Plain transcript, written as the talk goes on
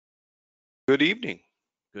Good evening.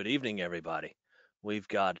 Good evening, everybody. We've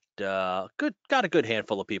got got a good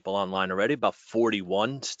handful of people online already. About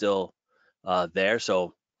 41 still there.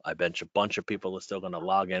 So I bet a bunch of people are still going to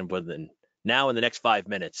log in within now in the next 5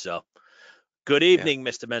 minutes. So good Yeah. evening,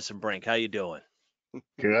 Mr. Benson Brink. How you doing?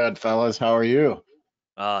 Good, fellas. How are you?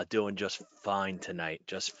 Doing just fine tonight.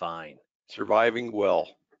 Just fine. Surviving well.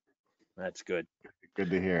 That's good. Good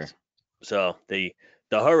to hear. So the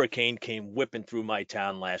hurricane came whipping through my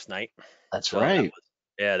town last night. That's So right.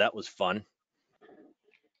 that was fun.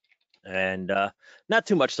 And not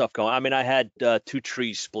too much stuff going. I mean, I had 2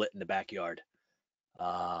 trees split in the backyard,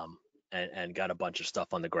 and got a bunch of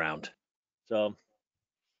stuff on the ground. So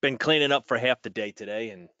been cleaning up for half the day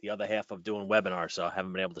today, and the other half of doing webinars. So I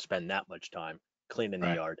haven't been able to spend that much time cleaning the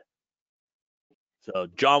Right. yard. So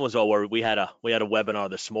John was all worried. We had a webinar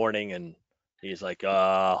this morning, and he's like,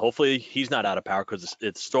 hopefully he's not out of power because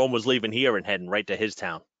the storm was leaving here and heading right to his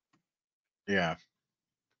town. Yeah.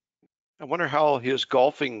 I wonder how his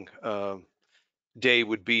golfing day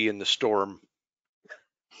would be in the storm.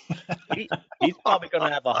 He's probably going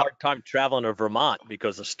to have a hard time traveling to Vermont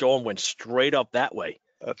because the storm went straight up that way.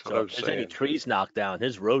 That's what So I'm if there's any saying. trees knocked down,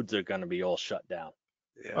 his roads are going to be all shut down.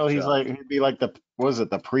 Yeah. Well, So- he'd be like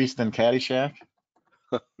the priest in Caddyshack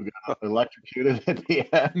who got electrocuted at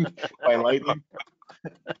the end by lightning.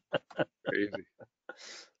 Crazy.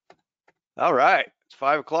 All right. It's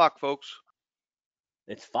 5 o'clock, folks.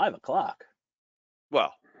 It's 5 o'clock.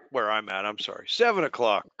 Well, where I'm at, I'm sorry. 7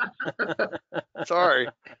 o'clock. Sorry.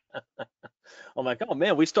 I'm like, oh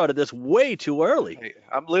man, we started this way too early. Hey,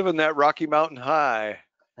 I'm living that Rocky Mountain high.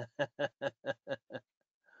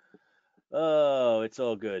 Oh, it's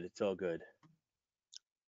all good. It's all good.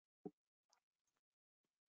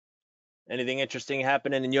 Anything interesting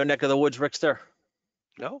happening in your neck of the woods, Rickster?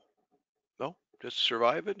 No, just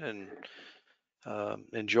surviving and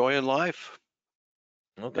enjoying life.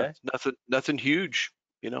 Okay. Nothing huge,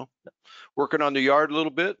 Working on the yard a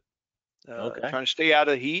little bit. Okay. Trying to stay out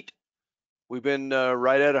of the heat. We've been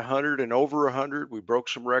right at 100 and over 100. We broke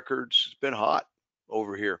some records. It's been hot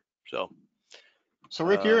over here. So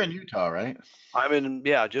Rick, you're in Utah, right? I'm in,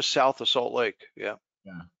 just south of Salt Lake. Yeah.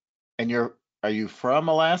 Yeah. And are you from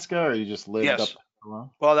Alaska, or you just lived Yes. up there for a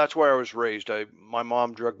while? Well, that's where I was raised. My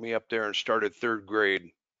mom drugged me up there and started 3rd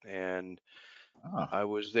grade, and Oh, I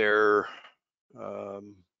was there, I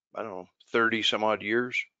don't know, 30 some odd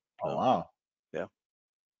years. oh wow. Yeah.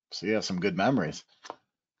 So you have some good memories.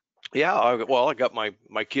 Yeah, I got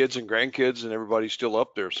my kids and grandkids and everybody's still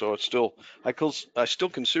up there, so it's still I still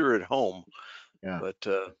consider it home. Yeah. But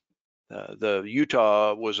the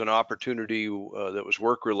Utah was an opportunity that was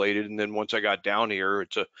work related, and then once I got down here,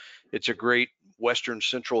 it's a great western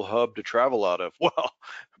central hub to travel out of. Well,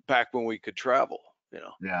 back when we could travel,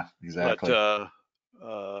 Yeah, exactly. But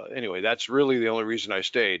anyway, that's really the only reason I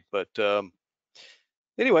stayed. But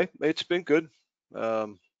anyway, it's been good.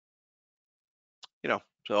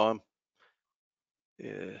 So I'm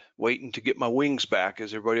waiting to get my wings back,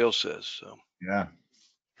 as everybody else says. So Yeah.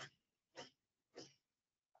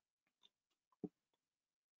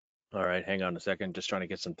 All right. Hang on a second. Just trying to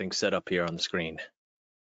get some things set up here on the screen.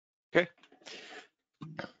 okay.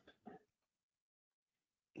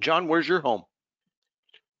 John, where's your home?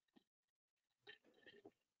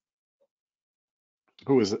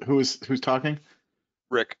 Who's talking?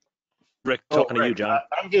 Rick. Rick, talking to you, Rick, John.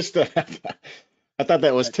 I'm just. I thought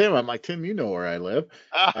that was Tim. I'm like, Tim, you know where I live.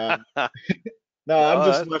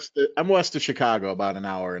 No, I'm west of Chicago, about an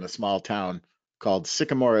hour, in a small town called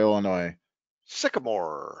Sycamore, Illinois.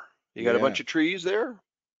 Sycamore. You got a Yeah. bunch of trees there?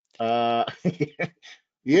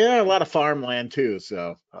 Yeah, a lot of farmland too.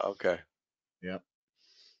 So, Okay. yep.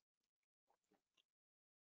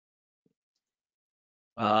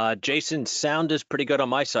 Jason, sound is pretty good on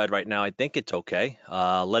my side right now. I think it's okay.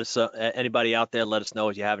 Let us, anybody out there, let us know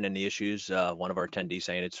if you're having any issues. One of our attendees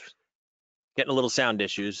saying it's getting a little sound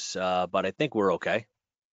issues, but I think we're okay.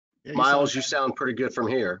 Yeah, Miles, you sound pretty good from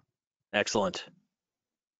here. Excellent.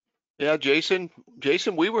 Yeah, Jason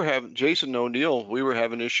O'Neill, we were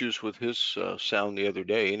having issues with his sound the other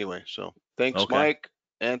day anyway. So thanks, Okay. Mike,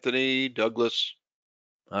 Anthony, Douglas.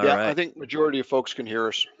 All yeah, right. I think majority of folks can hear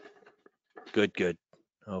us. Good.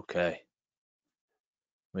 Okay.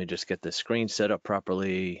 Let me just get the screen set up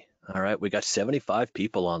properly. All right. We got 75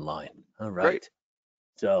 people online. All right. Great.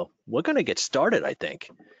 So we're going to get started, I think.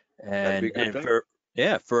 That'd be a good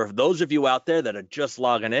thing. For those of you out there that are just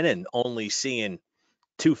logging in and only seeing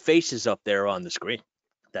 2 faces up there on the screen,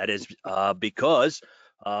 that is because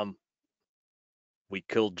we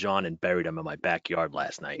killed John and buried him in my backyard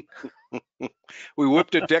last night. We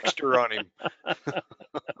whipped a Dexter on him.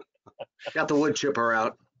 Got the wood chipper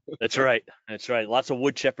out. That's right. That's right. Lots of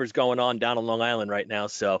wood chippers going on down on Long Island right now.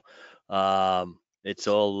 So it's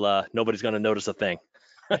all, nobody's going to notice a thing.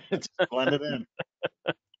 Just blend it in.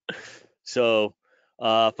 So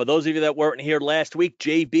for those of you that weren't here last week,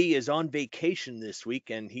 JB is on vacation this week,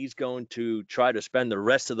 and he's going to try to spend the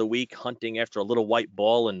rest of the week hunting after a little white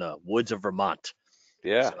ball in the woods of Vermont.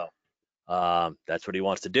 Yeah. So that's what he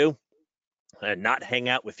wants to do, and not hang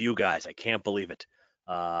out with you guys. I can't believe it.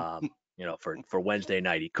 For Wednesday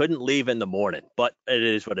night, he couldn't leave in the morning, but it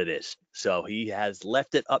is what it is. So he has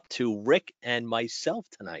left it up to Rick and myself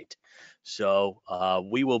tonight. So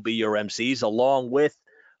we will be your MCs, along with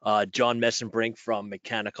John Messenbrink from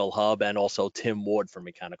Mechanical Hub, and also Tim Ward from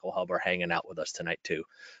Mechanical Hub are hanging out with us tonight too.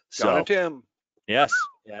 John and Tim. Yes,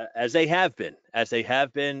 yeah, as they have been,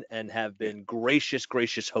 and have been gracious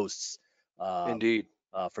hosts. Indeed.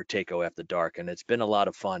 For Takeo After Dark, and it's been a lot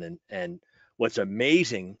of fun. And what's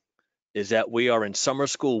amazing is that we are in summer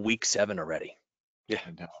school week 7 already. Yeah.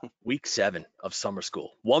 Week 7 of summer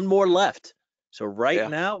school. One more left. So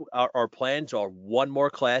now our plans are one more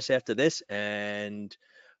class after this, and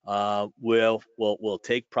we'll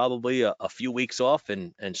take probably a few weeks off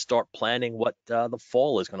and start planning what the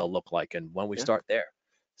fall is going to look like and when we start there.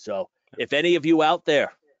 So if any of you out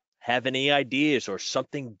there have any ideas or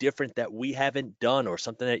something different that we haven't done, or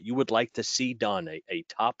something that you would like to see done, a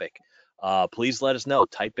topic, please let us know.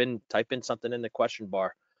 Type in something in the question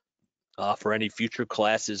bar for any future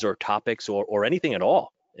classes or topics, or anything at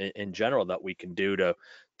all in general that we can do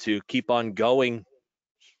to keep on going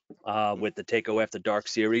with the Takeo After Dark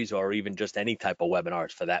series, or even just any type of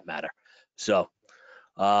webinars for that matter. So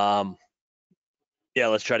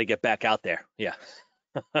let's try to get back out there.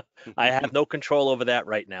 I have no control over that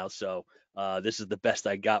right now, so this is the best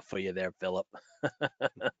I got for you there, Philip.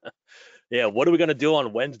 What are we going to do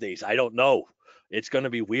on Wednesdays? I don't know. It's going to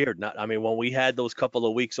be weird. When we had those couple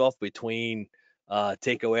of weeks off between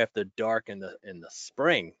Takeo After Dark in the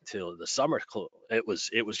spring till the summer, it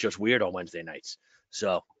was just weird on Wednesday nights.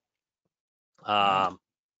 So all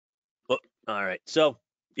right. So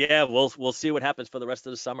we'll see what happens for the rest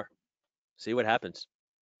of the summer. See what happens.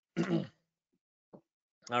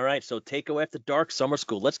 All right, so Takeo After Dark Summer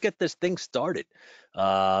School. Let's get this thing started.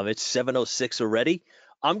 It's 7:06 already.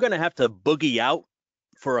 I'm going to have to boogie out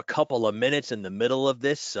for a couple of minutes in the middle of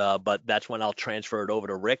this, but that's when I'll transfer it over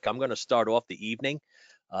to Rick. I'm going to start off the evening.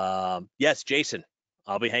 Yes, Jason,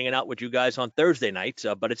 I'll be hanging out with you guys on Thursday nights,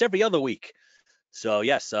 but it's every other week. So,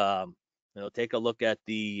 yes, take a look at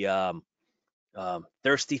the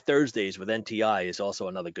Thirsty Thursdays with NTI is also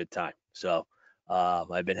another good time. So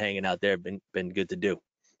I've been hanging out there, been good to do.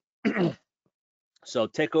 So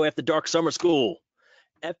Takeo After Dark Summer School,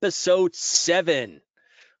 episode 7.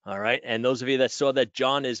 All right. And those of you that saw that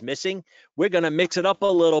John is missing, we're going to mix it up a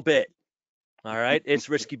little bit. All right. It's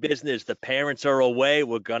risky business. The parents are away.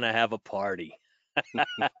 We're going to have a party.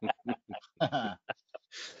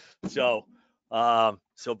 So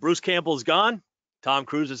Bruce Campbell's gone. Tom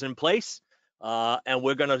Cruise is in place. And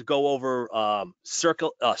we're going to go over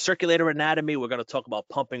circulator anatomy. We're going to talk about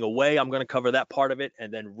pumping away. I'm going to cover that part of it.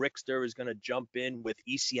 And then Rickster is going to jump in with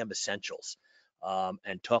ECM essentials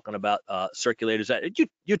and talking about circulators.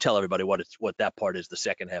 You tell everybody what that part is the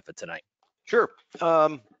second half of tonight. Sure.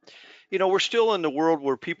 We're still in the world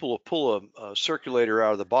where people will pull a circulator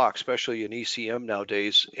out of the box, especially in ECM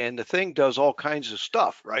nowadays. And the thing does all kinds of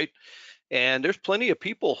stuff, right? And there's plenty of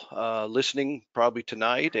people listening probably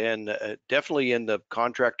tonight, and definitely in the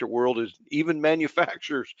contractor world, is even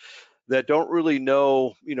manufacturers that don't really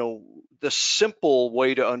know, the simple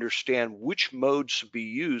way to understand which modes should be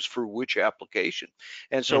used for which application.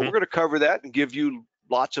 And so we're going to cover that and give you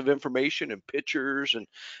lots of information and pictures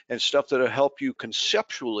and stuff that'll help you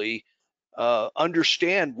conceptually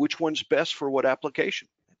understand which one's best for what application.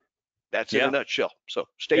 That's in a nutshell. So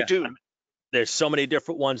stay tuned. There's so many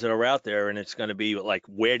different ones that are out there, and it's going to be like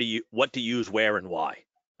what to use where and why.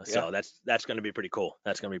 So that's going to be pretty cool.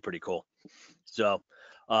 So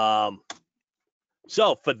for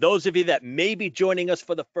those of you that may be joining us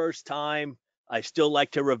for the first time, I still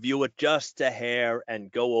like to review it just a hair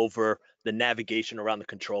and go over the navigation around the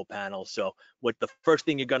control panel. So the first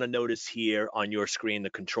thing you're going to notice here on your screen, the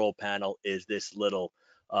control panel, is this little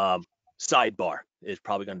sidebar. Is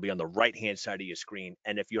probably going to be on the right-hand side of your screen.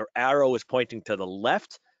 And if your arrow is pointing to the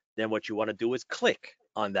left, then what you want to do is click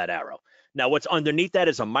on that arrow. Now, what's underneath that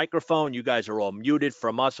is a microphone. You guys are all muted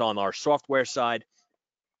from us on our software side.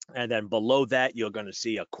 And then below that, you're going to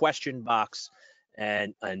see a question box.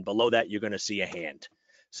 And below that, you're going to see a hand.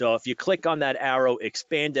 So if you click on that arrow,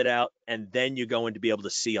 expand it out, and then you're going to be able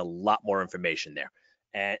to see a lot more information there.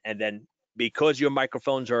 And then because your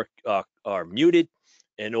microphones are muted,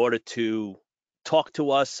 in order to talk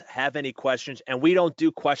to us, have any questions. And we don't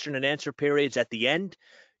do question and answer periods at the end.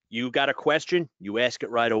 You got a question, you ask it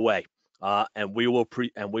right away, and we will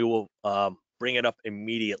bring it up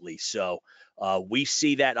immediately. So we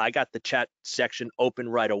see that. I got the chat section open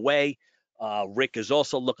right away. Rick is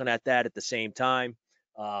also looking at that at the same time.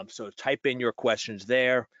 So type in your questions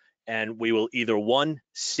there, and we will either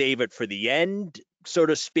save it for the end, so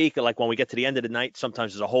to speak. Like when we get to the end of the night,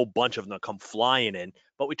 sometimes there's a whole bunch of them that come flying in,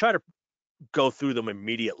 but we try to go through them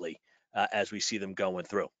immediately as we see them going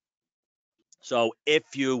through. So if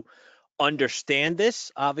you understand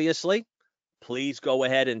this, obviously, please go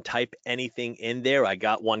ahead and type anything in there. I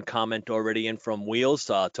got one comment already in from Wheels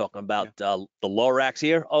talking about the Lorax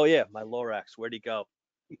here. Oh, yeah, my Lorax. Where'd he go?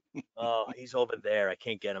 Oh, he's over there. I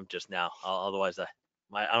can't get him just now. Otherwise, I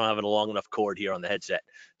don't have a long enough cord here on the headset.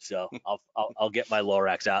 So I'll get my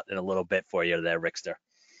Lorax out in a little bit for you there, Rickster.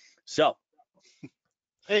 So,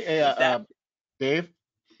 Hey, Dave?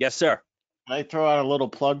 Yes, sir. Can I throw out a little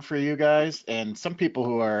plug for you guys and some people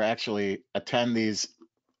who are actually attend these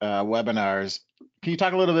webinars? Can you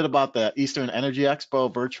talk a little bit about the Eastern Energy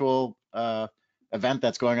Expo virtual event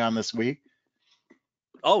that's going on this week?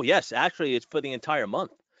 Oh, yes. Actually, it's for the entire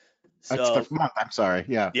month. So, it's the month. I'm sorry.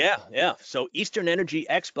 Yeah. Yeah. So Eastern Energy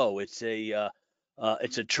Expo,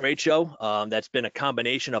 it's a trade show that's been a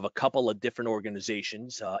combination of a couple of different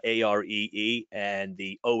organizations, AREE and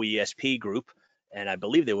the OESP group. And I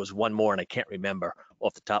believe there was one more, and I can't remember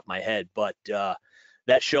off the top of my head. But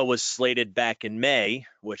that show was slated back in May,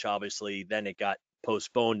 which obviously then it got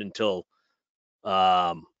postponed until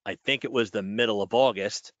I think it was the middle of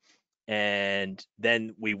August. And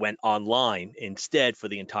then we went online instead for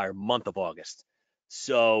the entire month of August.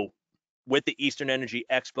 So with the Eastern Energy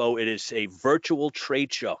Expo, it is a virtual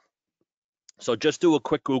trade show. So just do a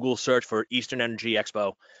quick Google search for Eastern Energy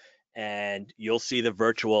Expo, and you'll see the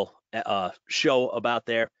virtual show about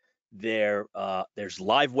there. There's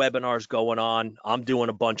live webinars going on. I'm doing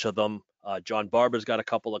a bunch of them. John Barber's got a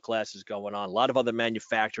couple of classes going on. A lot of other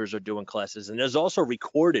manufacturers are doing classes, and there's also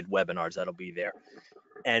recorded webinars that'll be there,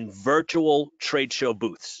 and virtual trade show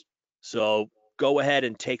booths. So go ahead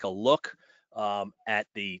and take a look at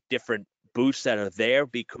the different booths that are there,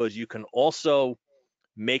 because you can also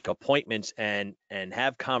make appointments and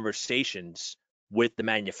have conversations with the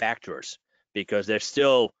manufacturers, because they're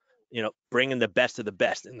still, bringing the best of the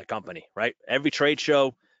best in the company, right? Every trade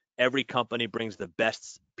show, every company brings the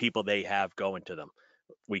best people they have going to them.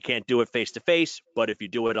 We can't do it face to face, but if you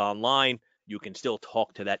do it online, you can still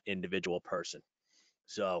talk to that individual person.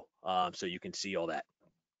 So you can see all that.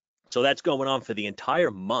 So that's going on for the entire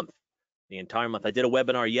month. I did a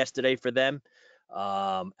webinar yesterday for them.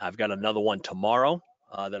 I've got another one tomorrow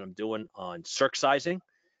that I'm doing on circ sizing.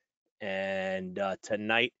 And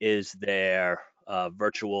tonight is their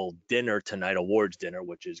virtual dinner tonight, awards dinner,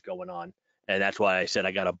 which is going on. And that's why I said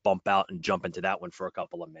I got to bump out and jump into that one for a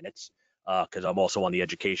couple of minutes, because I'm also on the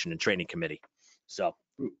education and training committee. So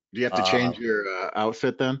do you have to change your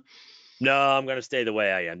outfit then? No, I'm going to stay the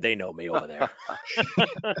way I am. They know me over there.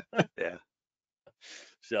 Yeah.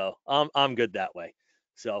 So I'm good that way.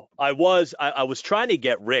 So I was trying to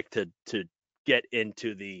get Rick to get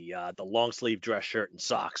into the long sleeve dress shirt and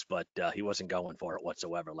socks, but he wasn't going for it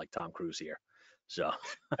whatsoever, like Tom Cruise here. So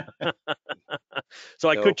so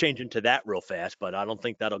I could change into that real fast, but I don't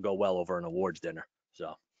think that'll go well over an awards dinner.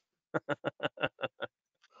 So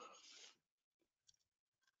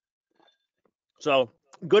so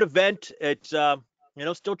good event. It's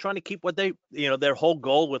still trying to keep what they, their whole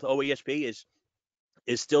goal with OESP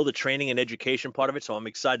is still the training and education part of it. So I'm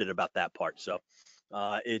excited about that part. So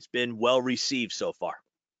it's been well received so far.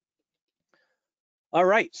 All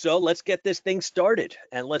right, so let's get this thing started,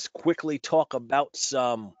 and let's quickly talk about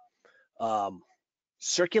some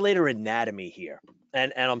circulator anatomy here.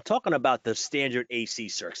 And I'm talking about the standard AC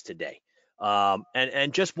circs today.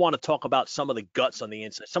 And just want to talk about some of the guts on the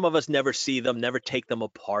inside. Some of us never see them, never take them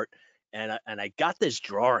apart. And I got this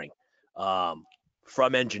drawing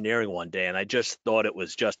from engineering one day, and I just thought it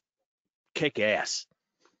was just kick ass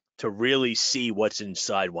to really see what's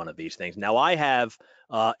inside one of these things. Now I have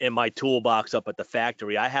in my toolbox up at the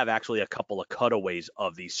factory, I have actually a couple of cutaways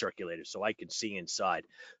of these circulators so I can see inside.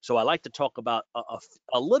 So I like to talk about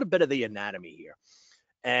a little bit of the anatomy here.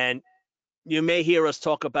 And you may hear us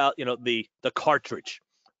talk about, the cartridge,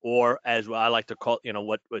 or as I like to call,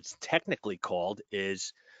 what's technically called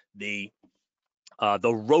is the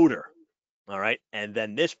rotor. All right. And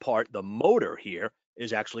then this part, the motor here,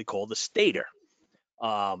 is actually called the stator.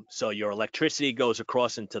 So your electricity goes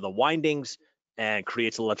across into the windings and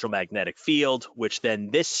creates an electromagnetic field, which then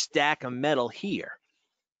this stack of metal here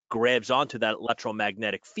grabs onto that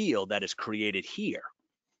electromagnetic field that is created here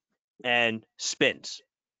and spins.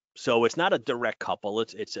 So it's not a direct couple.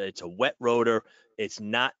 It's a wet rotor. It's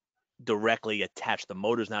not directly attached. The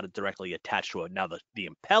motor's not directly attached to it. Now the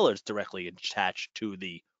impeller is directly attached to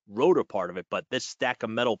the rotor part of it, but this stack of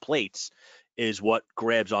metal plates is what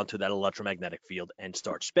grabs onto that electromagnetic field and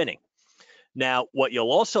starts spinning. Now, what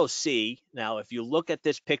you'll also see, now if you look at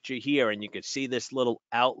this picture here and you can see this little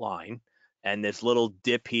outline and this little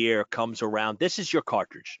dip here comes around, this is your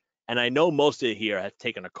cartridge. And I know most of you here have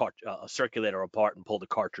taken a circulator apart and pulled the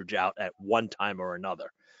cartridge out at one time or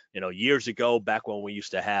another. You know, years ago, back when we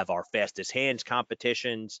used to have our fastest hands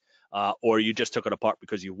competitions, or you just took it apart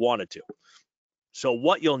because you wanted to. So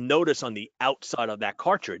what you'll notice on the outside of that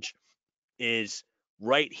cartridge is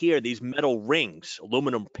right here, these metal rings,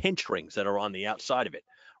 aluminum pinch rings that are on the outside of it.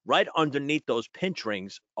 Right underneath those pinch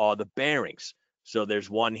rings are the bearings. So there's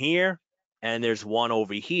one here and there's one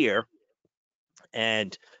over here.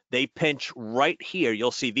 And they pinch right here.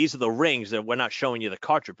 You'll see these are the rings that we're not showing you the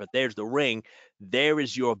cartridge, but there's the ring. There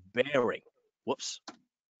is your bearing. Whoops.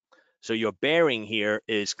 So your bearing here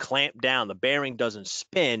is clamped down. The bearing doesn't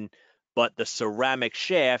spin, but the ceramic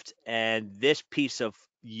shaft and this piece of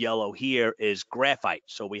yellow here is graphite.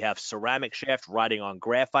 So we have ceramic shaft riding on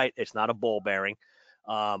graphite. It's not a ball bearing.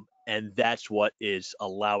 And that's what is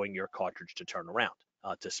allowing your cartridge to turn around,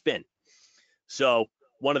 to spin. So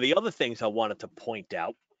one of the other things I wanted to point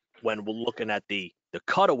out when we're looking at the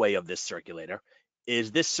cutaway of this circulator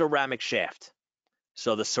is this ceramic shaft.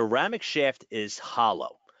 So the ceramic shaft is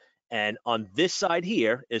hollow. And on this side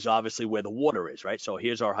here is obviously where the water is, right? So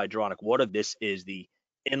here's our hydronic water. This is the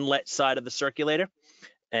inlet side of the circulator.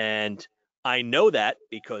 And I know that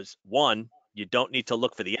because, one, you don't need to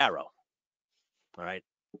look for the arrow. All right.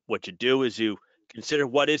 What you do is you consider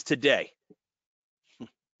what is today.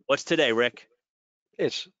 What's today, Rick?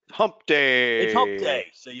 It's hump day. It's hump day.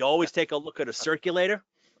 So you always take a look at a circulator,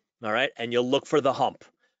 all right, and you'll look for the hump.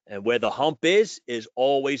 And where the hump is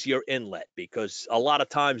always your inlet, because a lot of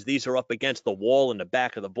times these are up against the wall in the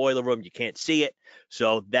back of the boiler room. You can't see it.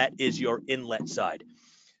 So that is your inlet side.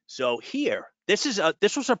 So here, this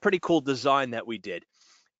was a pretty cool design that we did.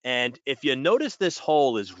 And if you notice, this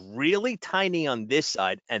hole is really tiny on this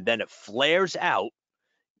side, and then it flares out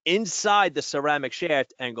inside the ceramic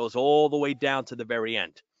shaft and goes all the way down to the very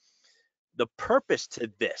end. The purpose to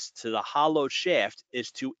the hollow shaft,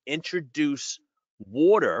 is to introduce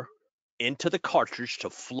water into the cartridge to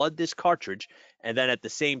flood this cartridge, and then at the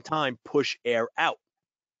same time push air out.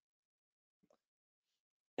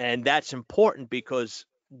 And that's important because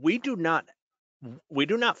we do not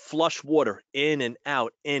flush water in and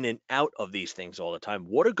out of these things all the time.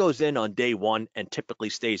 Water goes in on day one and typically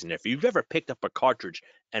stays in. If you've ever picked up a cartridge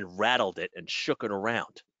and rattled it and shook it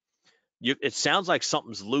around, it sounds like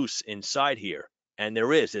something's loose inside here. And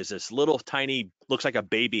there's this little tiny, looks like a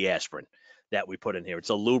baby aspirin that we put in here. It's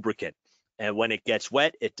a lubricant. And when it gets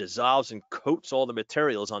wet, it dissolves and coats all the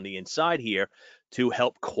materials on the inside here to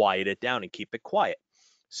help quiet it down and keep it quiet.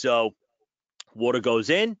 So water goes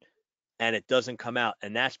in and it doesn't come out.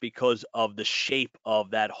 And that's because of the shape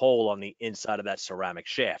of that hole on the inside of that ceramic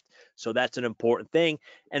shaft. So that's an important thing.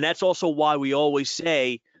 And that's also why we always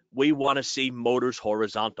say we want to see motors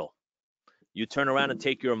horizontal. You turn around and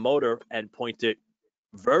take your motor and point it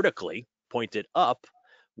vertically, point it up.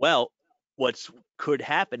 Well, what could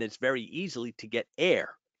happen is very easily to get air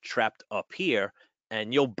trapped up here,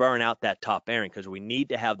 and you'll burn out that top bearing, because we need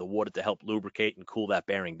to have the water to help lubricate and cool that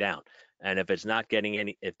bearing down. And if it's not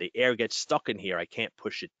getting if the air gets stuck in here, I can't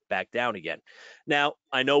push it back down again. Now,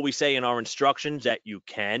 I know we say in our instructions that you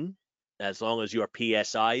can, as long as your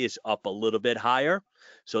PSI is up a little bit higher,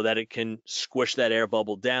 so that it can squish that air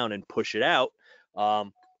bubble down and push it out.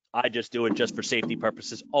 I just do it just for safety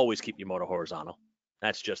purposes. Always keep your motor horizontal.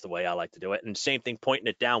 That's just the way I like to do it. And same thing, pointing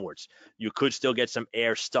it downwards. You could still get some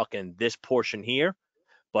air stuck in this portion here,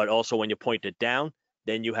 but also when you point it down,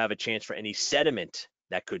 then you have a chance for any sediment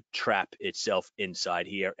that could trap itself inside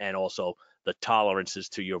here, and also the tolerances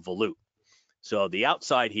to your volute. So the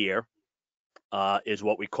outside here is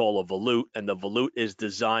what we call a volute, and the volute is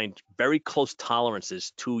designed very close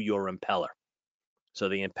tolerances to your impeller. So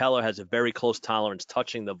the impeller has a very close tolerance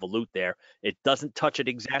touching the volute there. It doesn't touch it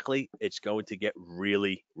exactly. It's going to get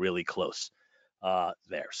really, really close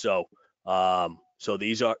there. So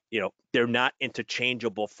these are, they're not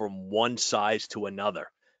interchangeable from one size to another.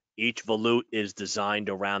 Each volute is designed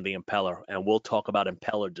around the impeller, and we'll talk about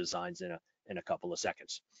impeller designs in a couple of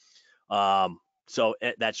seconds. So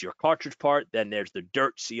that's your cartridge part. Then there's the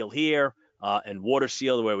dirt seal here and water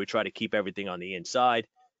seal, where we try to keep everything on the inside.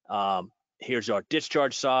 here's our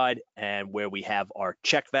discharge side, and where we have our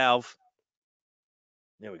check valve.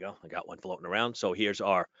 There we go. I got one floating around. So here's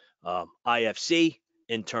our IFC,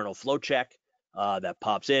 internal flow check, that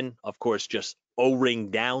pops in. Of course, just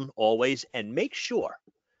O-ring down always, and make sure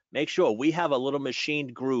we have a little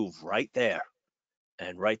machined groove right there.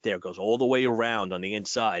 And right there goes all the way around on the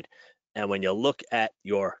inside. And when you look at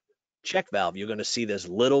your check valve, you're going to see this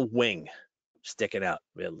little wing sticking out.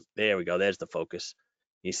 There we go. There's the focus.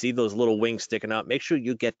 You see those little wings sticking out? Make sure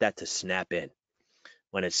you get that to snap in.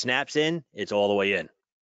 When it snaps in, it's all the way in.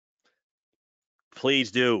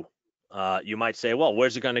 Please do. You might say, well,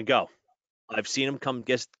 where's it going to go? I've seen them come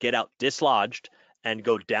get out dislodged and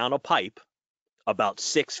go down a pipe about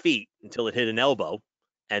 6 feet until it hit an elbow,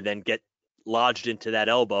 and then get lodged into that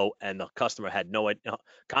elbow, and the customer had no idea,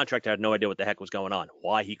 contractor had no idea what the heck was going on,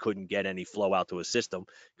 why he couldn't get any flow out to his system,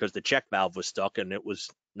 because the check valve was stuck and it was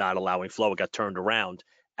not allowing flow. It got turned around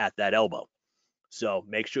at that elbow. So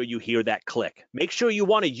make sure you hear that click. Make sure you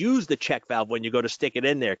want to use the check valve when you go to stick it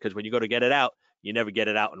in there, because when you go to get it out, you never get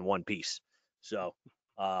it out in one piece. So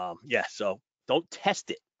yeah, so don't test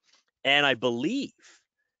it. And I believe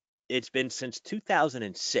it's been since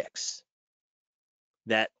 2006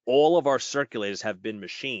 that all of our circulators have been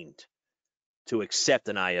machined to accept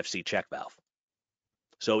an IFC check valve.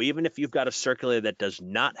 So even if you've got a circulator that does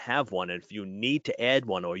not have one, and if you need to add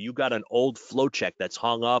one, or you got an old flow check that's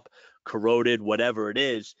hung up, corroded, whatever it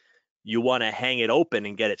is, you want to hang it open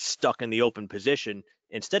and get it stuck in the open position,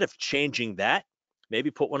 instead of changing that, maybe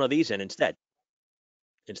put one of these in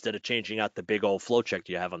instead of changing out the big old flow check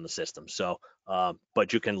you have on the system. So,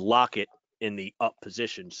 but you can lock it in the up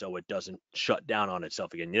position so it doesn't shut down on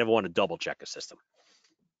itself again. You never want to double check a system.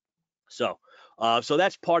 So, so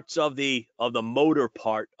that's parts of the motor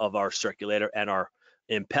part of our circulator and our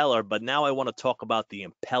impeller. But now I want to talk about the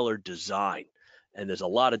impeller design, and there's a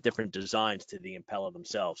lot of different designs to the impeller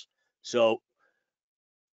themselves. So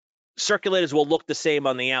circulators will look the same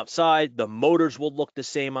on the outside. The motors will look the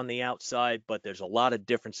same on the outside, but there's a lot of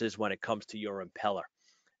differences when it comes to your impeller.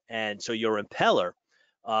 And so your impeller,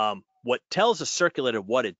 what tells a circulator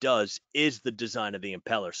what it does is the design of the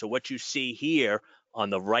impeller. So what you see here on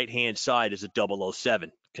the right-hand side is a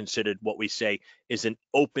 007, considered what we say is an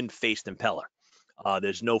open-faced impeller.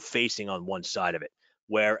 There's no facing on one side of it.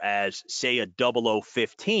 Whereas, say, a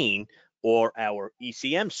 0015 or our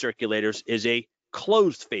ECM circulators is a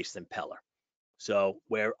closed-faced impeller. So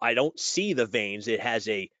where I don't see the vanes, it has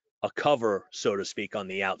a cover, so to speak, on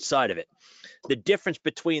the outside of it. The difference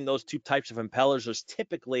between those two types of impellers is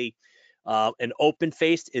typically an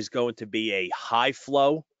open-faced is going to be a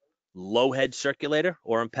high-flow, low-head circulator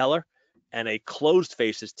or impeller, and a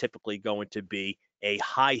closed-face is typically going to be a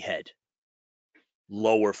high-head,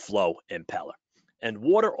 lower-flow impeller. And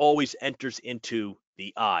water always enters into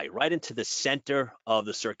the eye, right into the center of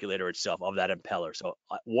the circulator itself, of that impeller. So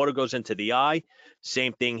water goes into the eye,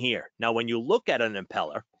 same thing here. Now, when you look at an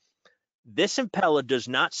impeller, this impeller does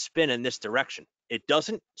not spin in this direction. It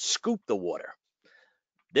doesn't scoop the water.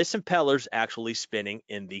 This impeller's actually spinning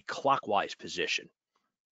in the clockwise position.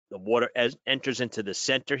 The water enters into the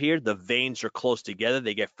center here. The vanes are close together.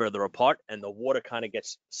 They get further apart, and the water kind of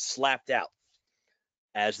gets slapped out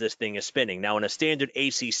as this thing is spinning. Now, in a standard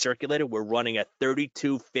AC circulator, we're running at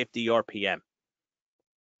 3250 RPM.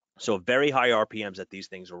 So very high RPMs that these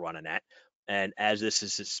things are running at. And as this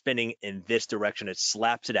is spinning in this direction, it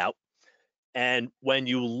slaps it out. And when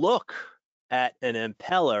you look at an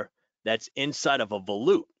impeller that's inside of a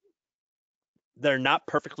volute, they're not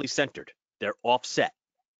perfectly centered. They're offset.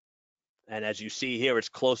 And as you see here, it's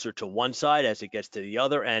closer to one side as it gets to the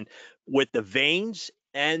other. And with the vanes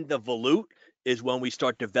and the volute is when we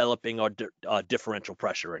start developing our differential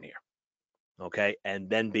pressure in here. Okay, and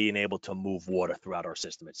then being able to move water throughout our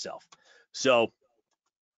system itself. So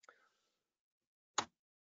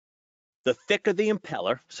the thicker the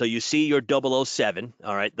impeller, so you see your 007,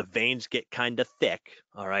 all right, the vanes get kind of thick,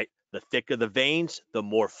 all right. The thicker the vanes, the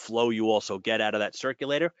more flow you also get out of that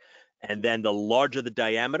circulator. And then the larger the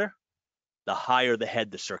diameter, the higher the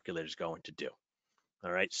head the circulator is going to do.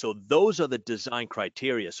 All right, so those are the design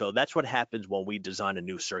criteria. So that's what happens when we design a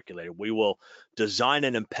new circulator. We will design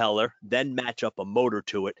an impeller, then match up a motor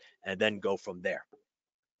to it, and then go from there.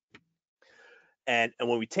 And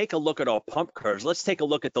when we take a look at our pump curves, let's take a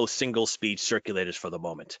look at those single speed circulators for the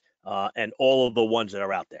moment, and all of the ones that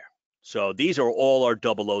are out there. So these are all our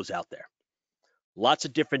 00s out there. Lots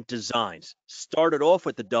of different designs. Started off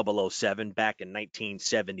with the 007 back in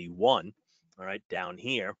 1971, all right, down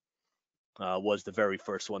here. Was the very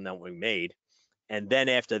first one that we made. And then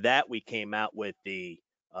after that, we came out with the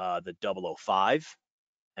 005.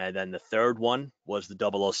 And then the third one was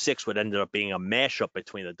the 006, what ended up being a mashup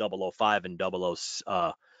between the 005 and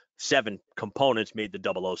 007 components made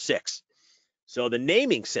the 006. So the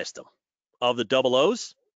naming system of the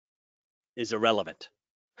 00s is irrelevant.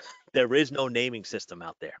 There is no naming system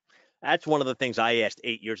out there. That's one of the things I asked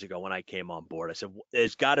 8 years ago when I came on board. I said,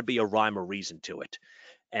 there's got to be a rhyme or reason to it.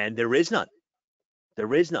 And there is none.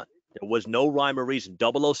 There is none. There was no rhyme or reason.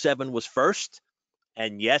 007 was first.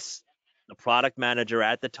 And yes, the product manager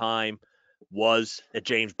at the time was a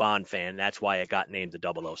James Bond fan. That's why it got named the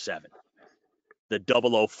 007.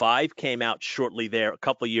 The 005 came out shortly there, a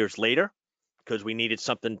couple of years later, because we needed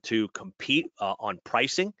something to compete on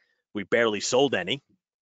pricing. We barely sold any.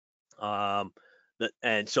 But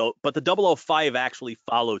the 005 actually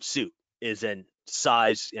followed suit, is in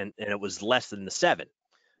size, and it was less than the 7.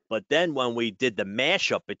 But then when we did the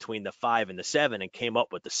mashup between the 5 and the 7 and came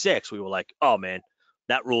up with the 6, we were like, oh man,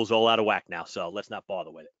 that rule's all out of whack now, so let's not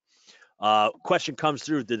bother with it. Question comes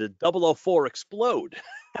through, did the 004 explode?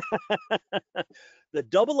 The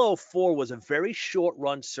 004 was a very short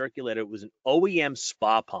run circulator. It was an OEM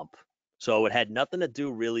spa pump. So it had nothing to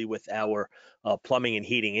do really with our plumbing and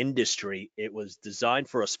heating industry. It was designed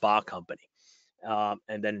for a spa company.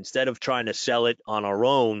 And then instead of trying to sell it on our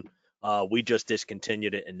own, we just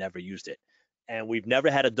discontinued it and never used it. And we've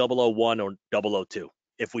never had a 001 or 002.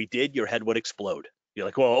 If we did, your head would explode. You're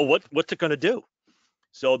like, well, what's it going to do?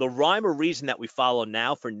 So the rhyme or reason that we follow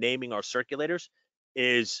now for naming our circulators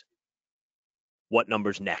is what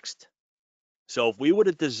number's next. So if we were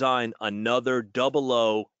to design another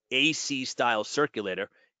 00 AC style circulator,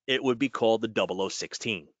 it would be called the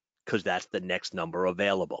 0016 because that's the next number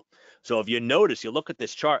available. So if you notice, you look at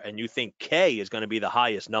this chart and you think K is going to be the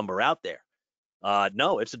highest number out there.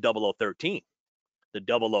 No, it's the 0013. The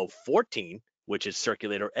 0014, which is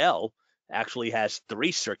circulator L, actually has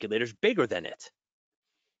 3 circulators bigger than it.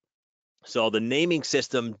 So the naming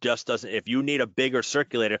system just doesn't, if you need a bigger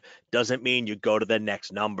circulator, doesn't mean you go to the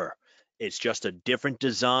next number. It's just a different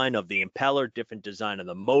design of the impeller, different design of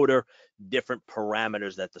the motor, different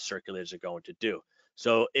parameters that the circulators are going to do.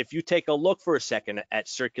 So if you take a look for a second at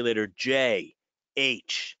circulator J,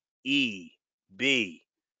 H, E, B,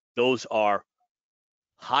 those are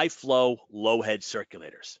high flow, low head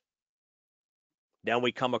circulators. Then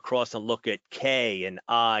we come across and look at K and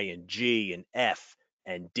I and G and F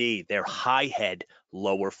and D. They're high head,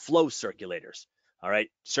 lower flow circulators. All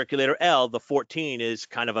right. Circulator L, the 14, is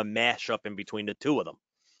kind of a mashup in between the two of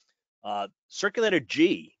them. Circulator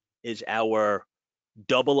G is our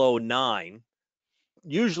 009,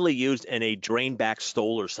 usually used in a drain back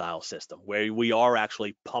solar style system where we are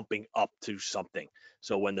actually pumping up to something.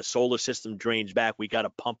 So when the solar system drains back, we got to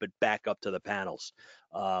pump it back up to the panels.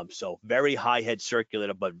 So very high head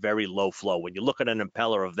circulator, but very low flow. When you look at an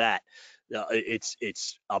impeller of that,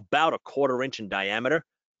 it's about a 1/4 inch in diameter,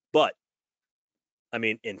 but I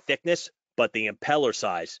mean in thickness, but the impeller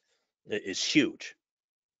size is huge.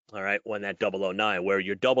 All right, when that 009, where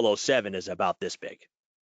your 007 is about this big.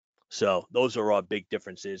 So those are our big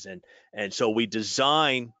differences. And so we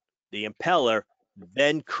design the impeller,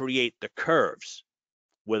 then create the curves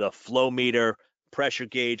with a flow meter, pressure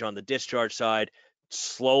gauge on the discharge side,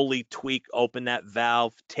 slowly tweak, open that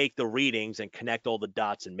valve, take the readings and connect all the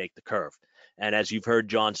dots and make the curve. And as you've heard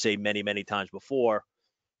John say many, many times before,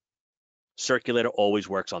 circulator always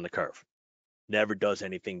works on the curve, never does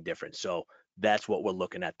anything different. So that's what we're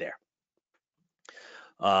looking at there.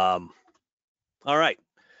 All right.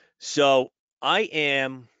 So I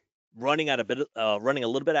am running a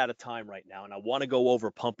little bit out of time right now, and I want to go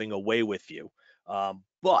over pumping away with you.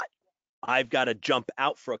 But I've got to jump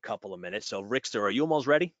out for a couple of minutes. So Rickster, are you almost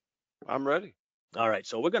ready? I'm ready. All right.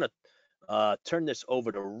 So we're going to turn this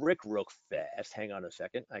over to Rick real fast. Hang on a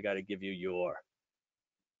second. I got to give you your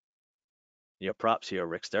props here,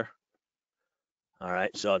 Rickster. All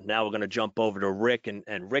right, so now we're going to jump over to Rick,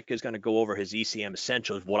 and Rick is going to go over his ECM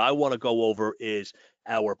essentials. What I want to go over is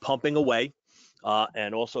our pumping away,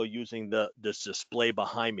 and also using this display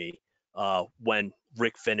behind me when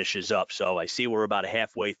Rick finishes up. So I see we're about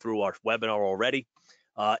halfway through our webinar already.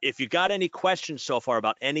 If you got any questions so far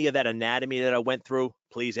about any of that anatomy that I went through,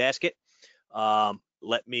 please ask it.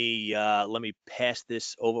 Let me pass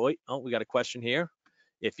this over. Wait, oh, we got a question here.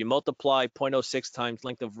 If you multiply 0.06 times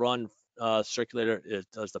length of run circulator,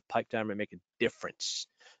 does the pipe diameter make a difference?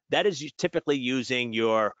 That is typically using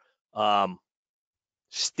your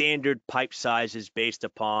standard pipe sizes based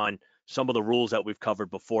upon some of the rules that we've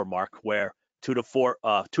covered before, Mark, where 2 to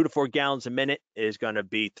 4 gallons a minute is going to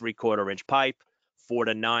be 3/4 inch pipe, 4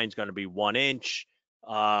 to 9 is going to be 1 inch.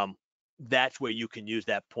 That's where you can use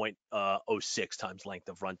that 0.06 times length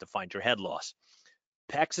of run to find your head loss.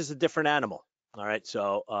 PEX is a different animal. All right,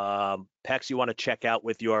 so PEX you want to check out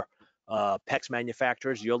with your PEX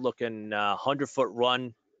manufacturers. You're looking 100-foot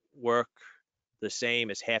run work the same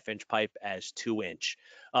as half-inch pipe as 2-inch.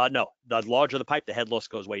 No, the larger the pipe, the head loss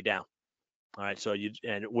goes way down. All right, so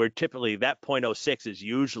we're typically, that 0.06 is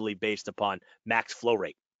usually based upon max flow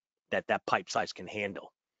rate that pipe size can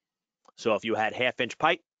handle. So if you had half-inch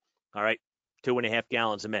pipe, all right, 2.5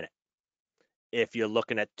 gallons a minute. If you're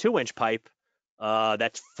looking at 2-inch pipe,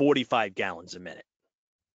 that's 45 gallons a minute.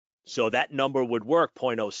 So that number would work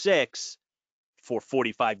 0.06 for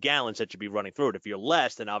 45 gallons that should be running through it. If you're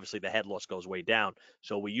less, then obviously the head loss goes way down.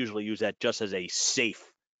 So we usually use that just as a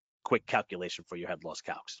safe, quick calculation for your head loss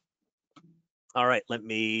calcs. All right, let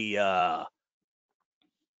me, where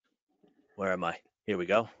am I? Here we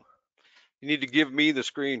go. You need to give me the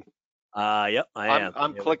screen. Yep, I am.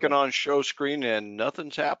 I'm clicking on show screen and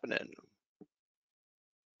nothing's happening.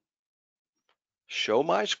 Show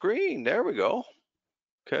my screen. There we go.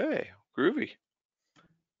 Okay, groovy.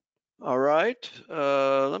 All right,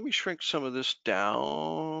 let me shrink some of this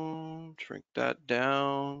down, shrink that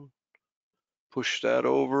down, push that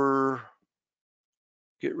over,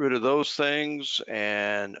 get rid of those things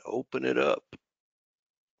and open it up.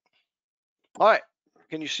 All right,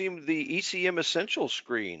 can you see the ECM Essentials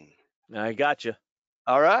screen? I got you.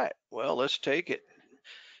 All right, well, let's take it.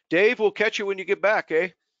 Dave, we'll catch you when you get back, eh?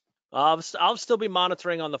 I'll still be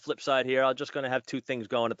monitoring on the flip side here. I'm just going to have two things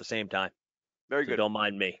going at the same time. Very So good. don't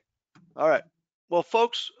mind me. All right. Well,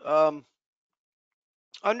 folks,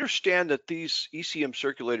 understand that these ECM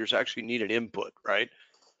circulators actually need an input, right?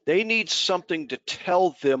 They need something to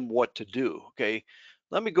tell them what to do, okay?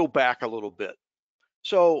 Let me go back a little bit.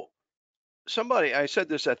 So somebody, I said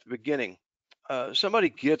this at the beginning, somebody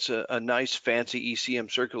gets a nice fancy ECM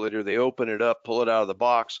circulator, they open it up, pull it out of the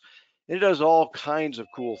box, and it does all kinds of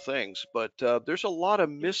cool things, but there's a lot of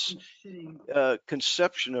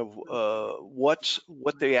misconception of what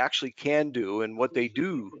they actually can do and what they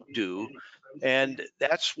do. And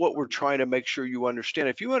that's what we're trying to make sure you understand.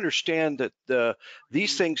 If you understand that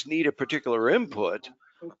these things need a particular input,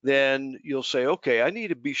 then you'll say, okay, I need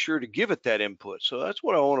to be sure to give it that input. So that's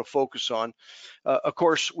what I want to focus on. Of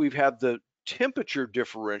course, we've had the temperature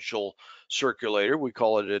differential circulator, we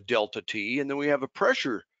call it a delta T, and then we have a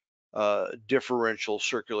pressure differential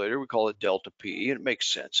circulator, we call it delta P, and it makes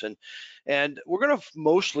sense. And we're going to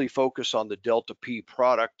mostly focus on the delta P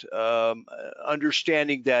product,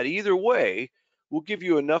 understanding that either way will give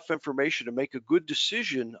you enough information to make a good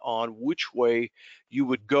decision on which way you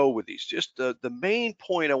would go with these. Just the main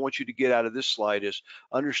point I want you to get out of this slide is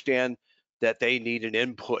understand that they need an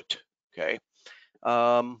input, okay?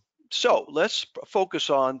 So let's focus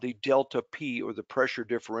on the delta P, or the pressure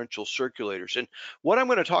differential circulators. And what I'm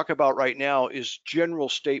going to talk about right now is general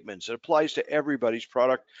statements. It applies to everybody's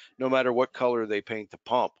product, no matter what color they paint the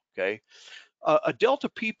pump, okay? A delta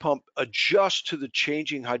P pump adjusts to the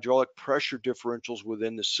changing hydraulic pressure differentials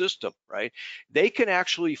within the system, right? They can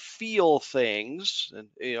actually feel things, and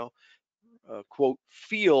quote,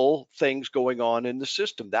 feel things going on in the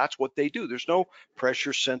system. That's what they do. There's no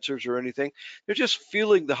pressure sensors or anything. They're just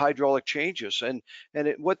feeling the hydraulic changes. And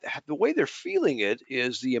the way they're feeling it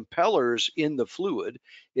is the impellers in the fluid.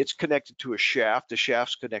 It's connected to a shaft. The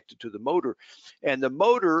shaft's connected to the motor. And the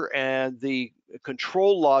motor and the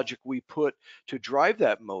control logic we put to drive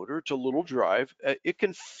that motor, it's a little drive, it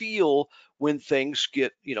can feel when things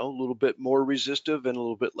get, a little bit more resistive and a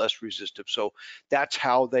little bit less resistive. So that's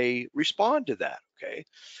how they respond to that, okay?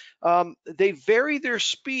 They vary their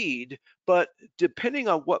speed, but depending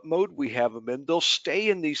on what mode we have them in, they'll stay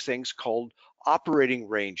in these things called operating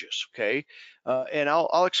ranges, okay? And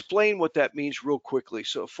I'll explain what that means real quickly.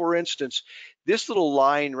 So for instance, this little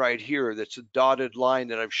line right here, that's a dotted line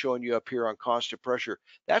that I've shown you up here on constant pressure,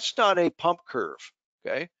 that's not a pump curve,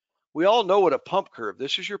 okay? We all know what a pump curve,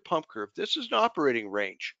 this is your pump curve. This is an operating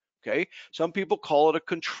range, okay? Some people call it a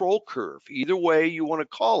control curve. Either way you want to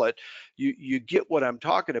call it, you get what I'm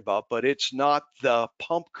talking about, but it's not the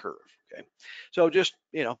pump curve, okay? So just,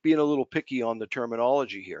 being a little picky on the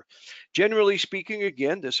terminology here. Generally speaking,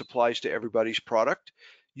 again, this applies to everybody's product.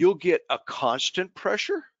 You'll get a constant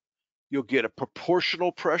pressure, you'll get a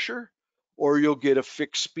proportional pressure, or you'll get a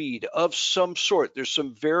fixed speed of some sort. There's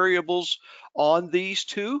some variables on these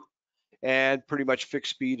two, and pretty much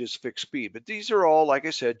fixed speed is fixed speed. But these are all, like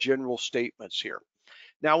I said, general statements here.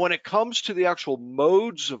 Now, when it comes to the actual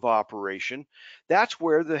modes of operation, that's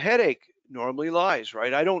where the headache normally lies,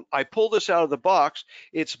 right? I pull this out of the box,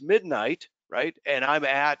 it's midnight, right? And I'm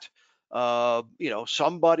at,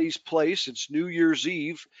 somebody's place, it's New Year's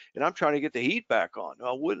Eve, and I'm trying to get the heat back on.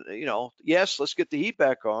 Well, yes, let's get the heat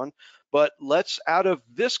back on, But let's, out of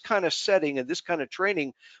this kind of setting and this kind of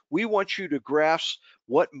training, we want you to grasp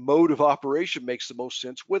what mode of operation makes the most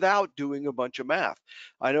sense without doing a bunch of math.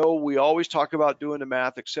 I know we always talk about doing the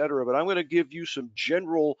math, etc., but I'm going to give you some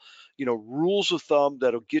general, rules of thumb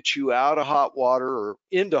that'll get you out of hot water or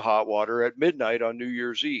into hot water at midnight on New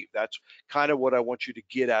Year's Eve. That's kind of what I want you to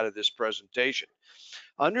get out of this presentation.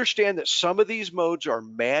 Understand that some of these modes are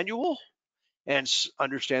manual, and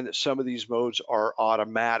understand that some of these modes are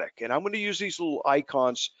automatic. And I'm going to use these little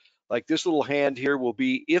icons, like this little hand here will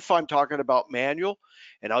be if I'm talking about manual,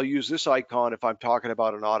 and I'll use this icon if I'm talking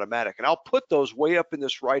about an automatic. And I'll put those way up in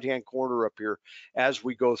this right-hand corner up here as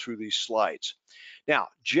we go through these slides. Now,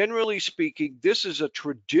 generally speaking, this is a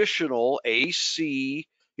traditional AC.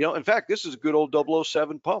 In fact, this is a good old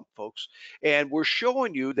 007 pump, folks. And we're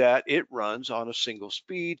showing you that it runs on a single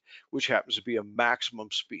speed, which happens to be a maximum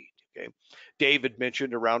speed. Okay, David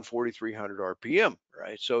mentioned around 4,300 RPM,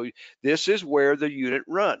 right? So this is where the unit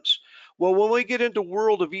runs. Well, when we get into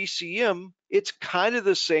world of ECM, it's kind of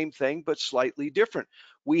the same thing, but slightly different.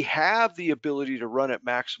 We have the ability to run at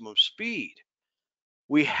maximum speed.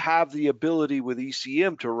 We have the ability with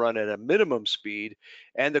ECM to run at a minimum speed.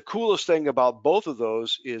 And the coolest thing about both of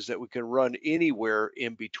those is that we can run anywhere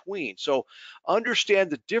in between. So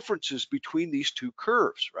understand the differences between these two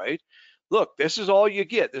curves, right? Look, this is all you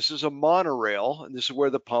get. This is a monorail, and this is where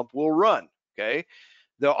the pump will run, okay?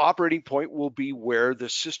 The operating point will be where the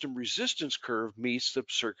system resistance curve meets the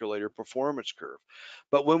circulator performance curve.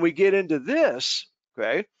 But when we get into this,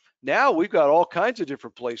 okay, now we've got all kinds of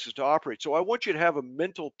different places to operate. So I want you to have a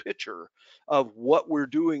mental picture of what we're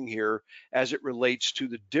doing here as it relates to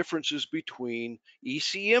the differences between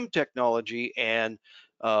ECM technology and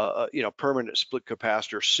permanent split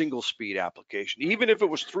capacitor single speed application. Even if it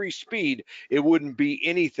was 3-speed, it wouldn't be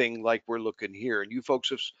anything like we're looking here. And you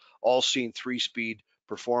folks have all seen 3-speed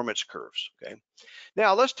performance curves, okay?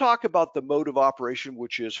 Now let's talk about the mode of operation,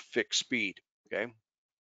 which is fixed speed, okay? I'm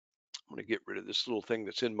gonna get rid of this little thing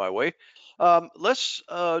that's in my way. Let's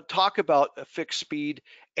talk about a fixed speed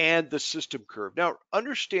and the system curve. Now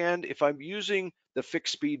understand, if I'm using the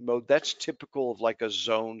fixed speed mode, that's typical of like a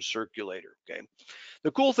zone circulator, okay?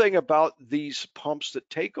 The cool thing about these pumps that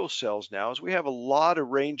Taco sells now is we have a lot of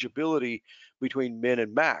rangeability between min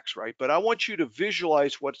and max, right? But I want you to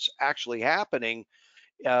visualize what's actually happening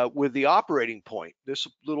with the operating point.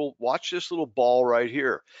 Watch this little ball right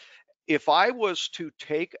here. If I was to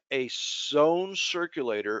take a zone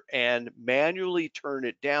circulator and manually turn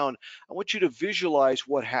it down, I want you to visualize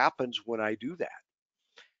what happens when I do that.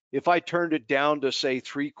 If I turned it down to say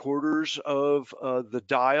 3/4 of the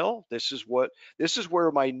dial, this is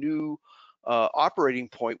where my new operating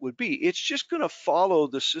point would be. It's just going to follow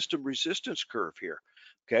the system resistance curve here.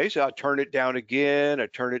 Okay, so I turn it down again,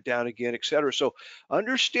 etc. So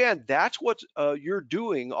understand that's what you're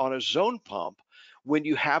doing on a zone pump when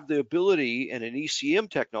you have the ability and an ECM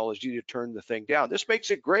technology to turn the thing down. This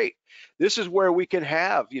makes it great. This is where we can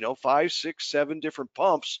have, 5, 6, 7 different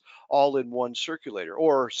pumps all in one circulator,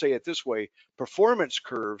 or say it this way, performance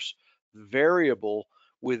curves variable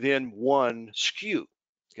within one SKU.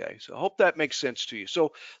 Okay, so I hope that makes sense to you.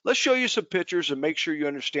 So let's show you some pictures and make sure you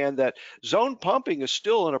understand that zone pumping is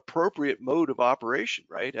still an appropriate mode of operation,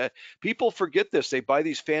 right? People forget this. They buy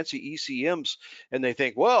these fancy ECMs and they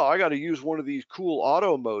think, well, I got to use one of these cool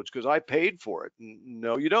auto modes because I paid for it.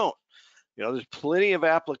 No, you don't. There's plenty of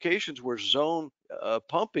applications where zone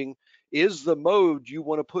pumping is the mode you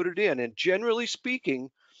want to put it in. And generally speaking,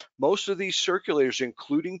 most of these circulators,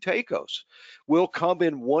 including Tacos, will come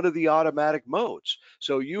in one of the automatic modes.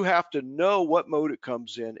 So you have to know what mode it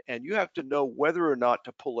comes in, and you have to know whether or not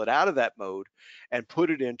to pull it out of that mode and put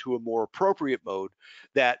it into a more appropriate mode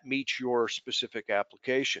that meets your specific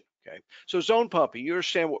application. Okay, so zone pumping, you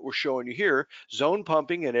understand what we're showing you here. Zone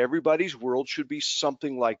pumping in everybody's world should be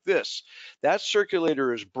something like this. That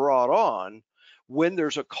circulator is brought on when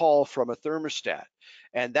there's a call from a thermostat.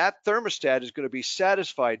 And that thermostat is going to be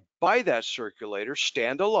satisfied by that circulator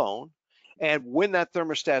standalone. And when that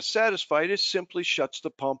thermostat's satisfied, it simply shuts the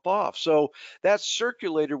pump off. So that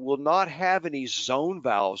circulator will not have any zone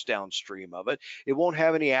valves downstream of it. It won't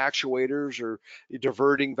have any actuators or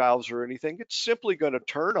diverting valves or anything. It's simply going to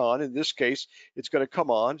turn on. In this case, it's going to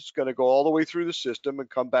come on. It's going to go all the way through the system and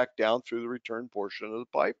come back down through the return portion of the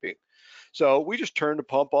piping. So we just turn the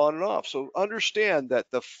pump on and off. So understand that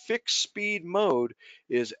the fixed speed mode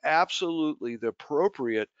is absolutely the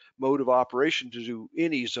appropriate mode of operation to do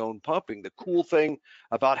any zone pumping. The cool thing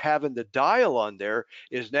about having the dial on there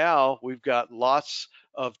is now we've got lots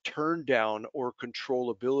of turn down or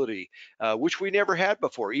controllability, which we never had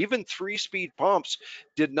before. Even 3-speed pumps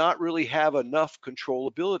did not really have enough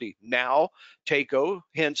controllability. Now, Taco,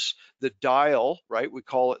 hence the dial, right? We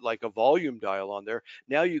call it like a volume dial on there.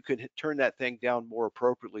 Now you can turn that thing down more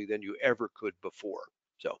appropriately than you ever could before.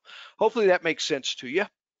 So hopefully that makes sense to you.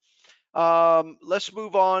 Let's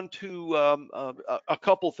move on to a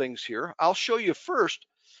couple things here. I'll show you first.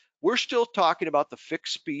 We're still talking about the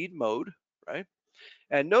fixed speed mode, right?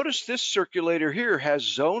 And notice this circulator here has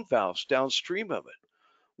zone valves downstream of it.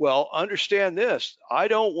 Well, understand this. I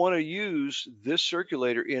don't want to use this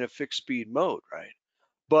circulator in a fixed speed mode, right?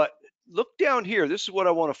 But look down here. This is what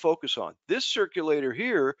I want to focus on. This circulator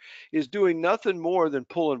here is doing nothing more than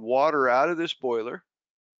pulling water out of this boiler,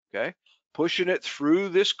 okay? Pushing it through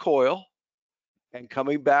this coil and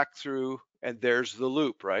coming back through, and there's the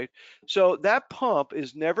loop, right? So that pump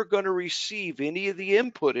is never going to receive any of the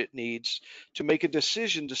input it needs to make a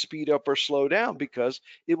decision to speed up or slow down, because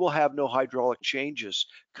it will have no hydraulic changes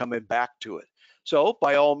coming back to it. So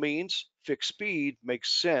by all means, fixed speed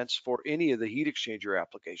makes sense for any of the heat exchanger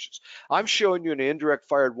applications. I'm showing you an indirect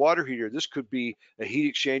fired water heater. This could be a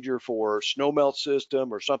heat exchanger for snow melt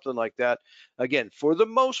system or something like that. Again, for the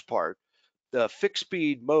most part, the fixed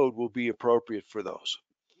speed mode will be appropriate for those.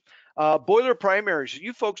 Boiler primaries,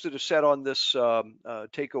 you folks that have sat on this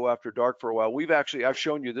Taco After Dark for a while, I've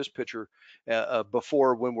shown you this picture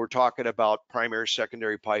before when we're talking about primary,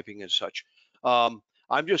 secondary piping and such.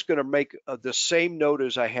 I'm just going to make the same note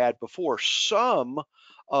as I had before. Some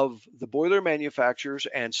of the boiler manufacturers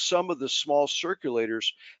and some of the small circulators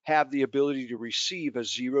have the ability to receive a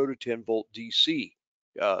 0 to 10 volt DC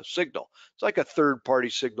signal. It's like a third-party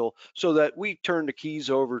signal, so that we turn the keys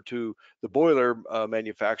over to the boiler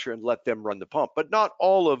manufacturer and let them run the pump, but not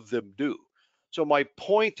all of them do. So my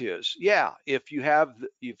point is, yeah, if you have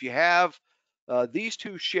these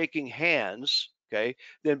two shaking hands, okay,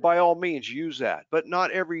 then by all means use that. But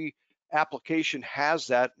not every application has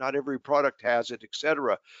that, not every product has it,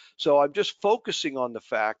 etc. So I'm just focusing on the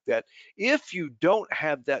fact that if you don't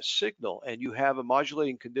have that signal and you have a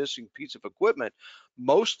modulating condensing piece of equipment,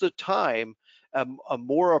 most of the time a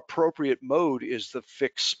more appropriate mode is the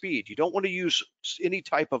fixed speed. You don't want to use any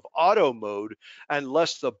type of auto mode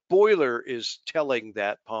unless the boiler is telling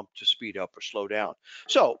that pump to speed up or slow down.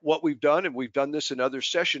 So what we've done, and we've done this in other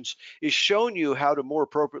sessions, is shown you how to more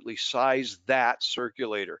appropriately size that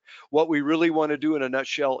circulator. What we really want to do in a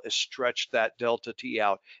nutshell is stretch that delta T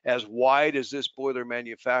out as wide as this boiler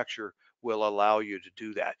manufacturer will allow you to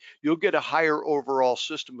do that. You'll get a higher overall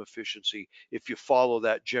system efficiency if you follow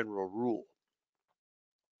that general rule.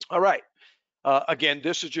 All right. Again,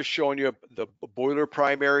 this is just showing you the boiler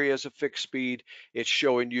primary as a fixed speed. It's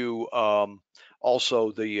showing you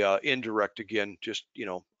also the indirect again, just,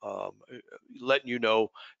 letting you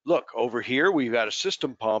know, look, over here, we've got a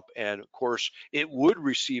system pump, and of course, it would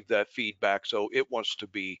receive that feedback. So it wants to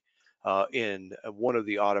be in one of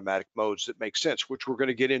the automatic modes that makes sense, which we're going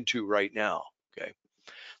to get into right now. Okay.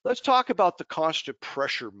 Let's talk about the constant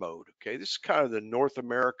pressure mode. Okay, this is kind of the North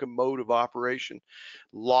American mode of operation.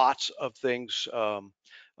 Lots of things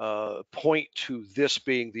point to this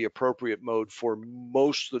being the appropriate mode for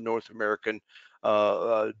most of the North American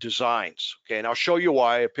designs. Okay, and I'll show you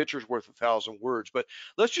why. A picture's worth 1,000 words, but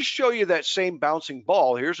let's just show you that same bouncing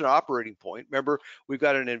ball. Here's an operating point. Remember, we've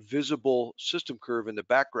got an invisible system curve in the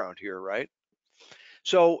background here, right?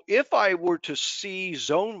 So if I were to see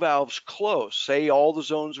zone valves close, say all the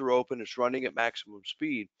zones are open, it's running at maximum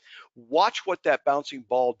speed, watch what that bouncing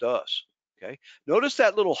ball does, okay? Notice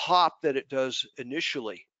that little hop that it does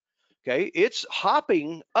initially. Okay, it's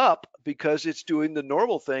hopping up because it's doing the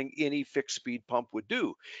normal thing any fixed speed pump would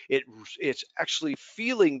do. It's actually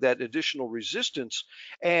feeling that additional resistance,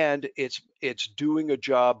 and it's doing a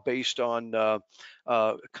job based on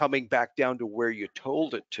coming back down to where you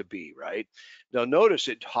told it to be, right? Now notice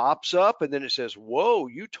it hops up and then it says, whoa,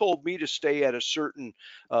 you told me to stay at a certain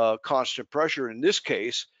constant pressure. In this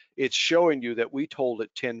case, it's showing you that we told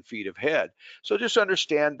it 10 feet ahead. So just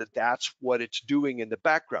understand that that's what it's doing in the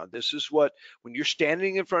background. This is what, when you're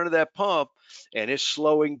standing in front of that pump and it's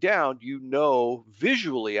slowing down, you know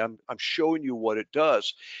visually, I'm showing you what it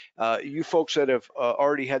does. You folks that have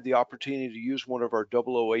already had the opportunity to use one of our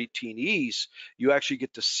 0018Es, you actually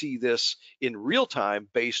get to see this in real time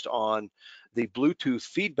based on the Bluetooth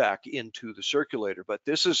feedback into the circulator. But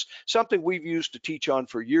this is something we've used to teach on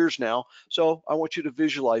for years now, so I want you to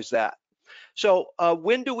visualize that. So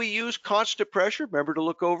when do we use constant pressure? Remember to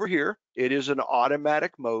look over here. It is an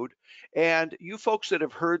automatic mode. And you folks that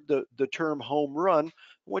have heard the term home run, I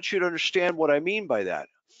want you to understand what I mean by that.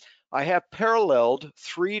 I have paralleled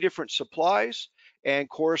 3 different supplies, and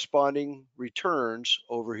corresponding returns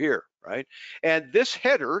over here, right? And this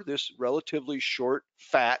header, this relatively short,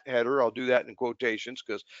 fat header, I'll do that in quotations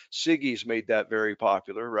because Siggy's made that very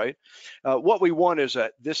popular, right? What we want is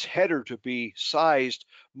this header to be sized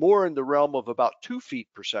more in the realm of about 2 feet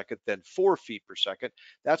per second than 4 feet per second.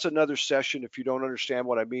 That's another session. If you don't understand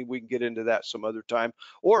what I mean, we can get into that some other time,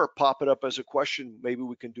 or pop it up as a question. Maybe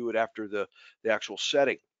we can do it after the actual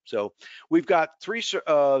setting. So we've got 3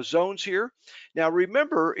 zones here. Now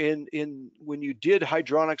remember, when you did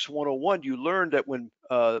Hydronics 101, you learned that when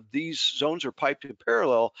these zones are piped in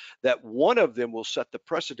parallel, that one of them will set the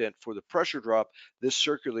precedent for the pressure drop this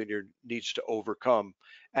circulator needs to overcome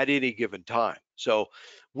at any given time. So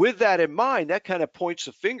with that in mind, that kind of points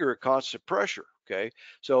the finger at constant pressure, okay?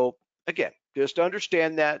 So again, just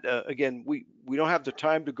understand that, again, we don't have the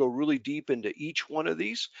time to go really deep into each one of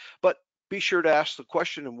these, but be sure to ask the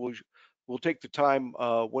question, and we'll take the time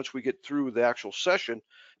once we get through the actual session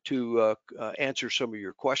to answer some of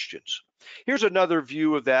your questions. Here's another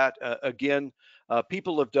view of that. Again,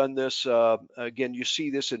 people have done this. Again, you see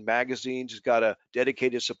this in magazines. It's got a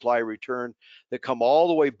dedicated supply return that come all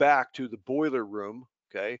the way back to the boiler room.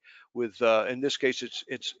 Okay, with in this case,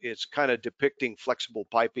 it's kind of depicting flexible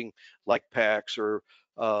piping like PEX or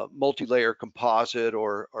multi-layer composite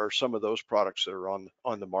or some of those products that are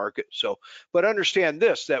on the market. So, but understand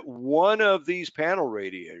this, that one of these panel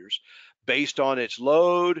radiators, based on its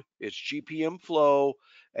load, its GPM flow,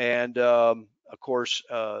 and of course,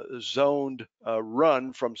 zoned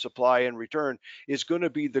run from supply and return, is going to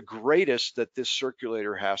be the greatest that this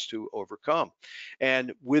circulator has to overcome.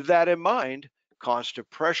 And with that in mind, constant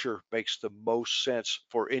pressure makes the most sense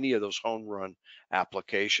for any of those home run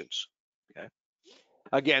applications. Okay.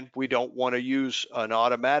 Again, we don't want to use an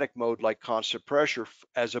automatic mode like constant pressure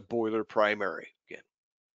as a boiler primary. Again.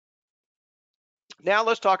 Now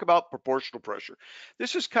let's talk about proportional pressure.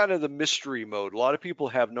 This is kind of the mystery mode. A lot of people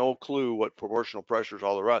have no clue what proportional pressure is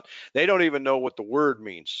all about. They don't even know what the word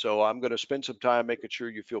means. So I'm going to spend some time making sure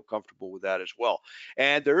you feel comfortable with that as well.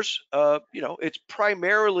 And there's, it's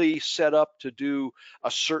primarily set up to do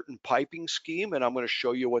a certain piping scheme, and I'm going to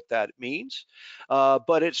show you what that means.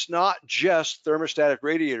 But it's not just thermostatic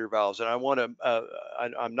radiator valves. And I want to,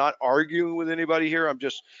 I'm not arguing with anybody here. I'm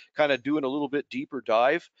just kind of doing a little bit deeper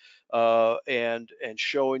dive. And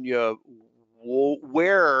showing you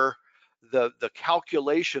where the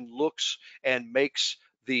calculation looks and makes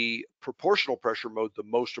the proportional pressure mode the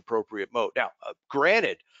most appropriate mode. Now,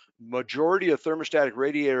 granted, majority of thermostatic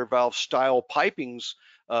radiator valve style pipings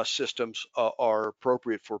systems are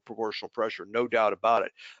appropriate for proportional pressure, no doubt about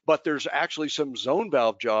it. But there's actually some zone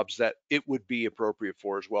valve jobs that it would be appropriate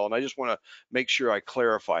for as well. And I just want to make sure I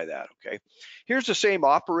clarify that, okay? Here's the same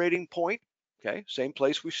operating point. Okay, same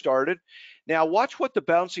place we started. Now watch what the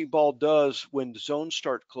bouncing ball does when the zones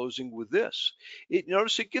start closing with this.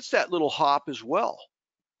 Notice it gets that little hop as well.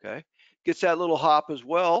 Okay, gets that little hop as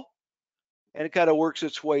well, and it kind of works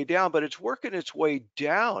its way down, but it's working its way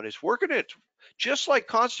down. It's working it just like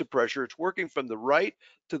constant pressure. It's working from the right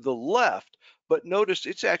to the left, but notice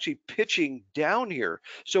it's actually pitching down here.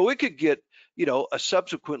 So it could get, a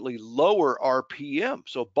subsequently lower RPM.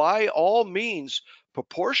 So by all means,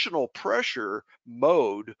 proportional pressure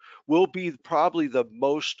mode will be probably the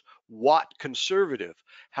most watt conservative.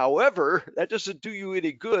 However, that doesn't do you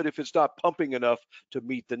any good if it's not pumping enough to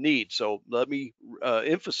meet the need. So let me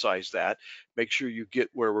emphasize that. Make sure you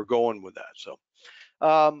get where we're going with that. So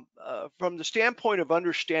from the standpoint of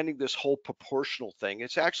understanding this whole proportional thing,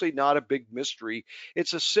 it's actually not a big mystery.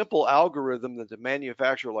 It's a simple algorithm that the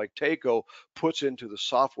manufacturer like Taco puts into the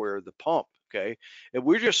software of the pump. Okay, and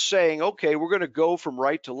we're just saying, okay, we're going to go from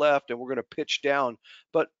right to left and we're going to pitch down,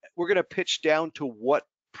 but we're going to pitch down to what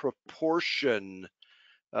proportion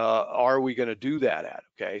are we going to do that at?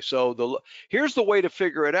 Okay, so here's the way to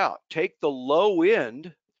figure it out. Take the low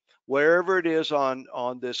end, wherever it is on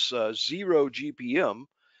this 0 GPM,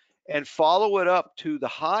 and follow it up to the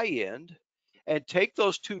high end, and take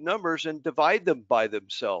those two numbers and divide them by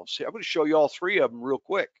themselves. I'm going to show you all three of them real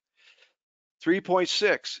quick.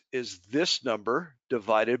 3.6 is this number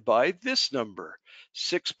divided by this number.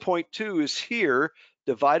 6.2 is here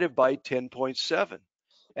divided by 10.7.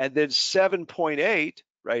 And then 7.8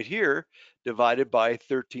 right here divided by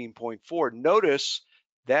 13.4. Notice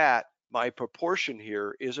that my proportion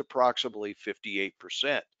here is approximately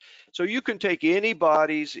 58%. So you can take any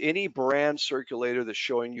brand circulator that's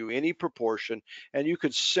showing you any proportion, and you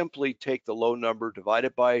could simply take the low number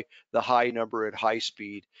divided by the high number at high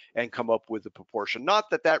speed and come up with the proportion. Not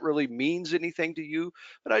that that really means anything to you,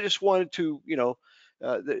 but I just wanted to,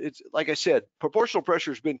 it's like I said, proportional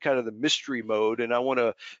pressure has been kind of the mystery mode, and I want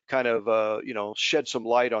to kind of shed some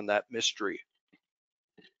light on that mystery.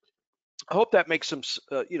 I hope that makes some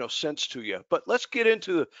sense to you. But let's get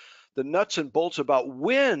into the nuts and bolts about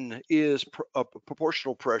when is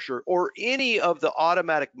proportional pressure, or any of the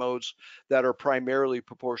automatic modes that are primarily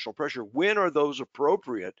proportional pressure. When are those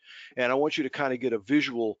appropriate? And I want you to kind of get a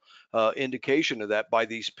visual indication of that by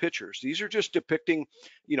these pictures. These are just depicting,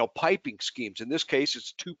 piping schemes. In this case,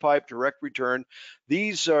 it's two-pipe direct return.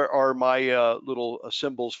 These are my little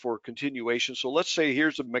symbols for continuation. So let's say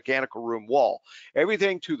here's a mechanical room wall.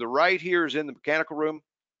 Everything to the right here is in the mechanical room.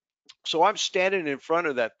 So I'm standing in front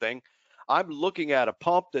of that thing. I'm looking at a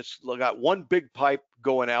pump that's got one big pipe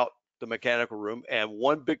going out the mechanical room and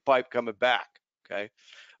one big pipe coming back. Okay.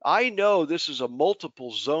 I know this is a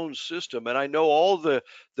multiple zone system, and I know all the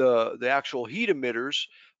actual heat emitters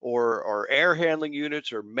or air handling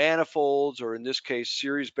units or manifolds, or in this case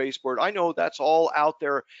series baseboard. I know that's all out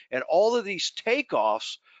there, and all of these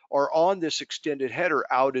takeoffs are on this extended header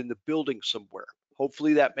out in the building somewhere.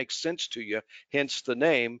 Hopefully that makes sense to you, hence the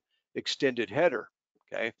name extended header.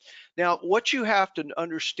 Okay. Now, what you have to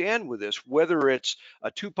understand with this, whether it's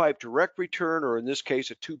a two-pipe direct return, or in this case,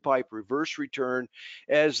 a two-pipe reverse return,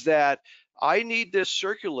 is that I need this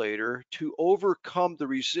circulator to overcome the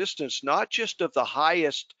resistance, not just of the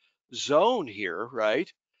highest zone here,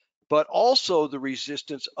 right, but also the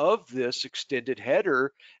resistance of this extended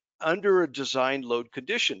header under a design load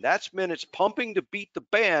condition. That's meant it's pumping to beat the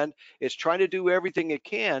band. It's trying to do everything it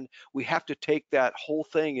can. We have to take that whole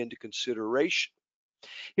thing into consideration.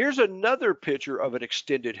 Here's another picture of an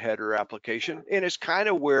extended header application, and it's kind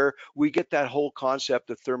of where we get that whole concept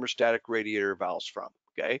of thermostatic radiator valves from,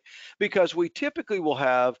 okay? Because we typically will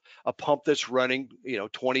have a pump that's running,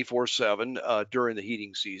 24/7 during the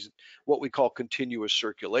heating season, what we call continuous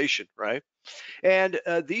circulation, right? And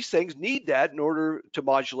these things need that in order to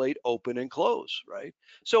modulate open and close, right?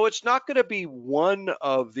 So it's not going to be one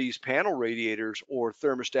of these panel radiators or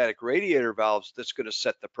thermostatic radiator valves that's going to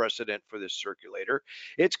set the precedent for this circulator.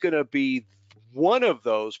 It's going to be one of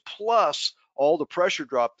those plus all the pressure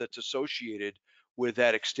drop that's associated with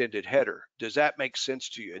that extended header. Does that make sense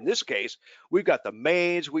to you? In this case, we've got the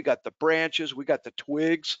mains, we got the branches, we got the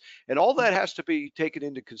twigs, and all that has to be taken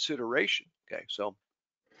into consideration. Okay, so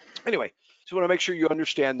anyway, so I want to make sure you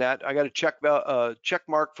understand that. I got a check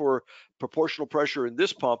mark for proportional pressure in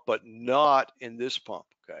this pump, but not in this pump.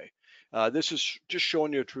 Okay. This is just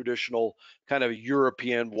showing you a traditional kind of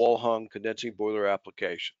European wall hung condensing boiler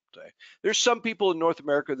application. Okay. There's some people in North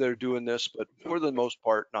America that are doing this, but for the most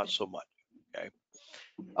part, not so much. Okay.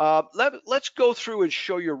 Let's go through and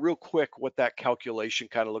show you real quick what that calculation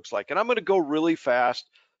kind of looks like. And I'm going to go really fast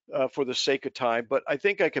for the sake of time, but I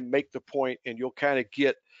think I can make the point and you'll kind of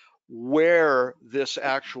get where this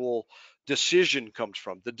actual decision comes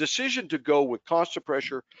from. The decision to go with constant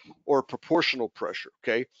pressure or proportional pressure,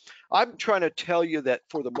 okay? I'm trying to tell you that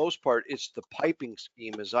for the most part, it's the piping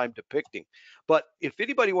scheme as I'm depicting. But if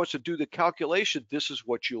anybody wants to do the calculation, this is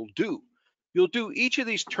what you'll do. You'll do each of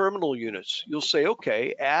these terminal units. You'll say,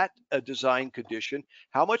 okay, at a design condition,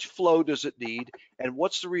 how much flow does it need and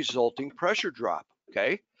what's the resulting pressure drop,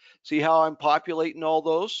 okay? See how I'm populating all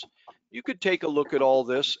those? You could take a look at all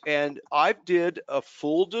this, and I did a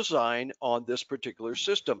full design on this particular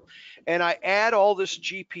system, and I add all this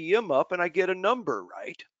GPM up and I get a number,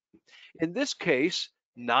 right? In this case,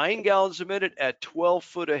 9 gallons a minute at 12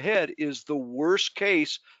 foot ahead is the worst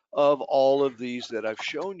case of all of these that I've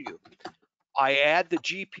shown you. I add the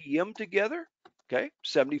GPM together, okay,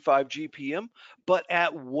 75 GPM, but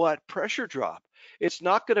at what pressure drop? It's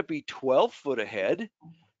not going to be 12 foot ahead,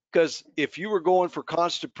 because if you were going for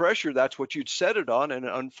constant pressure, that's what you'd set it on, and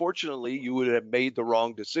unfortunately, you would have made the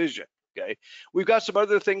wrong decision, okay? We've got some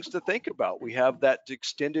other things to think about. We have that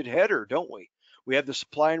extended header, don't we? We have the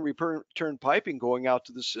supply and return piping going out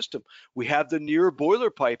to the system. We have the near boiler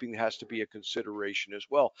piping that has to be a consideration as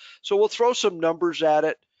well. So we'll throw some numbers at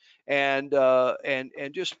it and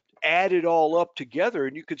just add it all up together,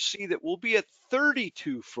 and you can see that we'll be at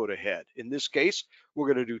 32 foot ahead. In this case,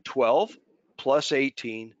 we're going to do 12 plus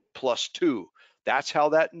 18 plus 2. That's how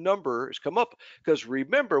that number has come up, because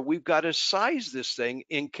remember, we've got to size this thing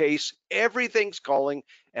in case everything's calling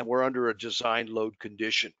and we're under a design load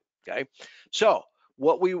condition, okay? So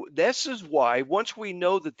this is why once we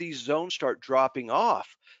know that these zones start dropping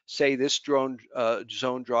off, say this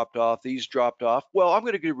zone dropped off, these dropped off, well, I'm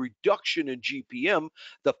going to get a reduction in GPM.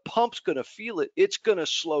 The pump's going to feel it. It's going to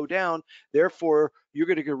slow down. Therefore, you're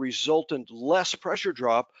going to get a resultant less pressure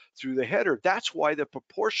drop through the header. That's why the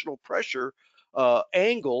proportional pressure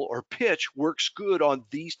angle or pitch works good on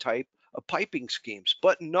these type piping schemes,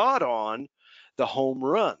 but not on the home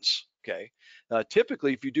runs. Okay.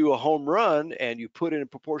 Typically, if you do a home run and you put in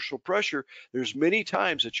proportional pressure, there's many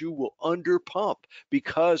times that you will under pump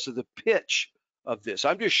because of the pitch of this.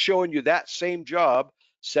 I'm just showing you that same job,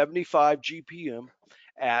 75 GPM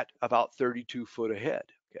at about 32 foot ahead.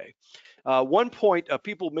 Okay. One point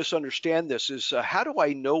people misunderstand this is how do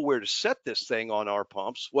I know where to set this thing on our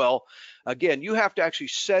pumps? Well, again, you have to actually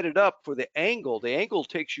set it up for the angle. The angle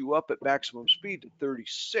takes you up at maximum speed to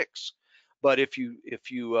 36. But if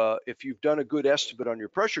you've done a good estimate on your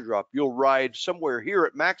pressure drop, you'll ride somewhere here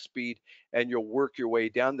at max speed and you'll work your way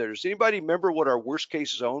down there. Does anybody remember what our worst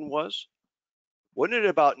case zone was? Wasn't it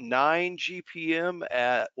about 9 GPM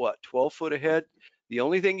at what, 12 foot ahead? The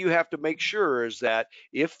only thing you have to make sure is that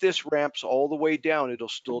if this ramps all the way down, it'll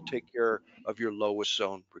still take care of your lowest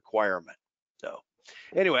zone requirement. So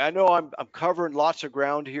anyway, I know I'm covering lots of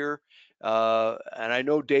ground here, and I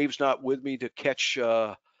know Dave's not with me to catch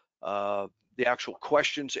the actual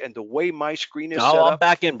questions. And the way my screen is set Oh, I'm up,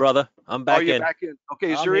 back in, brother. I'm back you're in. back in.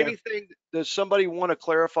 Okay, is I'm there here. anything that somebody want to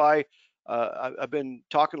clarify? I've been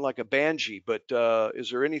talking like a banshee, but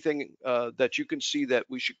is there anything that you can see that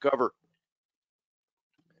we should cover?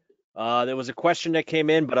 There was a question that came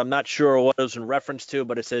in, but I'm not sure what it was in reference to,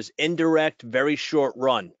 but it says indirect, very short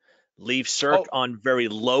run. Leave circ on very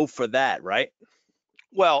low for that, right?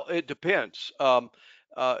 Well, it depends.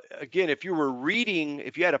 Again, if you were reading,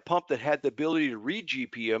 if you had a pump that had the ability to read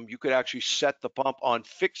GPM, you could actually set the pump on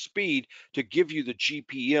fixed speed to give you the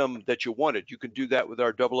GPM that you wanted. You can do that with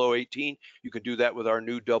our 0018. You can do that with our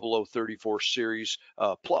new 0034 series,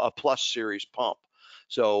 plus series pump.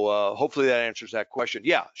 So hopefully that answers that question.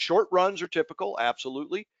 Yeah, short runs are typical,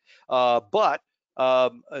 absolutely. But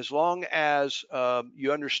as long as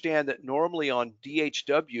you understand that normally on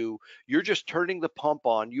DHW, you're just turning the pump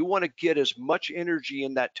on. You want to get as much energy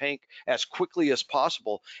in that tank as quickly as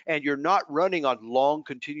possible, and you're not running on long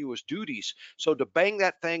continuous duties. So to bang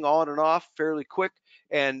that thing on and off fairly quick,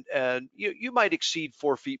 and you might exceed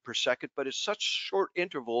 4 feet per second, but at such short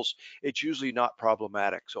intervals, it's usually not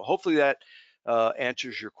problematic. So hopefully that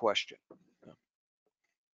answers your question.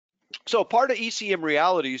 So part of ECM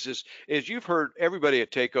realities is you've heard everybody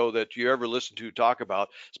at TACO that you ever listened to talk about,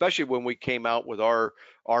 especially when we came out with our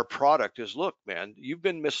product, is look, man, you've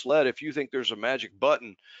been misled if you think there's a magic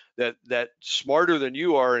button that's smarter than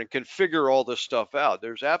you are and can figure all this stuff out.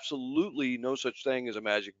 There's absolutely no such thing as a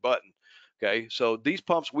magic button. Okay, so these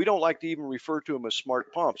pumps, we don't like to even refer to them as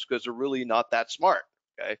smart pumps because they're really not that smart.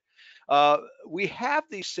 Okay. We have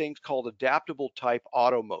these things called adaptable type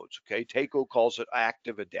auto modes. Okay, TACO calls it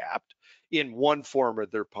active adapt in one form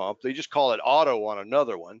of their pump. They just call it auto on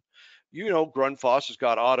another one. You know, Grundfos has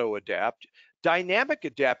got auto adapt. Dynamic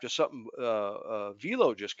adapt is something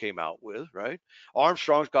Velo just came out with, right?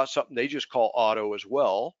 Armstrong's got something they just call auto as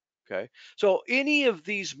well. Okay, so any of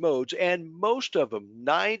these modes, and most of them,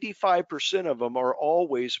 95% of them, are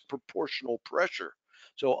always proportional pressure.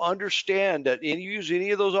 So understand that in use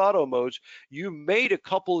any of those auto modes, you made a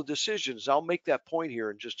couple of decisions. I'll make that point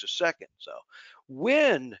here in just a second. So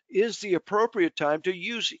when is the appropriate time to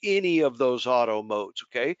use any of those auto modes?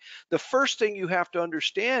 Okay. The first thing you have to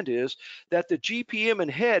understand is that the GPM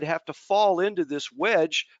and head have to fall into this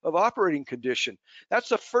wedge of operating condition. That's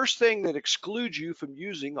the first thing that excludes you from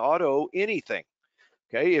using auto anything.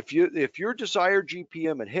 Okay, if your desired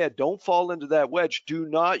GPM and head don't fall into that wedge, do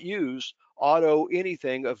not use auto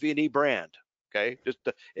anything of any brand. Okay,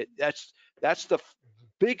 that's the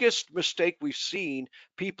biggest mistake we've seen,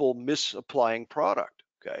 people misapplying product.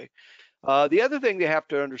 Okay, the other thing they have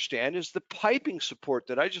to understand is the piping support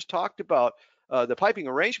that I just talked about. The piping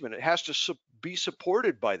arrangement, it has to be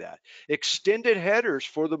supported by that. Extended headers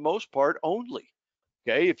for the most part only.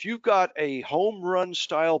 Okay, if you've got a home run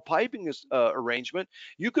style piping arrangement,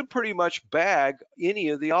 you can pretty much bag any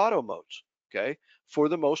of the auto modes. Okay, for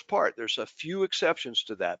the most part. There's a few exceptions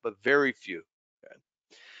to that, but very few. Okay.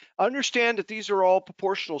 Understand that these are all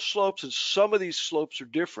proportional slopes, and some of these slopes are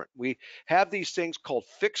different. We have these things called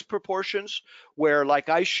fixed proportions, where, like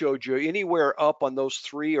I showed you, anywhere up on those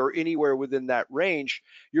three or anywhere within that range,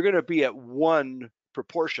 you're going to be at one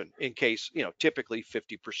proportion in case, typically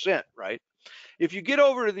 50%, right? If you get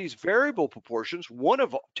over to these variable proportions, one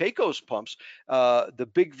of TACO's pumps, the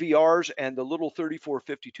big VRs and the little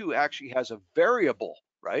 3452 actually has a variable,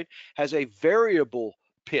 right? Has a variable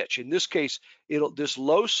pitch. In this case, this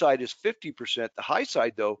low side is 50%. The high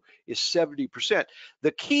side, though, is 70%.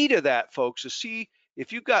 The key to that, folks, is see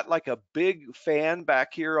if you've got like a big fan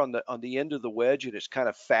back here on the end of the wedge and it's kind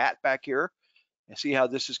of fat back here, And see how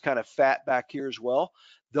this is kind of fat back here as well?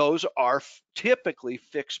 Those are typically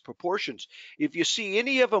fixed proportions. If you see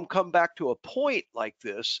any of them come back to a point like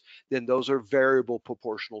this, then those are variable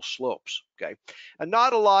proportional slopes, okay? And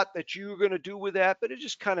not a lot that you're going to do with that, but it's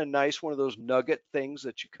just kind of nice, one of those nugget things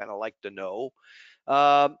that you kind of like to know.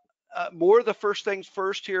 More of the first things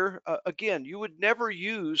first here. Again, you would never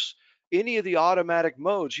use any of the automatic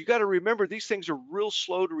modes. You got to remember these things are real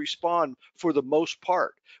slow to respond for the most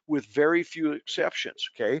part, with very few exceptions,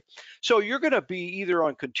 okay? So you're going to be either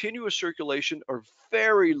on continuous circulation or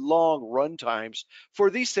very long run times for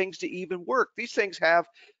these things to even work. These things have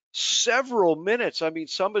several minutes, I mean,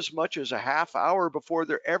 some as much as a half hour before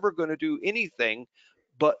they're ever going to do anything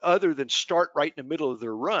but other than start right in the middle of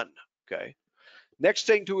their run, okay? Next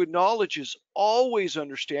thing to acknowledge is always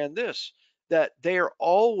understand this, that they are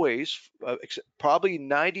always, probably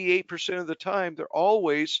 98% of the time, they're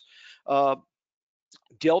always uh,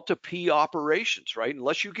 delta P operations, right?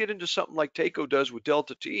 Unless you get into something like Taco does with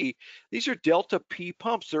delta T, these are delta P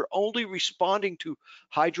pumps. They're only responding to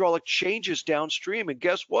hydraulic changes downstream. And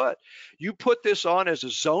guess what? You put this on as a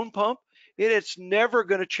zone pump, and it's never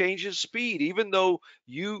going to change its speed, even though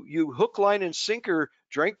you hook, line, and sinker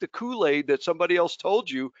drank the Kool-Aid that somebody else told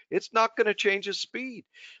you. It's not going to change its speed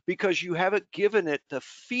because you haven't given it the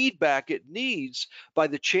feedback it needs by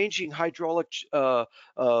the changing hydraulic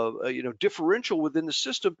differential within the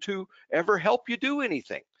system to ever help you do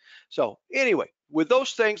anything. So anyway, with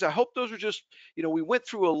those things, I hope those are just, we went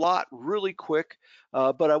through a lot really quick,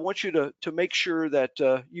 but I want you to make sure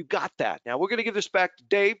that you got that. Now we're going to give this back to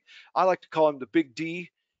Dave. I like to call him the Big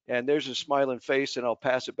D, and there's his smiling face, and I'll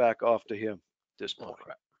pass it back off to him at this point. Oh,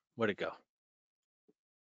 crap. Where'd it go?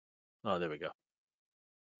 Oh, there we go.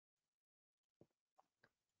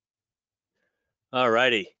 All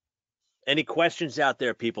righty. Any questions out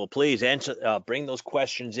there, people? Please answer. Bring those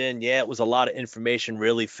questions in. Yeah, it was a lot of information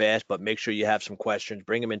really fast, but make sure you have some questions.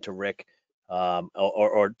 Bring them into Rick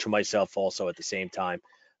or to myself also at the same time.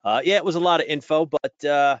 Yeah, it was a lot of info,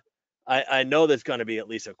 but I know there's going to be at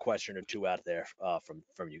least a question or two out there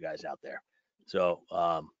from you guys out there. So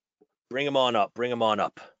bring them on up. Bring them on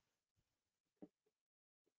up.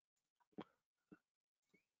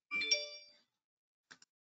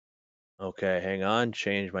 Okay, hang on.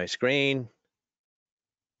 Change my screen.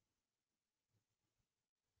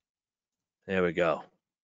 There we go.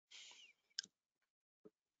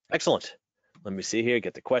 Excellent. Let me see here.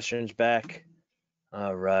 Get the questions back.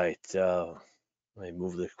 All right. Let me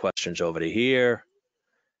move the questions over to here.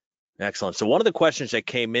 Excellent. So one of the questions that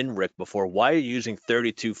came in, Rick, before, why are you using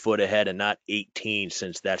 32 foot ahead and not 18,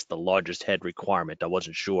 since that's the largest head requirement? I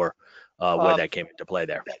wasn't sure where that came into play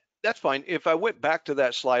there. That's fine. If I went back to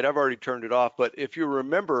that slide, I've already turned it off, but if you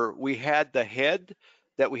remember, we had the head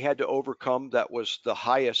that we had to overcome. That was the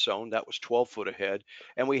highest zone. That was 12 foot ahead.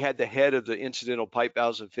 And we had the head of the incidental pipe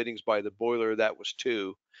valves and fittings by the boiler. That was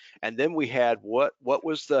 2. And then we had what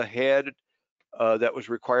was the head that was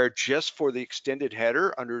required just for the extended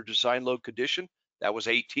header under design load condition? That was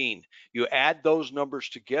 18. You add those numbers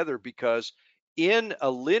together because in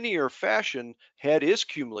a linear fashion, head is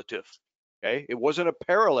cumulative. Okay, it wasn't a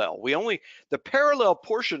parallel. The parallel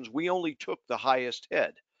portions, we only took the highest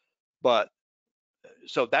head, but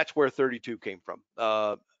so that's where 32 came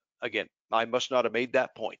from. Again, I must not have made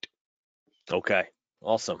that point. Okay,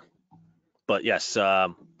 awesome. But yes,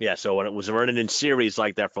 yeah. So when it was running in series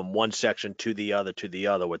like that from one section to the other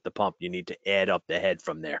with the pump, you need to add up the head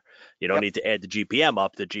from there. You don't need to add the GPM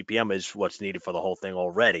up. The GPM is what's needed for the whole thing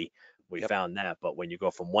already. We found that. But when you go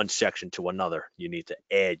from one section to another, you need to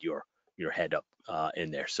add your head up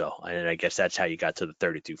in there. So, and I guess that's how you got to the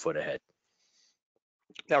 32 foot ahead.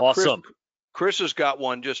 Now, awesome. Chris has got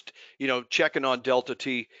one, just, checking on Delta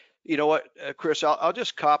T. You know what, Chris, I'll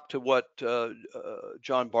just cop to what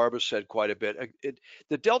John Barba said quite a bit.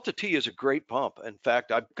 The Delta T is a great pump. In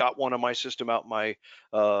fact, I've got one on my system out in my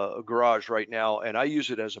garage right now, and I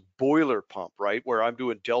use it as a boiler pump, right, where I'm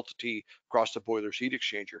doing Delta T across the boiler's heat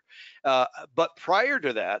exchanger. But prior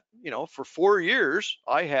to that, for 4 years,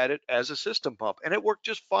 I had it as a system pump, and it worked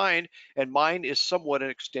just fine, and mine is somewhat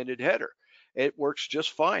an extended header. It works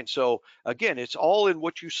just fine. So again, it's all in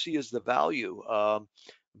what you see as the value.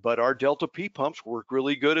 But our Delta P pumps work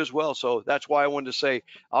really good as well. So that's why I wanted to say,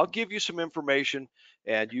 I'll give you some information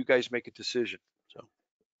and you guys make a decision. So,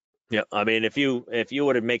 yeah, I mean, if you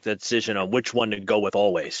were to make the decision on which one to go with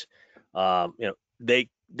always,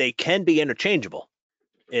 they can be interchangeable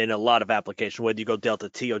in a lot of applications, whether you go Delta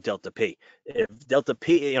T or Delta P. If Delta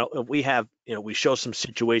P, we show some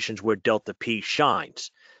situations where Delta P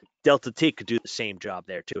shines. Delta T could do the same job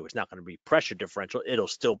there too. It's not going to be pressure differential. It'll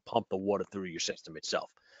still pump the water through your system itself.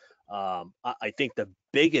 I think the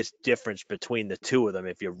biggest difference between the two of them,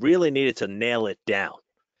 if you really needed to nail it down,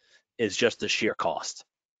 is just the sheer cost,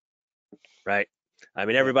 right? I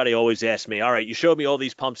mean, everybody always asks me, all right, you showed me all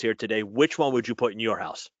these pumps here today. Which one would you put in your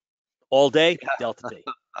house? All day, Delta T.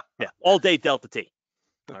 Yeah, all day, Delta T.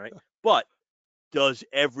 All right. But does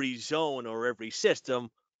every zone or every system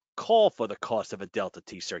call for the cost of a Delta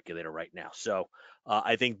T circulator right now? So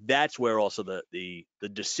I think that's where also the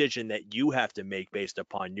decision that you have to make based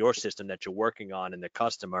upon your system that you're working on and the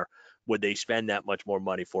customer, would they spend that much more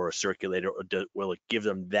money for a circulator, or will it give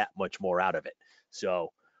them that much more out of it? So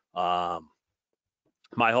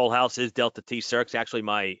my whole house is Delta T circs. Actually,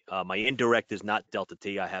 my indirect is not Delta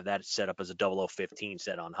T. I have that set up as a 0015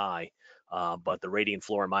 set on high. But the radiant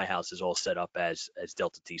floor in my house is all set up as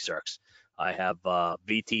Delta T circs. I have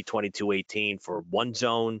VT 2218 for one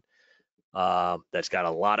zone. That's got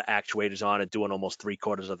a lot of actuators on it, doing almost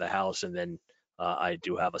 3/4 of the house. And then I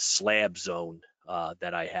do have a slab zone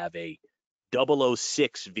that I have a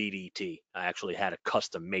 006 VDT. I actually had to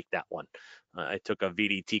custom make that one. I took a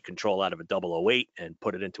VDT control out of a 008 and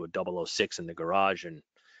put it into a 006 in the garage and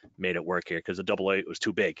made it work here because the 008 was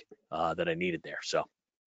too big that I needed there. So,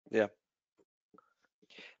 yeah.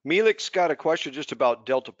 Melik's got a question just about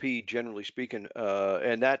Delta P, generally speaking,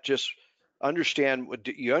 and that just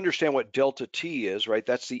you understand what Delta T is, right?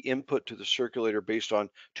 That's the input to the circulator based on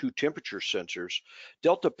 2 temperature sensors.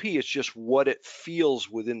 Delta P is just what it feels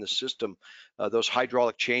within the system, those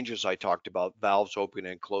hydraulic changes I talked about, valves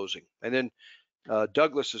opening and closing. And then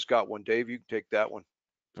Douglas has got one. Dave, you can take that one.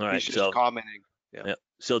 all right. He's just commenting. Yeah.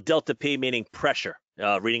 So Delta P meaning pressure,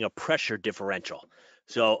 reading a pressure differential.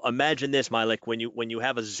 So imagine this, Mike, when you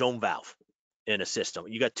have a zone valve in a system,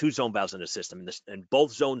 you got 2 zone valves in a system, and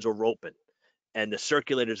both zones are open, and the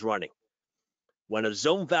circulator is running. When a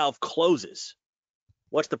zone valve closes,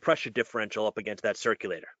 what's the pressure differential up against that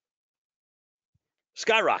circulator?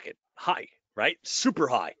 Skyrocket, high, right? Super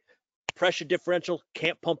high. Pressure differential,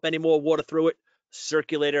 can't pump any more water through it.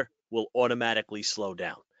 Circulator will automatically slow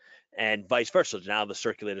down. And vice versa. Now the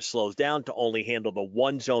circulator slows down to only handle the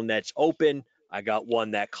one zone that's open. I got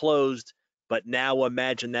one that closed, but now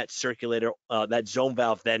imagine that circulator, that zone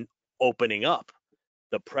valve then opening up.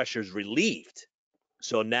 The pressure's relieved.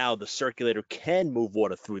 So now the circulator can move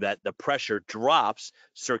water through that. The pressure drops,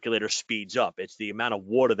 circulator speeds up. It's the amount of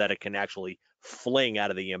water that it can actually fling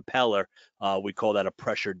out of the impeller. We call that a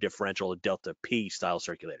pressure differential, a Delta P style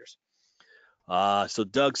circulators. So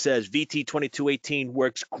Doug says VT 2218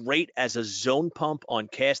 works great as a zone pump on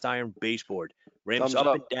cast iron baseboard. Ramps up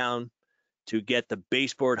and down to get the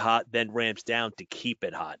baseboard hot, then ramps down to keep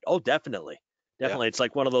it hot. Oh, definitely. Definitely. Yeah. It's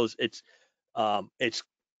like one of those, it's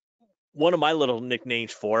one of my little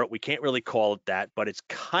nicknames for it. We can't really call it that, but it's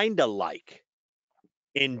kind of like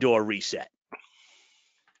indoor reset.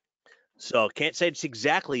 So can't say it's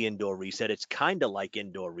exactly indoor reset. It's kind of like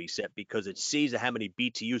indoor reset because it sees how many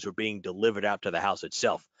BTUs are being delivered out to the house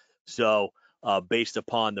itself. So based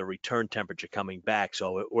upon the return temperature coming back.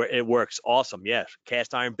 So it works awesome. Yes.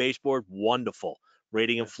 Cast iron baseboard, wonderful.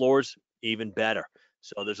 Radiant floors, even better.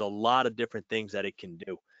 So there's a lot of different things that it can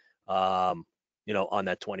do. On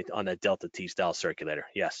that Delta T style circulator.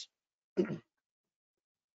 Yes.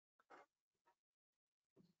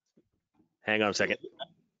 Hang on a second.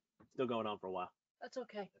 Still going on for a while. That's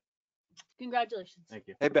okay. Congratulations. Thank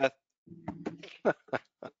you. Hey, Beth.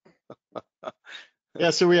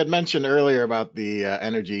 Yeah, so we had mentioned earlier about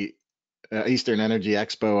the Eastern Energy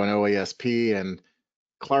Expo and OESP, and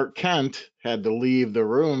Clark Kent had to leave the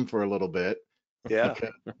room for a little bit. Yeah.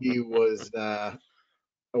 Because he was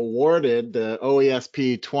awarded the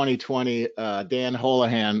OESP 2020 Dan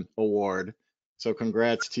Holohan Award. So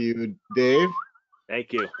congrats to you, Dave.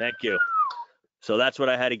 Thank you. Thank you. So that's what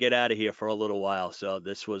I had to get out of here for a little while. So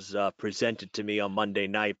this was presented to me on Monday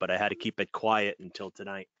night, but I had to keep it quiet until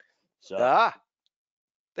tonight. So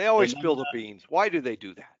they always spill the beans. Why do they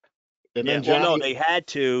do that? And then no, they had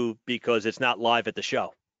to because it's not live at the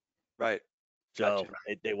show. Right. So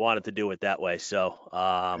gotcha. they wanted to do it that way. So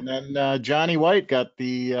and then Johnny White got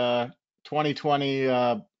the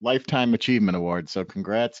 2020 Lifetime Achievement Award. So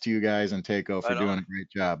congrats to you guys and Takeo for doing a great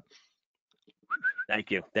job.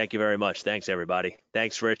 Thank you. Thank you very much. Thanks, everybody.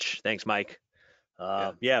 Thanks, Rich. Thanks, Mike.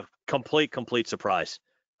 Complete surprise.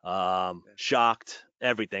 Shocked,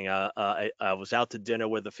 everything. I was out to dinner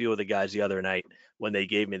with a few of the guys the other night when they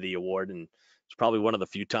gave me the award, and it's probably one of the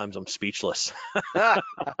few times I'm speechless. I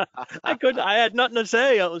had nothing to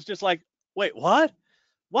say. I was just like, wait, what?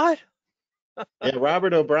 Yeah,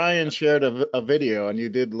 Robert O'Brien shared a video, and you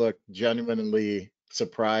did look genuinely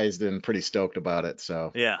surprised and pretty stoked about it.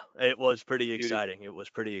 So yeah, it was pretty exciting. It was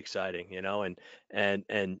pretty exciting,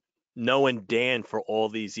 and knowing Dan for all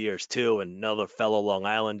these years too, and another fellow Long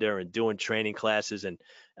Islander, and doing training classes, and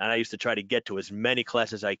I used to try to get to as many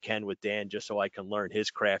classes as I can with Dan just so I can learn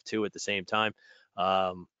his craft too at the same time.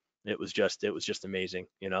 It was just amazing,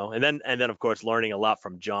 you know. And then of course learning a lot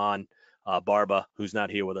from John Barba, who's not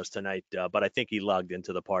here with us tonight, but I think he logged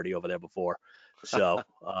into the party over there before. So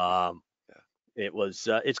it was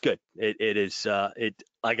it's good. It is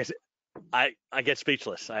like I said, I get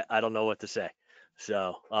speechless. I don't know what to say.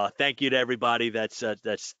 So thank you to everybody that's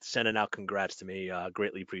sending out congrats to me.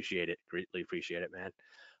 Greatly appreciate it. Greatly appreciate it, man.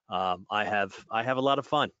 I have a lot of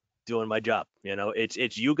fun doing my job. You know,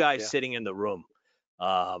 it's you guys sitting in the room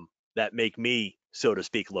that make me, so to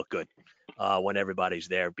speak, look good when everybody's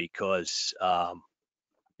there, because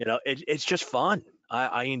you know, it's just fun.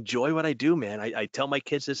 I enjoy what I do, man. I tell my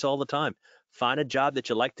kids this all the time. Find a job that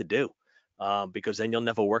you like to do, because then you'll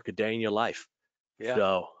never work a day in your life. Yeah.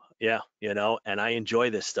 So yeah, you know, and I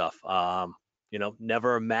enjoy this stuff. You know,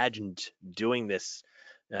 never imagined doing this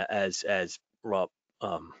as well,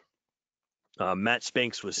 Matt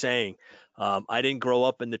Spinks was saying. I didn't grow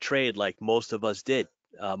up in the trade like most of us did.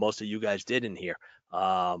 Most of you guys did in here.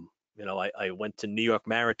 You know, I went to New York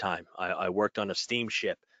Maritime. I worked on a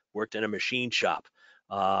steamship, worked in a machine shop.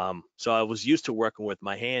 So I was used to working with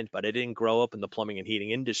my hands, but I didn't grow up in the plumbing and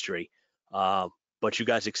heating industry. But you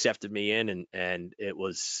guys accepted me in, and it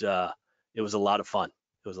was a lot of fun.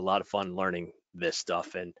 It was a lot of fun learning this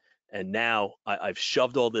stuff, and now I've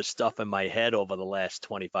shoved all this stuff in my head over the last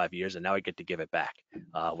 25 years, and now I get to give it back,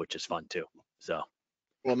 which is fun too. So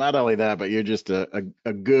Well, not only that, but you're just a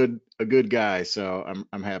good guy. So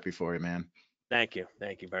I'm happy for you, man. thank you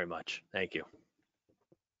very much. Thank you.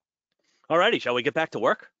 All righty, shall we get back to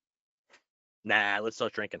work? Nah, let's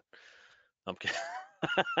start drinking. I'm kidding.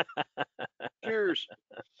 Cheers.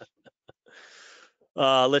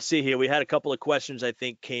 Let's see here. We had a couple of questions I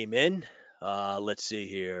think came in. Let's see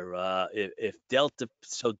here. If Delta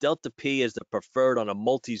P is the preferred on a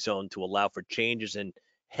multi-zone to allow for changes in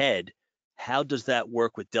head, how does that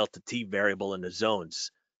work with Delta T variable in the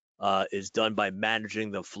zones? Is done by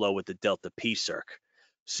managing the flow with the Delta P circ.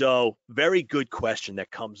 So very good question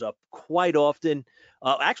that comes up quite often.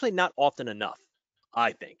 Actually, not often enough,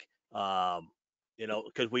 I think. You know,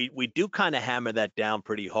 because we do kind of hammer that down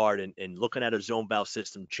pretty hard in looking at a zone valve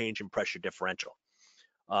system change in pressure differential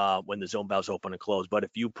when the zone valves open and close. But if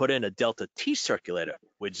you put in a Delta T circulator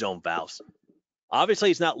with zone valves, obviously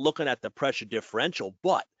he's not looking at the pressure differential,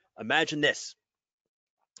 but imagine this.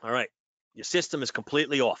 All right, your system is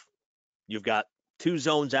completely off. You've got two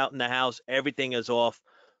zones out in the house. Everything is off.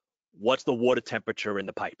 What's the water temperature in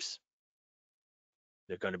the pipes?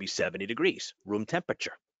 They're going to be 70 degrees, room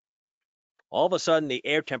temperature. All of a sudden, the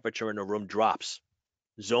air temperature in the room drops.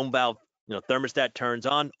 Zone valve, you know, thermostat turns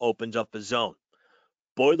on, opens up a zone.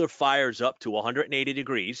 Boiler fires up to 180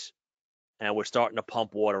 degrees, and we're starting to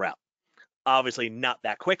pump water out. Obviously, not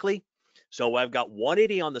that quickly. So I've got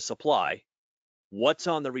 180 on the supply. What's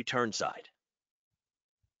on the return side?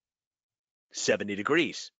 70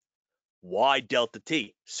 degrees. Why Delta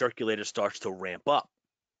T? Circulator starts to ramp up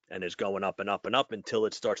and is going up and up and up until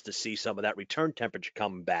it starts to see some of that return temperature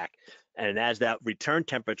coming back. And as that return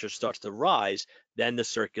temperature starts to rise, then the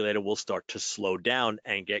circulator will start to slow down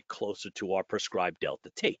and get closer to our prescribed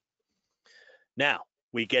Delta T. Now,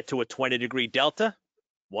 we get to a 20-degree delta,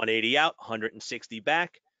 180 out, 160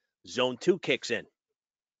 back, zone 2 kicks in.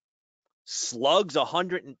 Slugs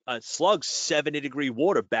 70-degree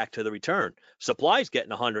water back to the return. Supply's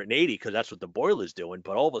getting 180 because that's what the boiler's doing,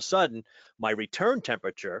 but all of a sudden, my return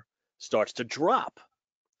temperature starts to drop.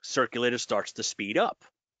 Circulator starts to speed up.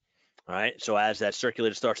 All right, so as that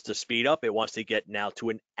circulator starts to speed up, it wants to get now to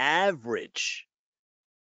an average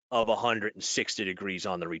of 160 degrees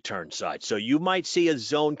on the return side. So you might see a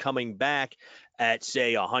zone coming back at,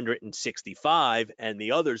 say, 165, and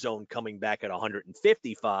the other zone coming back at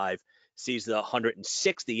 155 sees the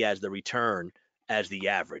 160 as the return as the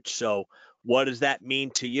average. So what does that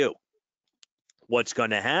mean to you? What's going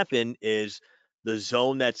to happen is the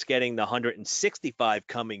zone that's getting the 165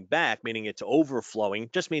 coming back, meaning it's overflowing,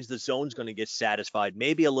 just means the zone's going to get satisfied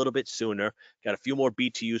maybe a little bit sooner. Got a few more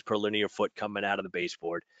BTUs per linear foot coming out of the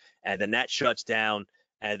baseboard. And then that shuts down,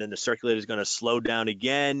 and then the circulator is going to slow down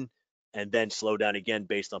again, and then slow down again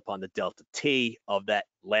based upon the Delta T of that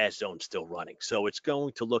last zone still running. So it's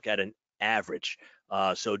going to look at an average.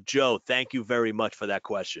 So Joe, thank you very much for that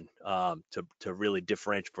question, to really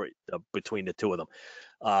differentiate between the two of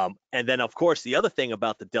them. And then, of course, the other thing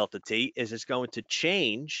about the Delta T is it's going to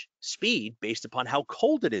change speed based upon how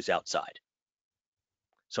cold it is outside.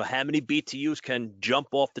 So how many BTUs can jump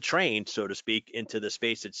off the train, so to speak, into the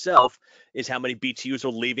space itself is how many BTUs are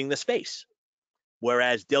leaving the space.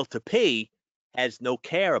 Whereas delta P has no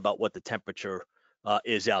care about what the temperature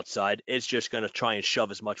is outside. It's just going to try and shove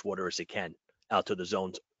as much water as it can out to the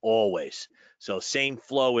zones always. So same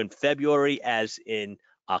flow in February as in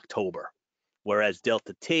October, whereas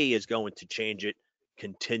delta T is going to change it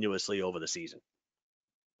continuously over the season.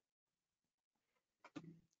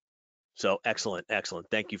 So excellent,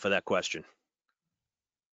 excellent. Thank you for that question.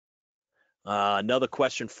 Another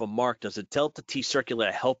question from Mark. Does a delta T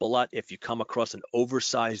circulator help a lot if you come across an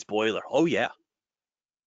oversized boiler? Oh, yeah.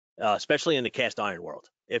 Especially in the cast iron world.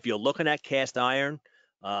 If you're looking at cast iron,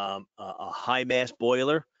 a high mass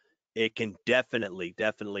boiler, it can definitely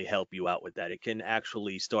help you out with that. It can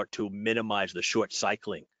actually start to minimize the short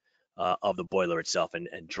cycling of the boiler itself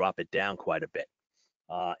and drop it down quite a bit,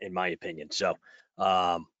 in my opinion. So,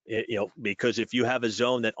 because if you have a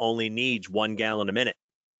zone that only needs 1 gallon a minute,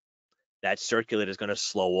 that circulator is going to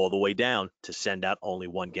slow all the way down to send out only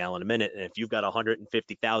 1 gallon a minute. And if you've got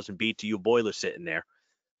 150,000 BTU boiler sitting there,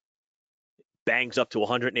 bangs up to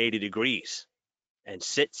 180 degrees and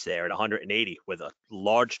sits there at 180 with a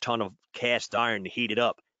large ton of cast iron to heat it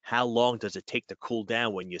up, how long does it take to cool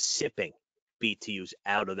down when you're sipping BTUs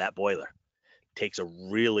out of that boiler? It takes a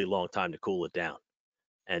really long time to cool it down.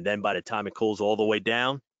 And then by the time it cools all the way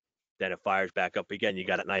down, then it fires back up again. You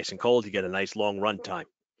got it nice and cold. You get a nice long run time.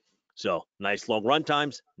 So nice long run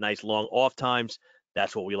times, nice long off times.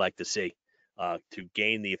 That's what we like to see to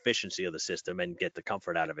gain the efficiency of the system and get the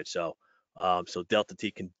comfort out of it. So delta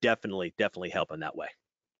T can definitely help in that way.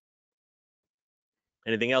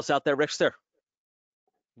 Anything else out there, Rickster?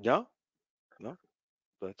 No,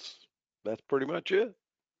 that's pretty much it.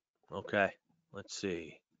 Okay, let's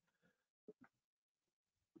see.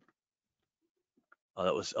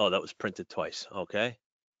 Oh, that was printed twice. Okay.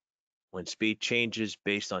 When speed changes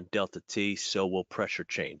based on delta T, so will pressure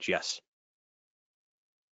change. Yes.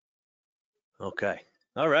 Okay.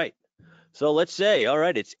 All right. So let's say, all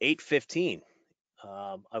right, it's 8:15.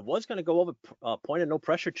 I was going to go over point of no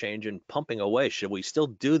pressure change and pumping away. Should we still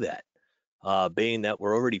do that? Being that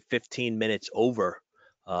we're already 15 minutes over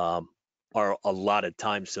our allotted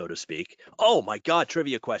time, so to speak. Oh my God,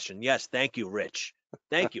 trivia question. Yes, thank you, Rich.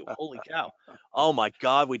 Thank you. Holy cow. Oh my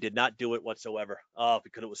God, we did not do it whatsoever.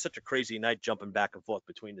 Because it was such a crazy night jumping back and forth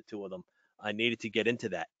between the two of them. I needed to get into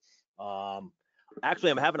that.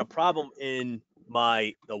 Actually, I'm having a problem in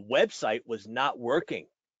the website was not working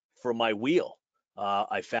for my wheel.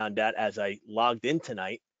 I found out as I logged in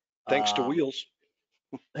tonight. Thanks to wheels.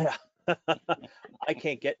 Yeah. I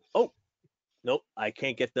can't get, oh, nope, I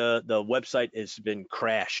can't get the website has been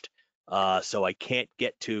crashed. So I can't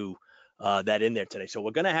get to that in there today. So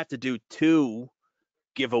we're going to have to do 2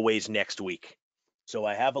 giveaways next week. So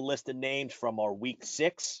I have a list of names from our week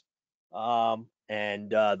 6 and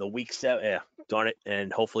the week 7. Yeah, darn it.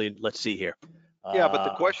 And hopefully, let's see here. Yeah, but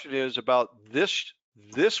the question is about this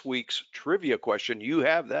week's trivia question. You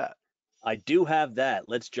have that. I do have that.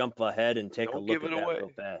 Let's jump ahead and take a Don't look give at it that away. real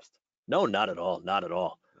fast. No, not at all. Not at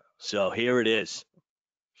all. So here it is.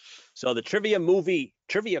 So the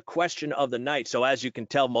trivia question of the night. So as you can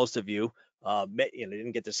tell, most of you,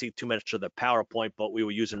 didn't get to see too much of the PowerPoint, but we were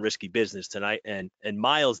using Risky Business tonight. And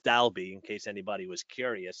Miles Dalby, in case anybody was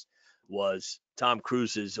curious, was Tom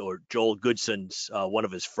Cruise's or Joel Goodson's one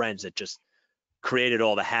of his friends that just created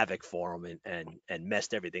all the havoc for him and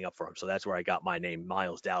messed everything up for him. So that's where I got my name,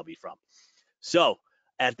 Miles Dalby, from. So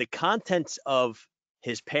as the contents of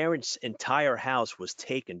his parents' entire house was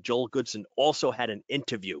taken, Joel Goodson also had an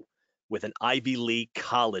interview with an Ivy League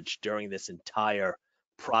college during this entire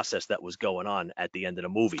process that was going on at the end of the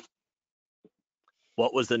movie.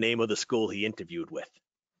 What was the name of the school he interviewed with?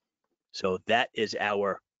 So that is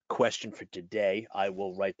our question for today. I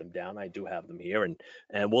will write them down. I do have them here,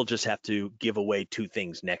 and we'll just have to give away 2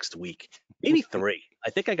 things next week, maybe 3. I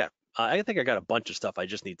think I got a bunch of stuff I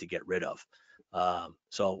just need to get rid of. I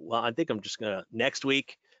think I'm just gonna next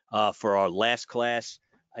week for our last class.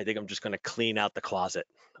 I think I'm just gonna clean out the closet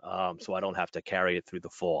so I don't have to carry it through the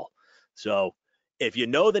fall. So if you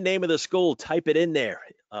know the name of the school, type it in there.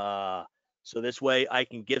 So this way I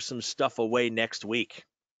can give some stuff away next week.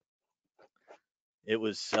 It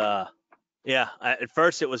was at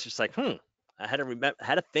first it was just like I had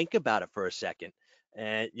to think about it for a second,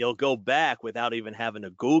 and you'll go back without even having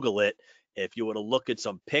to Google it. If you were to look at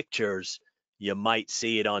some pictures, you might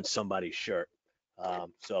see it on somebody's shirt.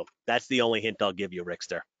 So that's the only hint I'll give you,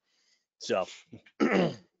 Rickster. So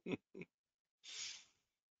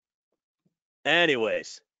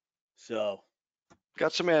anyways, so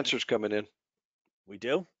Got some answers coming in. we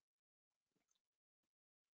do.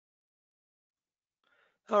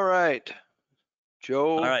 All right,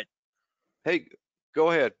 Joe. All right. Hey,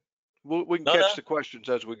 go ahead. We can No, catch no. the questions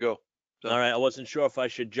as we go. So, All right. I wasn't sure if I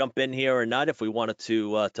should jump in here or not, if we wanted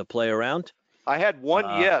to play around. I had one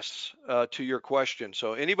Uh, yes to your question.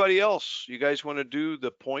 So anybody else, you guys want to do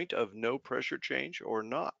the point of no pressure change or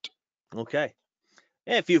not? Okay.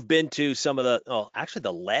 If you've been to some of actually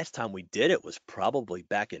the last time we did it was probably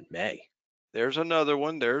back in May. There's another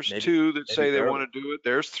one. There's Maybe two that say they early. want to do it.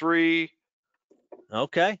 There's three.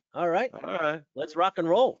 Okay. All right. All right. Let's rock and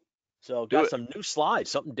roll. So Do got it. some new slides,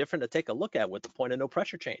 something different to take a look at with the point of no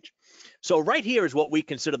pressure change. So right here is what we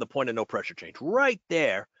consider the point of no pressure change. Right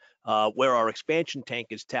there, where our expansion tank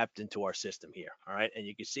is tapped into our system here. All right. And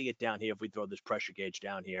you can see it down here. If we throw this pressure gauge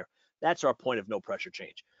down here, that's our point of no pressure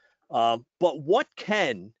change. But what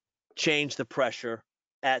can change the pressure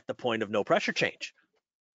at the point of no pressure change?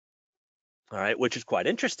 All right, which is quite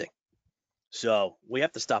interesting. So we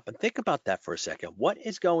have to stop and think about that for a second. What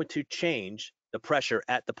is going to change the pressure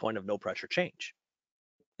at the point of no pressure change?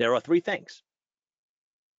 There are three things.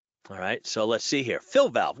 All right, so let's see here. Fill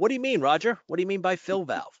valve. What do you mean, Roger? What do you mean by fill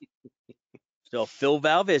valve? So fill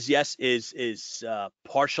valve is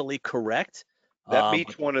partially correct. That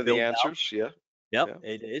meets one of the Fill valve, answers. Yeah. yep, Yeah.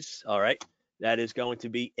 it is. All right. That is going to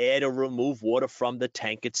be add or remove water from the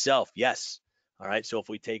tank itself. Yes. All right. So if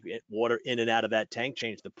we take water in and out of that tank,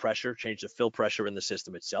 change the pressure, change the fill pressure in the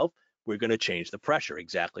system itself, we're going to change the pressure.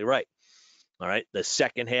 Exactly right. All right. The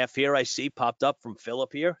second half here I see popped up from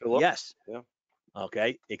Philip here. Philip? Yes. Yeah.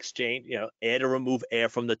 Okay. Exchange, add or remove air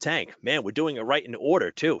from the tank. Man, we're doing it right in order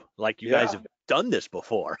too. Like you guys have done this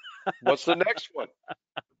before. What's the next one?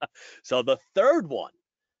 So the third one,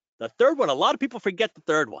 a lot of people forget the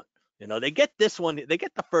third one. They get this one, they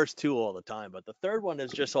get the first two all the time, but the third one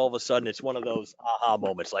is just all of a sudden, it's one of those aha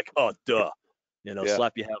moments like, oh, duh, Yeah.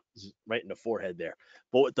 slap your house right in the forehead there.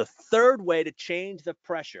 But the third way to change the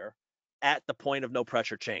pressure at the point of no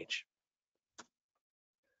pressure change,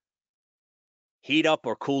 heat up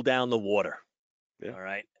or cool down the water. Yeah. All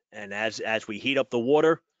right. And as we heat up the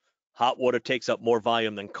water, hot water takes up more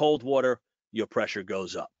volume than cold water, your pressure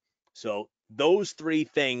goes up. So those three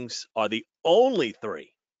things are the only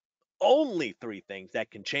three things that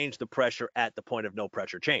can change the pressure at the point of no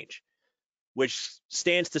pressure change, which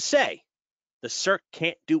stands to say the circ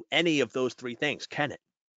can't do any of those three things, can it?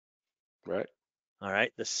 Right. All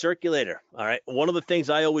right. The circulator. All right. One of the things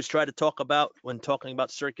I always try to talk about when talking about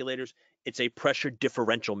circulators, it's a pressure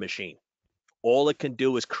differential machine. All it can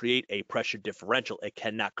do is create a pressure differential. It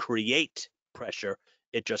cannot create pressure.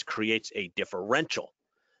 It just creates a differential.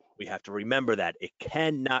 We have to remember that. It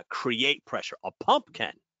cannot create pressure. A pump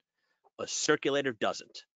can. A circulator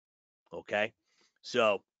doesn't. Okay.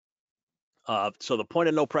 So the point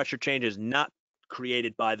of no pressure change is not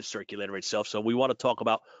created by the circulator itself. So we want to talk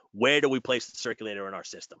about where do we place the circulator in our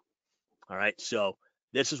system. All right. So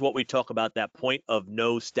this is what we talk about, that point of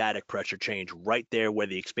no static pressure change right there where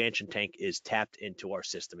the expansion tank is tapped into our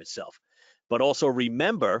system itself. But also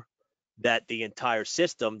remember that the entire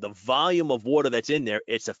system, the volume of water that's in there,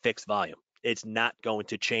 it's a fixed volume. It's not going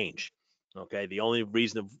to change. Okay. The only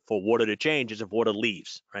reason for water to change is if water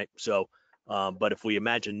leaves, right? So, but if we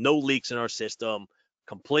imagine no leaks in our system,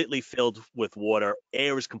 completely filled with water,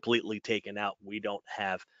 air is completely taken out, we don't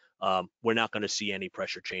have we're not going to see any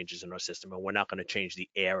pressure changes in our system, and we're not going to change the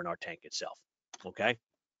air in our tank itself. Okay.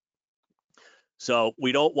 So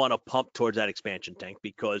we don't want to pump towards that expansion tank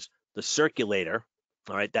because the circulator,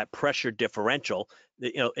 all right, that pressure differential,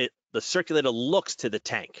 the circulator looks to the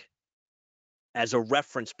tank as a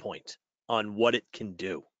reference point on what it can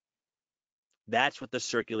do. That's what the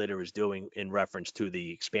circulator is doing in reference to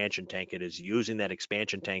the expansion tank. It is using that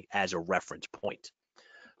expansion tank as a reference point.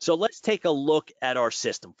 So let's take a look at our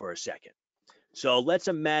system for a second. So let's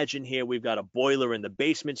imagine here we've got a boiler in the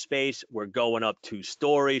basement space. We're going up 2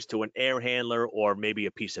 stories to an air handler or maybe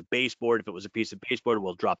a piece of baseboard. If it was a piece of baseboard,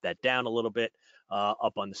 we'll drop that down a little bit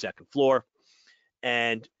up on the 2nd floor.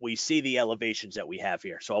 And we see the elevations that we have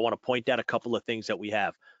here. So I want to point out a couple of things that we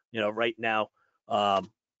have. Right now,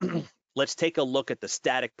 let's take a look at the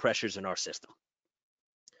static pressures in our system.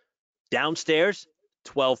 Downstairs,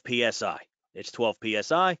 12 psi. It's 12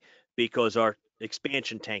 psi because our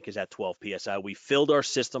expansion tank is at 12 psi. We filled our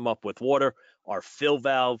system up with water. Our fill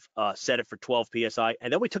valve set it for 12 psi,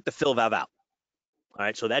 and then we took the fill valve out. All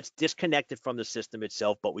right, so that's disconnected from the system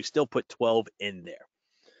itself, but we still put 12 in there.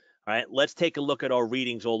 All right, let's take a look at our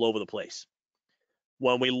readings all over the place.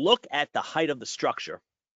 When we look at the height of the structure,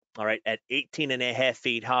 all right, at 18.5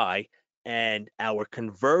 feet high, and our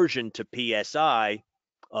conversion to psi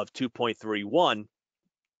of 2.31,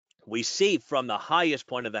 we see from the highest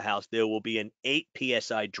point of the house, there will be an 8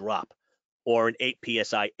 psi drop or an 8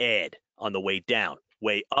 psi add on the way down.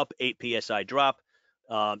 Way up, 8 psi drop.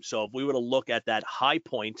 So if we were to look at that high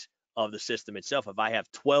point of the system itself, if I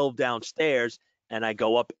have 12 downstairs and I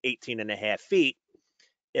go up 18.5 feet,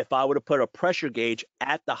 if I were to put a pressure gauge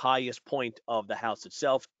at the highest point of the house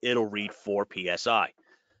itself, it'll read 4 psi.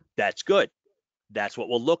 That's good. That's what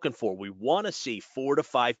we're looking for. We want to see 4 to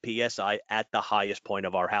 5 psi at the highest point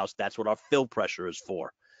of our house. That's what our fill pressure is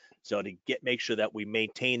for. So to make sure that we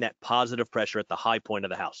maintain that positive pressure at the high point of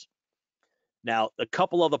the house. Now, a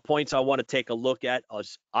couple other points I want to take a look at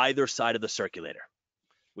is either side of the circulator.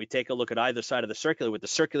 We take a look at either side of the circulator with the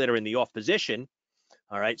circulator in the off position.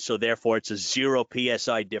 All right, so therefore it's a 0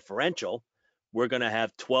 psi differential. We're going to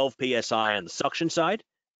have 12 psi on the suction side,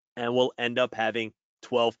 and we'll end up having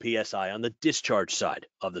 12 psi on the discharge side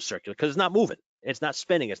of the circulator because it's not moving, it's not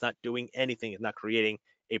spinning, it's not doing anything, it's not creating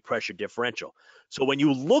a pressure differential. So when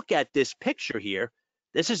you look at this picture here,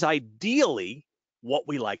 this is ideally what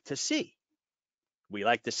we like to see. We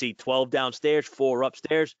like to see 12 downstairs, 4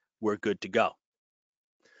 upstairs. We're good to go.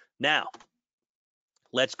 Now,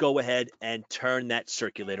 let's go ahead and turn that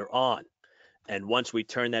circulator on. And once we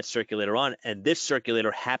turn that circulator on, and this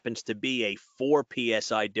circulator happens to be a 4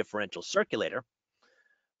 psi differential circulator,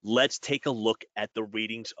 let's take a look at the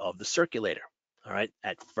readings of the circulator. All right,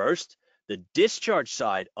 at first, the discharge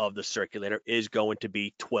side of the circulator is going to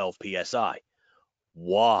be 12 psi.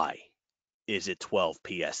 Why is it 12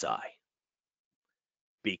 psi?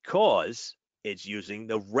 Because it's using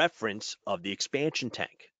the reference of the expansion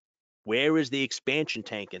tank. Where is the expansion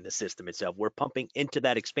tank in the system itself? We're pumping into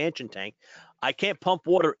that expansion tank. I can't pump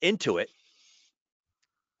water into it,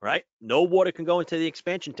 right? No water can go into the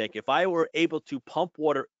expansion tank. If I were able to pump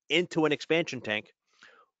water into an expansion tank,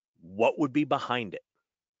 what would be behind it?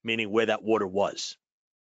 Meaning where that water was.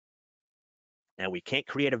 And we can't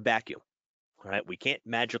create a vacuum, right? We can't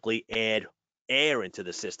magically add air into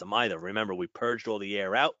the system either. Remember, we purged all the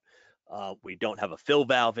air out. We don't have a fill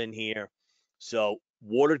valve in here. So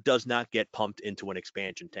water does not get pumped into an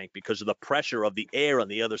expansion tank because of the pressure of the air on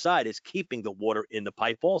the other side is keeping the water in the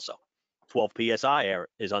pipe also. 12 psi air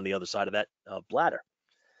is on the other side of that bladder.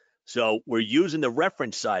 So we're using the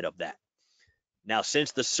reference side of that. Now,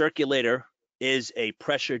 since the circulator is a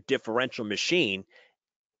pressure differential machine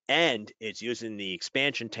and it's using the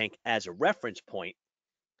expansion tank as a reference point,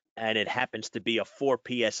 and it happens to be a 4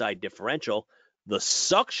 psi differential, the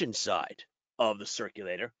suction side of the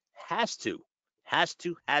circulator has to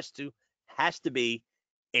be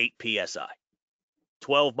 8 psi.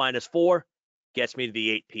 12 minus 4 gets me to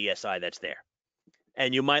the 8 psi that's there.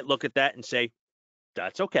 And you might look at that and say,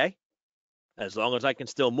 that's okay. As long as I can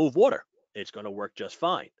still move water, it's going to work just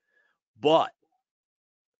fine. But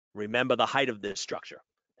remember the height of this structure.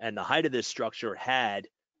 And the height of this structure had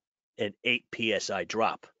an 8 psi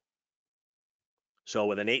drop. So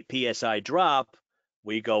with an 8 psi drop,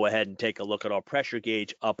 we go ahead and take a look at our pressure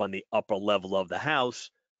gauge up on the upper level of the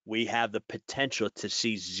house. We have the potential to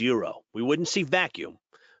see 0. We wouldn't see vacuum,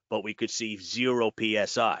 but we could see 0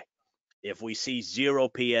 psi. If we see 0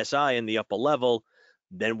 psi in the upper level,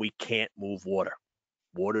 then we can't move water.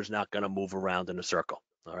 Water's not going to move around in a circle.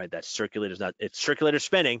 All right, that circulator's not, it's circulator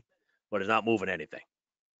spinning, but it's not moving anything.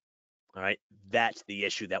 All right, that's the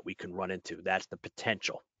issue that we can run into. That's the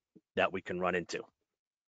potential that we can run into.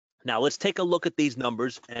 Now let's take a look at these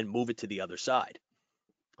numbers and move it to the other side.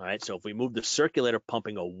 All right, so if we move the circulator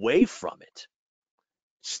pumping away from it,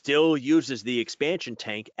 still uses the expansion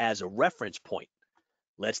tank as a reference point.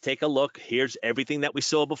 Let's take a look. Here's everything that we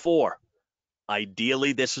saw before.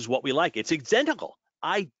 Ideally, this is what we like. It's identical.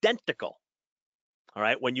 All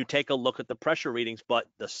right, when you take a look at the pressure readings, but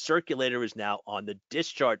the circulator is now on the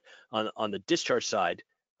discharge on the discharge side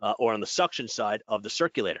or on the suction side of the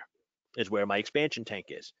circulator is where my expansion tank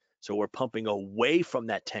is. So we're pumping away from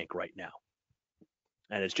that tank right now.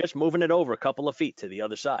 And it's just moving it over a couple of feet to the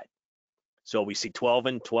other side. So we see 12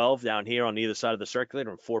 and 12 down here on either side of the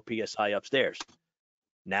circulator and 4 psi upstairs.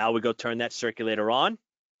 Now we go turn that circulator on.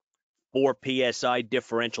 4 psi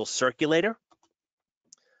differential circulator.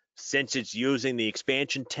 Since it's using the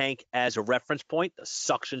expansion tank as a reference point, the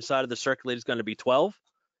suction side of the circulator is going to be 12.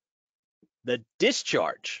 The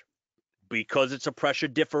discharge, because it's a pressure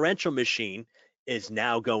differential machine, is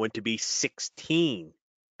now going to be 16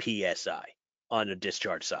 psi on the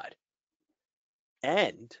discharge side.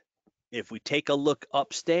 And if we take a look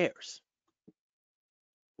upstairs,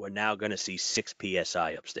 we're now going to see 6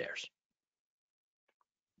 psi upstairs.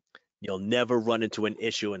 You'll never run into an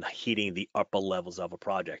issue in heating the upper levels of a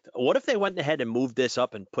project. What if they went ahead and moved this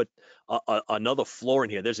up and put another floor in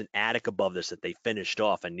here? There's an attic above this that they finished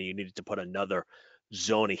off, and you needed to put another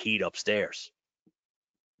zone of heat upstairs.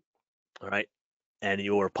 all right, and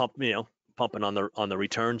you're pumping on the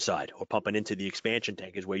return side or pumping into the expansion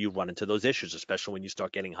tank is where you run into those issues, especially when you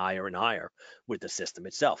start getting higher and higher with the system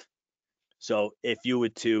itself. So if you were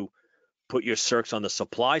to put your circs on the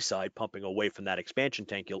supply side, pumping away from that expansion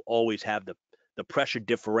tank, you'll always have the pressure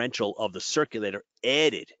differential of the circulator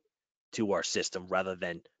added to our system rather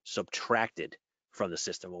than subtracted from the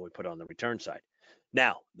system when we put it on the return side.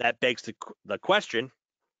 Now, that begs the question,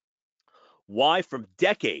 why from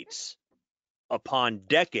decades upon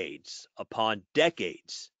decades upon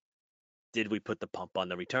decades did we put the pump on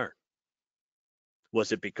the return?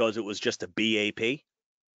 Was it because it was just a BAP,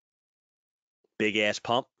 big ass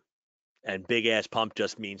pump? And big ass pump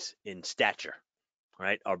just means in stature,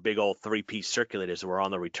 right? Our big old 3-piece circulators were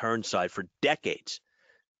on the return side for decades.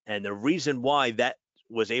 And the reason why that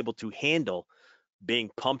was able to handle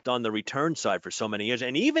being pumped on the return side for so many years,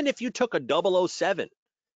 and even if you took a 007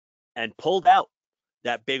 and pulled out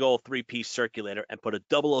that big old 3-piece circulator and put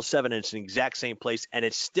a 007 in its exact same place, and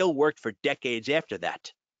it still worked for decades after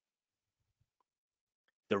that.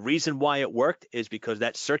 The reason why it worked is because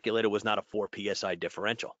that circulator was not a 4 psi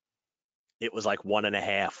differential. It was like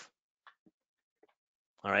 1.5.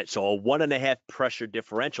 All right, so a 1.5 pressure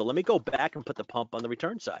differential. Let me go back and put the pump on the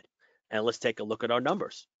return side, and let's take a look at our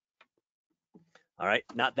numbers. All right,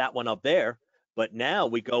 not that one up there, but now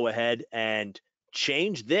we go ahead and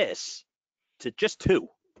change this to just 2.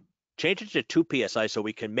 Change it to 2 psi so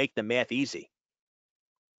we can make the math easy.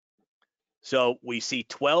 So we see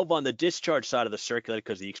 12 on the discharge side of the circulator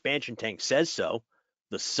because the expansion tank says so.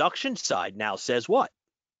 The suction side now says what?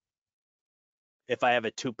 If I have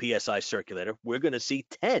a 2 psi circulator, we're going to see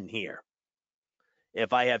 10 here.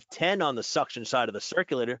 If I have 10 on the suction side of the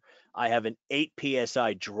circulator, I have an 8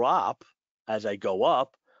 psi drop as I go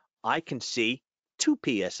up. I can see 2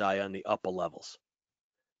 psi on the upper levels.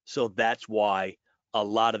 So that's why a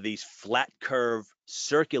lot of these flat curve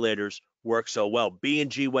circulators work so well.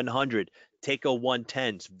 B&G 100, Takeo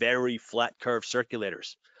 110s, very flat curve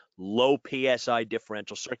circulators. Low PSI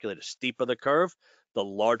differential circulators. Steeper the curve, the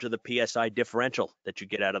larger the PSI differential that you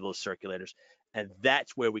get out of those circulators. And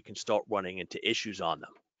that's where we can start running into issues on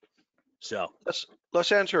them. So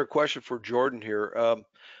let's answer a question for Jordan here.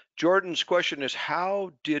 Jordan's question is,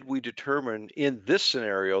 how did we determine in this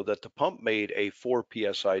scenario that the pump made a 4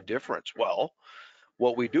 psi difference? Well,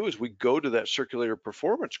 what we do is we go to that circulator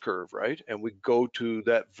performance curve, right? And we go to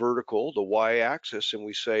that vertical, the y-axis, and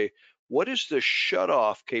we say, what is the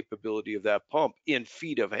shutoff capability of that pump in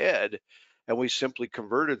feet of head? And we simply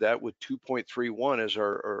converted that with 2.31 as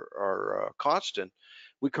our constant.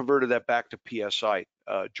 We converted that back to PSI.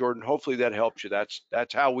 Jordan, hopefully that helps you.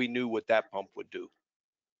 That's how we knew what that pump would do.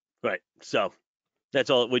 right. So that's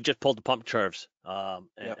all. We just pulled the pump curves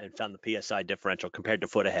and found the PSI differential compared to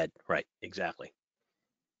foot ahead. Right. Exactly.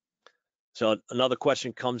 So another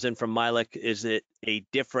question comes in from Milek. Is it a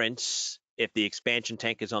difference if the expansion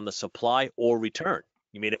tank is on the supply or return?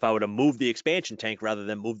 You mean if I were to move the expansion tank rather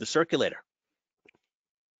than move the circulator?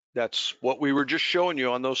 That's what we were just showing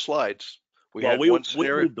you on those slides. We moved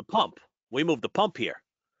the pump. We moved the pump here.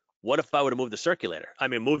 What if I were to move the circulator? I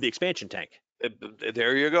mean, move the expansion tank.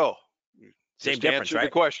 There you go. Same just difference, answer right?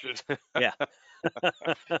 the question. Yeah.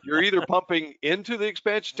 You're either pumping into the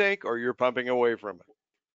expansion tank or you're pumping away from it.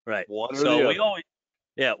 Right. One or so the we other. always,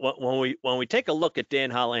 yeah. When we take a look at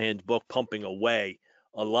Dan Hollahan's book, Pumping Away,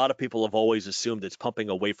 a lot of people have always assumed it's pumping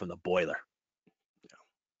away from the boiler.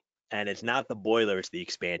 And it's not the boiler, it's the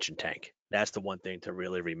expansion tank. That's the one thing to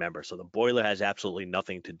really remember. So the boiler has absolutely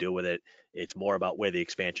nothing to do with it. It's more about where the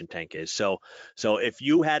expansion tank is. So if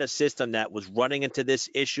you had a system that was running into this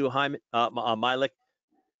issue, Milek,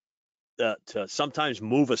 to sometimes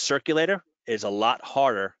move a circulator is a lot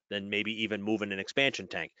harder than maybe even moving an expansion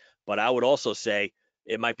tank. But I would also say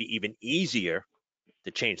it might be even easier to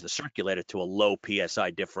change the circulator to a low PSI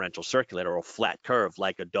differential circulator or a flat curve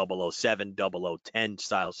like a 007, 0010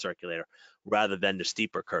 style circulator rather than the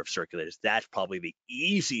steeper curve circulators. That's probably the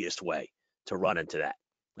easiest way to run into that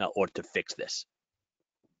or to fix this.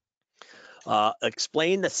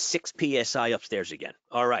 Explain the 6 PSI upstairs again.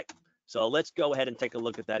 All right, so let's go ahead and take a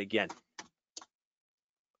look at that again.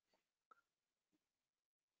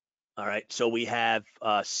 All right, so we have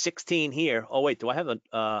 16 here. Oh, wait, do I have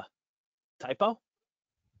a typo?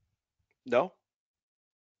 No.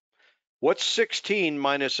 What's 16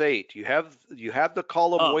 minus 8? You have the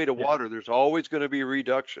column weight of water. There's always going to be a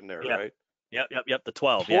reduction there, right? Yep. The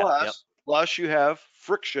 12. Plus you have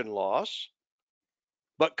friction loss.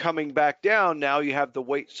 But coming back down, now you have the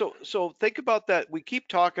weight. So think about that. We keep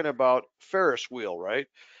talking about Ferris wheel, right?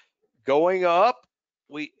 Going up,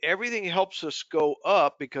 everything helps us go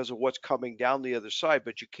up because of what's coming down the other side,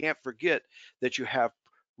 but you can't forget that you have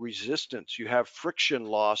resistance, you have friction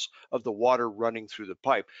loss of the water running through the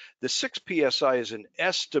pipe. The 6 psi is an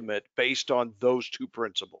estimate based on those two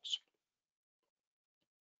principles.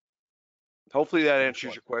 Hopefully that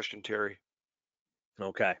answers your question, Terry.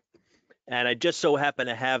 Okay. And I just so happen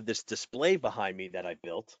to have this display behind me that I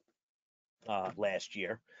built last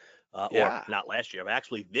year, or not last year, but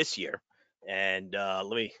actually this year. And let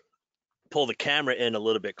me pull the camera in a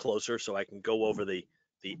little bit closer so I can go over the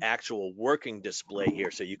actual working display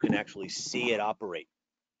here so you can actually see it operate.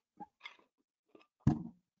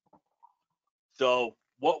 So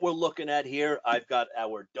what we're looking at here, I've got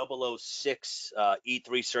our 006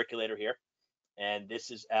 E3 circulator here. And this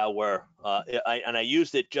is our, I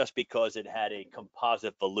used it just because it had a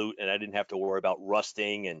composite volute and I didn't have to worry about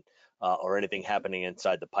rusting and or anything happening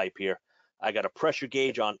inside the pipe here. I got a pressure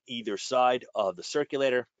gauge on either side of the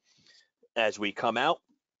circulator. As we come out,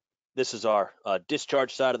 this is our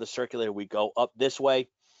discharge side of the circulator. We go up this way.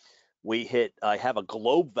 I have a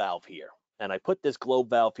globe valve here, and I put this globe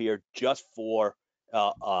valve here just for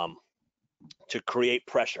to create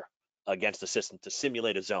pressure against the system to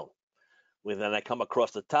simulate a zone. Then I come across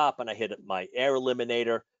the top and I hit my air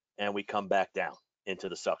eliminator and we come back down into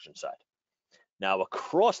the suction side. Now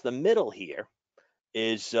across the middle here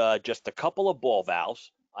is just a couple of ball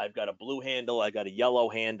valves. I've got a blue handle, I got a yellow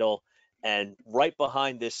handle, and right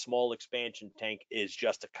behind this small expansion tank is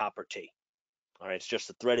just a copper T. All right, it's just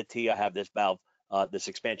a threaded T. I have this valve, this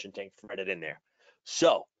expansion tank threaded in there.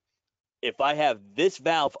 So if I have this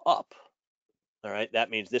valve up, all right, that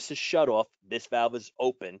means this is shut off, this valve is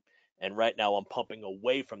open, and right now I'm pumping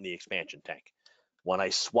away from the expansion tank. When I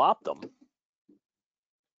swap them,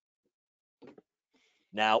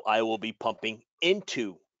 now I will be pumping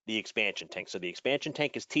into the expansion tank. So the expansion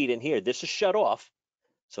tank is teed in here. This is shut off.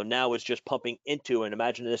 So now it's just pumping into, and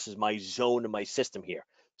imagine this is my zone in my system here.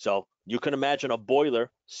 So you can imagine a boiler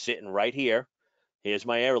sitting right here. Here's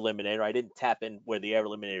my air eliminator. I didn't tap in where the air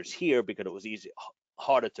eliminator is here because it was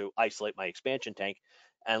harder to isolate my expansion tank.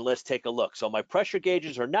 And let's take a look. So my pressure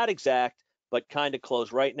gauges are not exact, but kind of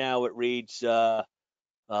close. Right now it reads,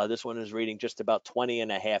 this one is reading just about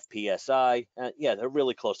 20.5 PSI. Yeah, they're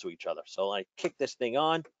really close to each other. So I kick this thing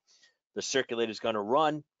on, the circulator is going to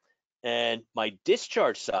run. And my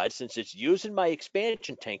discharge side, since it's using my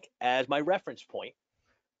expansion tank as my reference point,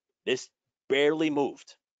 this barely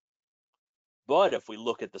moved. But if we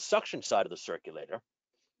look at the suction side of the circulator,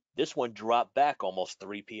 this one dropped back almost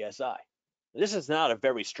 3 PSI. This is not a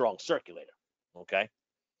very strong circulator, okay?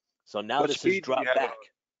 So now this has dropped back.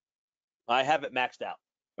 I have it maxed out.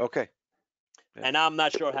 Okay. Yeah. And I'm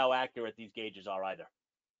not sure how accurate these gauges are either.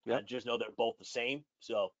 Yep. I just know they're both the same.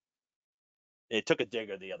 So it took a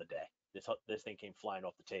digger the other day. This thing came flying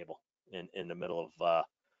off the table in the middle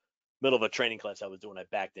of a training class I was doing. I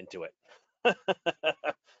backed into it.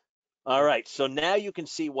 All right, so now you can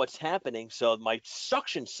see what's happening. So my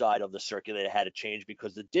suction side of the circulator had to change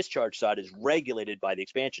because the discharge side is regulated by the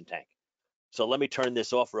expansion tank. So let me turn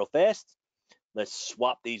this off real fast. Let's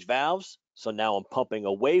swap these valves. So now I'm pumping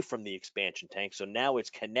away from the expansion tank. So now it's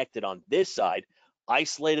connected on this side,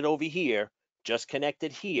 isolated over here, just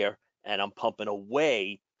connected here, and I'm pumping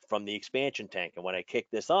away from the expansion tank. And when I kick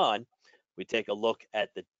this on, we take a look at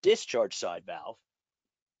the discharge side valve.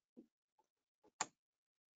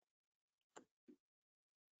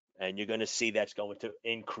 And you're going to see that's going to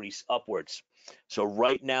increase upwards. So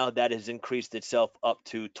right now that has increased itself up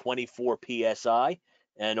to 24 PSI.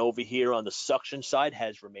 And over here on the suction side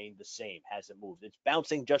has remained the same, hasn't moved. It's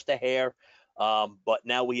bouncing just a hair, but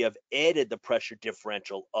now we have added the pressure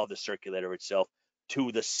differential of the circulator itself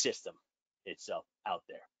to the system itself out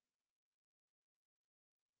there.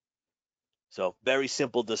 So very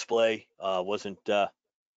simple display. It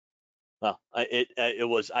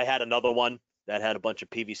was. I had another one that had a bunch of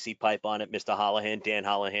PVC pipe on it. Mr. Holohan, Dan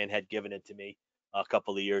Holohan, had given it to me a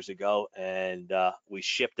couple of years ago, and we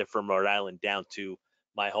shipped it from Rhode Island down to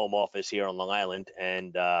my home office here on Long Island,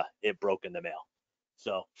 and it broke in the mail.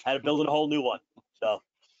 So had to build a whole new one. So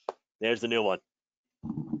there's the new one,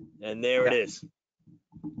 and there it is.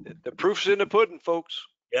 The proof's in the pudding, folks.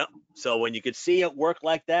 Yep. So when you could see it work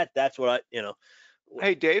like that, that's what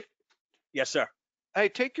Hey, Dave. Yes, sir. Hey,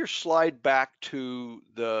 take your slide back to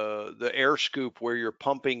the air scoop where you're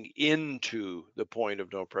pumping into the point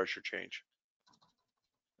of no pressure change.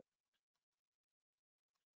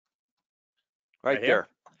 Right there.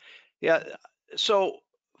 Yeah. So,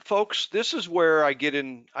 folks, this is where I get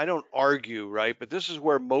in. I don't argue, right? But this is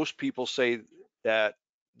where most people say that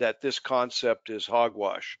this concept is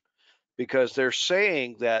hogwash. because they're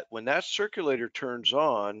saying that when that circulator turns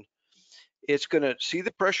on, it's going to see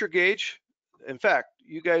the pressure gauge. In fact,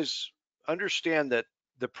 you guys understand that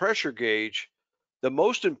the pressure gauge, the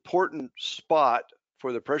most important spot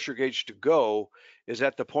for the pressure gauge to go is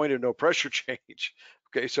at the point of no pressure change.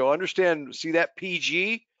 Okay, so understand, see that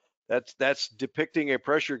PG? That's depicting a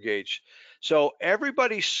pressure gauge. So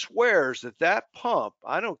everybody swears that that pump,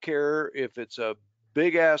 I don't care if it's a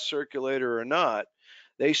big ass circulator or not,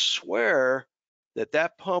 they swear that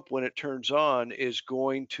that pump, when it turns on, is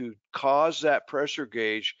going to cause that pressure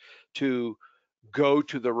gauge to go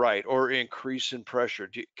to the right or increase in pressure.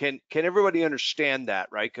 Can everybody understand that,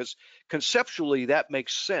 right? Because conceptually that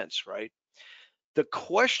makes sense, right? The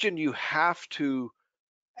question you have to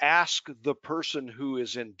ask the person who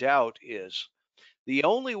is in doubt is, the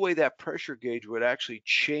only way that pressure gauge would actually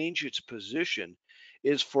change its position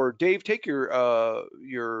is for Dave, take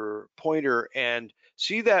your pointer and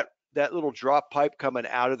see that little drop pipe coming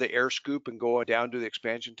out of the air scoop and going down to the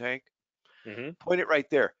expansion tank. Mm-hmm. Point it right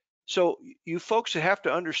there. So you folks have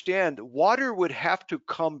to understand, water would have to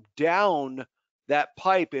come down that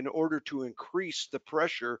pipe in order to increase the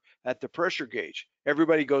pressure at the pressure gauge.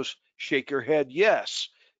 Everybody goes, shake your head, yes.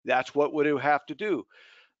 That's what would it have to do.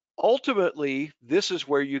 Ultimately, this is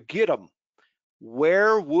where you get them.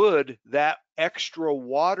 Where would that extra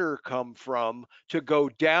water come from to go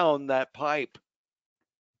down that pipe?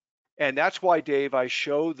 And that's why, Dave, I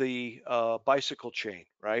show the bicycle chain,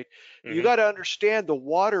 right? You Mm-hmm. got to understand the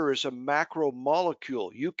water is a macromolecule.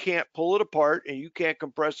 You can't pull it apart and you can't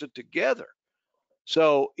compress it together.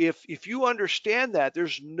 So if you understand that,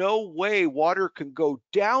 there's no way water can go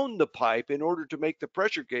down the pipe in order to make the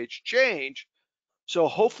pressure gauge change. So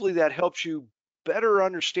hopefully that helps you better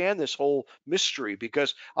understand this whole mystery,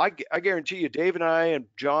 because I guarantee you, Dave and I and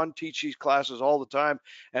John teach these classes all the time,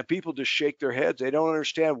 and people just shake their heads. They don't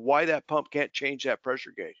understand why that pump can't change that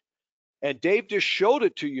pressure gauge. And Dave just showed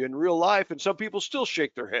it to you in real life, and some people still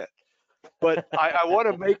shake their head. But I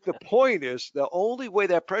want to make the point is the only way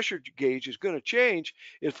that pressure gauge is going to change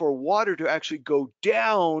is for water to actually go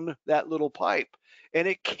down that little pipe. And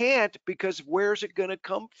it can't, because where's it going to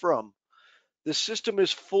come from? The system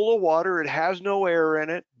is full of water. It has no air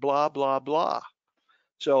in it, blah, blah, blah.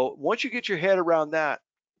 So once you get your head around that,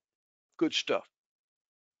 good stuff.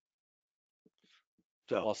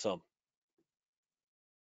 So Awesome.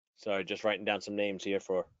 Sorry, just writing down some names here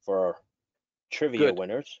for our trivia good,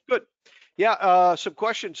 winners. good. Yeah, some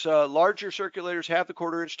questions. Larger circulators have the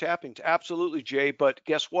 1/4 inch tappings. Absolutely, Jay. But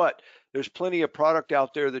guess what? There's plenty of product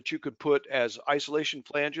out there that you could put as isolation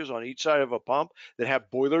flanges on each side of a pump that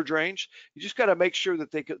have boiler drains. You just got to make sure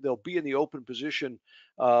that they'll be in the open position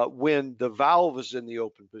when the valve is in the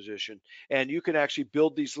open position. And you can actually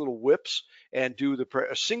build these little whips and do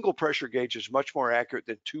a single pressure gauge is much more accurate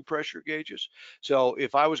than 2 pressure gauges. So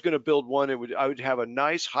if I was going to build one, I would have a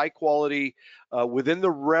nice high quality within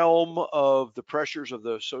the realm of the pressures of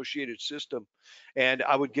the associated system, and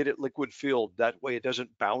I would get it liquid filled. That way it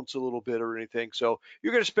doesn't bounce a little bit or anything. So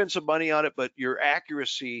you're going to spend some money on it, but your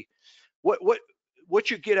accuracy, what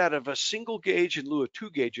you get out of a single gauge in lieu of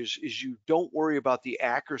 2 gauges is you don't worry about the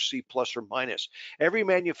accuracy plus or minus. Every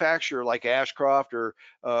manufacturer like Ashcroft or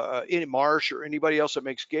in Marsh or anybody else that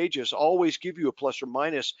makes gauges always give you a plus or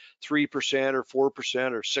minus 3% or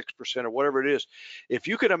 4% or 6% or whatever it is. If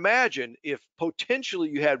you can imagine, if potentially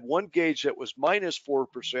you had one gauge that was minus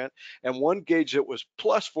 4% and one gauge that was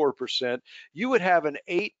plus 4%, you would have an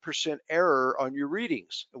 8% error on your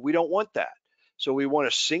readings. We don't want that. So we want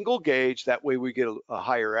a single gauge. That way we get a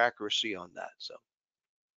higher accuracy on that. So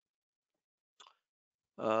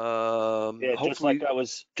Yeah, hopefully,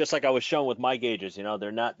 just like I was shown with my gauges. You know,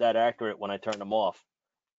 they're not that accurate when I turn them off.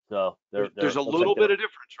 So there's a looks like little they're bit of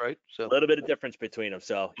difference, right? a So little bit of difference between them.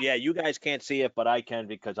 So yeah, you guys can't see it, but I can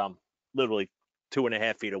because I'm literally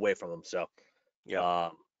 2.5 feet away from them. So yeah.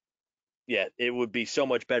 yeah, it would be so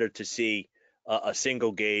much better to see a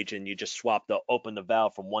single gauge and you just open the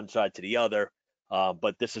valve from one side to the other.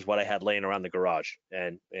 But this is what I had laying around the garage,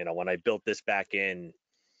 and you know when I built this back in,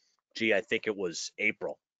 I think it was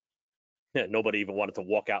April. Nobody even wanted to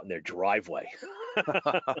walk out in their driveway.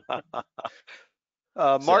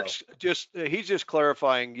 So Mark's he's just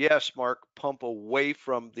clarifying. Yes, Mark, pump away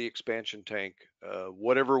from the expansion tank,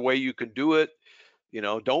 whatever way you can do it. You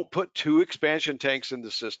know, don't put 2 expansion tanks in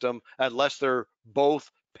the system unless they're both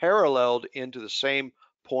paralleled into the same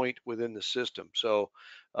point within the system. So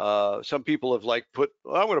some people have like well,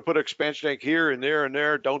 I'm going to put an expansion tank here and there and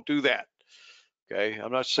there. Don't do that. Okay,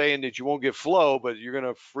 I'm not saying that you won't get flow, but you're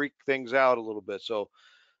going to freak things out a little bit. So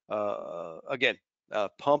again,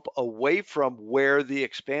 pump away from where the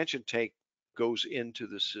expansion tank goes into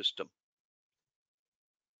the system.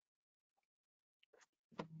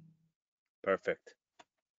 Perfect.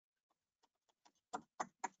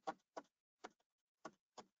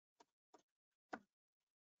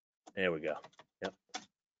 There we go. Yep.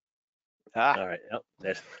 Ah, All right.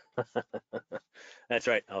 Yep. That's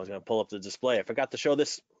right. I was going to pull up the display. I forgot to show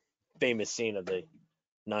this famous scene of the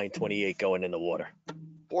 928 going in the water.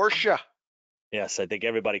 Porsche. Yes, I think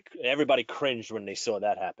everybody cringed when they saw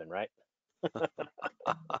that happen, right?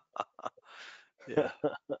 Yeah.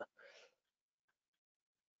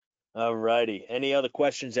 All righty. Any other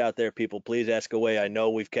questions out there, people? Please ask away. I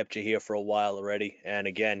know we've kept you here for a while already. And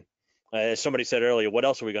again, as somebody said earlier, what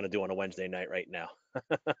else are we going to do on a Wednesday night right now?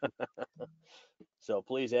 So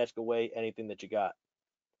please ask away anything that you got.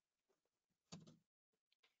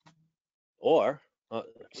 Or, We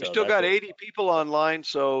so still that's got what- 80 people online,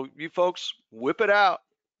 so you folks whip it out.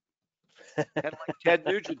 And like Ted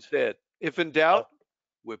Nugent said, if in doubt,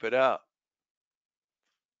 whip it out.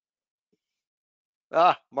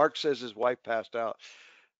 Ah, Mark says his wife passed out.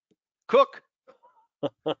 Cook.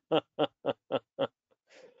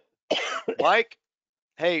 Mike.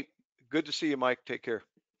 Hey, good to see you, Mike. Take care.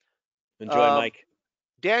 Enjoy, Mike.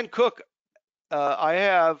 Dan Cook, I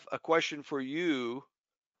have a question for you.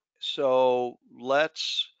 So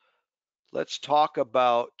let's talk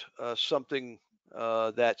about something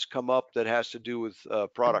that's come up that has to do with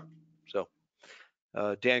product. So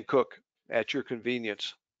Dan Cook, at your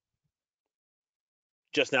convenience.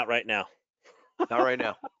 Just not right now. Not right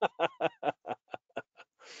now.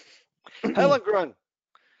 Helen Grun.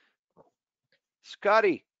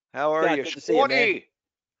 Scotty, how are Scott, you? good to see you, man. Scotty.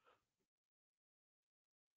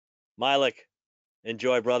 Milik,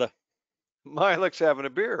 enjoy, brother. Milik's having a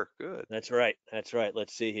beer. Good. That's right. That's right.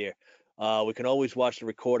 Let's see here. We can always watch the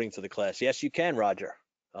recordings of the class. Yes, you can, Roger.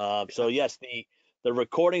 So yes, the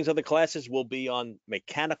recordings of the classes will be on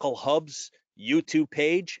Mechanical Hub's YouTube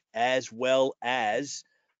page as well as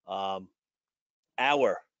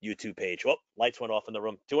our YouTube page. Oh, lights went off in the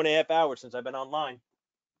room. 2.5 hours since I've been online.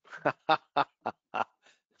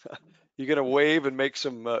 You gonna wave and make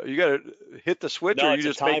some? You gotta hit the switch, No, or it's you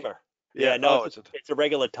a just make? timer. Yeah. No, Oh, it's a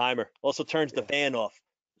regular timer. Also turns the Yeah. fan off.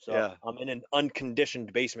 So Yeah. I'm in an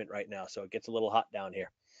unconditioned basement right now, so it gets a little hot down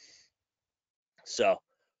here. So,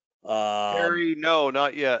 Terry, no,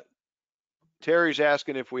 not yet. Terry's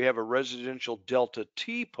asking if we have a residential Delta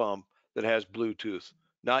T pump that has Bluetooth.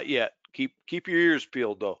 Not yet. Keep your ears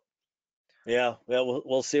peeled though. yeah, well,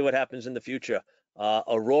 we'll see what happens in the future.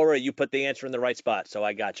 Aurora, you put the answer in the right spot, so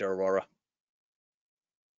I got you, Aurora.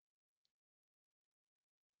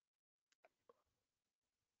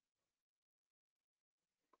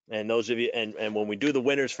 And those of you, and when we do the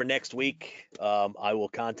winners for next week, I will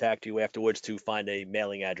contact you afterwards to find a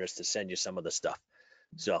mailing address to send you some of the stuff.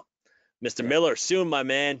 So, Mr. Miller, soon, my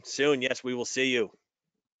man, soon. Yes, we will see you.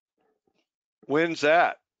 When's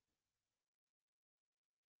that?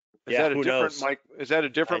 Is Yeah, that a who different knows? Mike? Is that a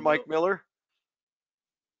different Mike Miller?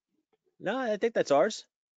 No, I think that's ours.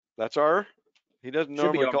 That's our. He doesn't Should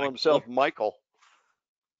be normally our call Mike himself Miller. Michael.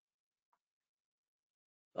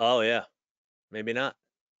 Oh yeah, maybe not.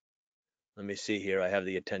 Let me see here. I have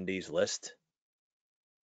the attendees list.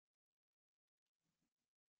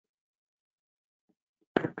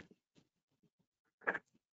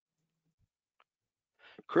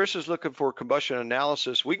 Chris is looking for combustion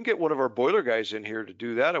analysis. We can get one of our boiler guys in here to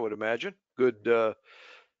do that, I would imagine. Good.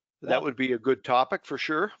 That would be a good topic for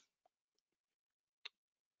sure.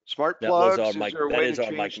 Smart That was plugs, our is Mike. there a That way is to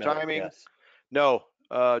our Mike change Miller. timing? Yes. No,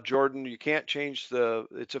 Jordan, you can't change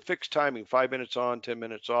it's a fixed timing, 5 minutes on, 10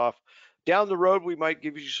 minutes off. Down the road, we might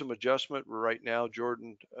give you some adjustment. Right now,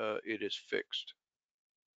 Jordan, it is fixed.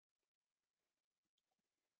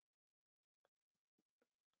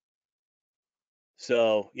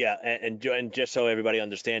 So yeah, and just so everybody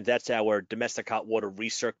understands, that's our domestic hot water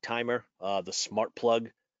recirc timer, the smart plug.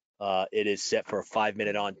 It is set for a 5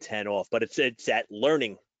 minute on, 10 off, but it's that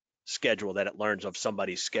learning schedule that it learns of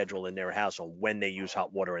somebody's schedule in their house on when they use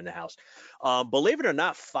hot water in the house. Believe it or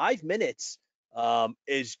not, 5 minutes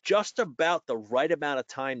is just about the right amount of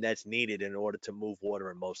time that's needed in order to move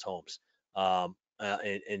water in most homes.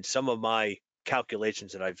 In some of my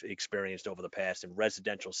calculations that I've experienced over the past in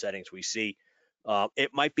residential settings, we see it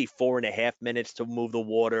might be 4.5 minutes to move the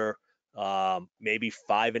water, maybe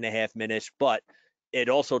 5.5 minutes, but it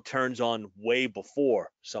also turns on way before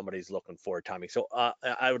somebody's looking for timing. So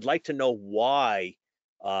I would like to know why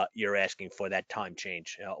you're asking for that time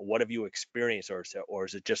change. What have you experienced, or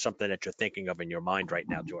is it just something that you're thinking of in your mind right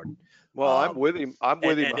now, Jordan? Well, I'm with him. I'm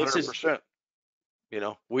with him and this is 100%. You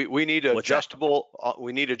know, we need What's that? adjustable.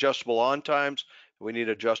 We need adjustable on times. We need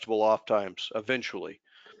adjustable off times eventually.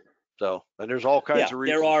 So, and there's all kinds yeah, of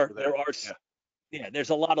reasons for that. there are Yeah. Yeah, there's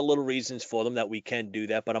a lot of little reasons for them that we can do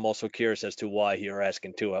that, but I'm also curious as to why you're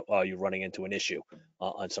asking too. Are you running into an issue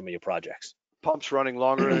on some of your projects? Pump's running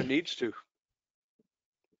longer than it needs to.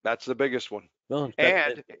 That's the biggest one. Well,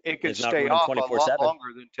 And it can it's not stay running off a lot 24/7.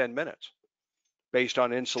 longer than 10 minutes based on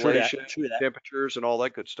True that. insulation, True that. temperatures, and all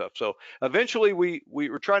that good stuff. So eventually we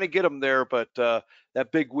were trying to get them there, but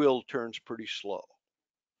that big wheel turns pretty slow.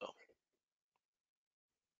 So,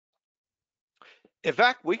 in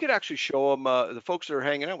fact, we could actually show them, the folks that are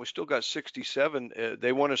hanging out, we still got 67.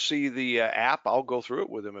 They want to see the app. I'll go through it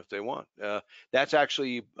with them if they want. That's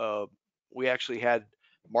actually, we actually had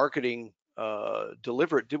marketing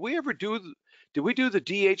deliver it. Did we do the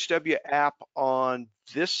DHW app on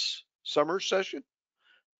this summer session?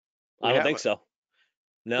 I don't think so.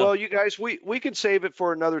 No. Well, you guys, we can save it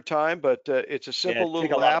for another time, but it's a simple Yeah,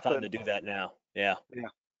 take a little lot app. of time to do that now. Yeah.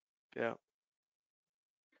 Yeah.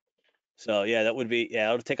 So yeah, that would be,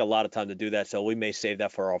 yeah, it'll take a lot of time to do that. So we may save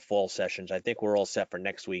that for our fall sessions. I think we're all set for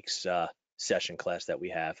next week's session class that we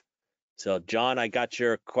have. So John, I got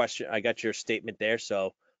your question. I got your statement there.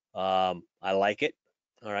 So I like it.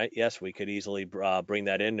 All right. Yes, we could easily bring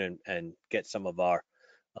that in and get some of our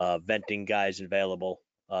venting guys available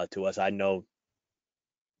to us. I know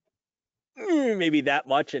maybe that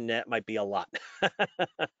much, and that might be a lot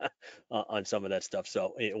on some of that stuff.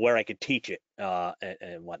 So where I could teach it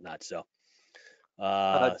and whatnot. So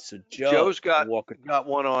so Joe's got Walker.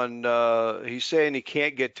 one on. He's saying he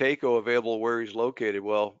can't get Takeo available where he's located.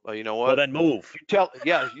 Well, you know Well, what? then move. Tell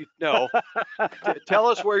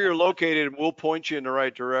us where you're located, and we'll point you in the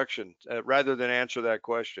right direction rather than answer that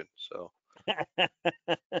question. So,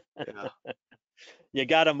 yeah. You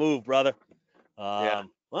got to move, brother. Yeah.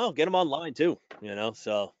 Well, get them online too,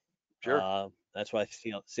 so Sure. that's why I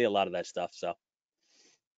see a lot of that stuff. So,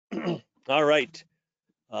 all right.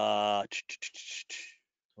 Let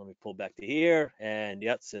me pull back to here. And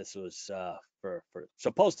yes, this was for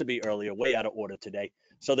supposed to be earlier, way out of order today.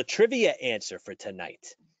 So the trivia answer for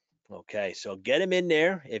tonight. Okay, so get them in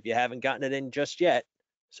there if you haven't gotten it in just yet.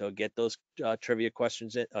 So get those trivia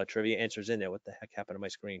questions in, trivia answers in there. What the heck happened to my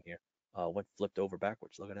screen here? Went flipped over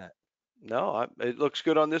backwards. Look at that. No, it looks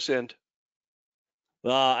good on this end.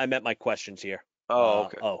 I meant my questions here. Oh,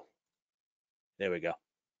 okay. Oh, there we go.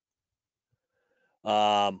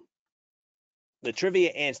 The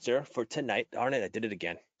trivia answer for tonight, darn it, I did it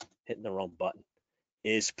again, hitting the wrong button,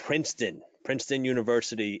 is Princeton. Princeton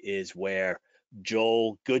University is where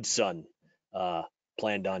Joel Goodson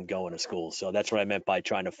planned on going to school. So that's what I meant by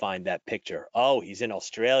trying to find that picture. Oh, he's in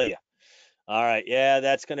Australia. All right. Yeah,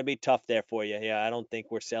 that's going to be tough there for you. Yeah, I don't think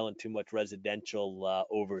we're selling too much residential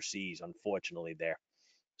overseas, unfortunately, there.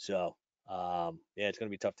 So, yeah, it's going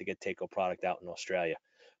to be tough to get Takeo product out in Australia.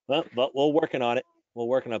 Well, but we're working on it. We're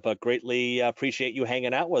working on it, but greatly appreciate you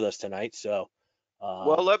hanging out with us tonight. So,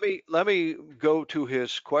 Well, let me go to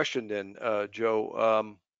his question then,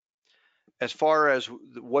 Joe. As far as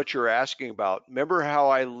what you're asking about, remember how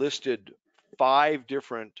I listed 5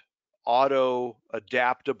 different auto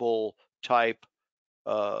adaptable type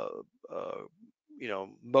uh, uh,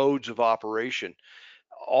 modes of operation?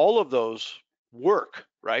 All of those work,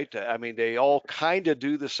 right? I mean, they all kind of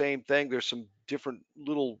do the same thing. There's some different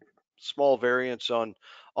little small variants on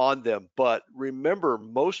them, but remember,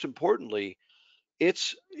 most importantly,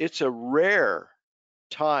 it's a rare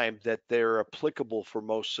time that they're applicable for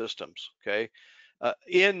most systems. Okay,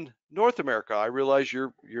 in North America, I realize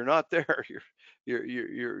you're not there.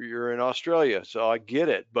 You're in Australia, so I get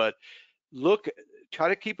it. But try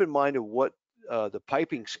to keep in mind of what the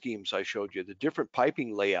piping schemes I showed you, the different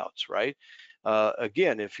piping layouts, right?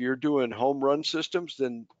 Again, if you're doing home run systems,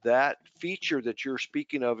 then that feature that you're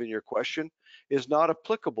speaking of in your question is not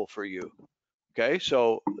applicable for you. Okay,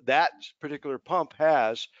 so that particular pump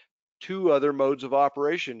has 2 other modes of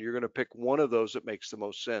operation. You're going to pick one of those that makes the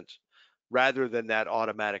most sense rather than that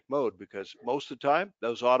automatic mode, because most of the time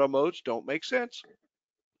those auto modes don't make sense.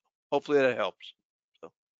 Hopefully that helps. So.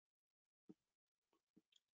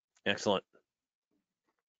 excellent.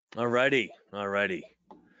 All righty.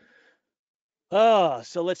 Oh,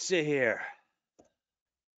 so let's see here.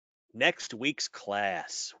 Next week's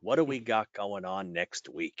class. What do we got going on next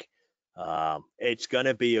week? It's going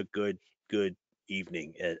to be a good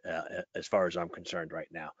evening as far as I'm concerned right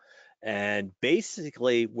now. And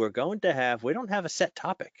basically, we don't have a set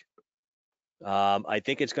topic. I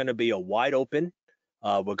think it's going to be a wide open.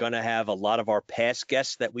 We're going to have a lot of our past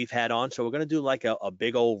guests that we've had on. So we're going to do like a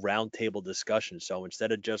big old roundtable discussion. So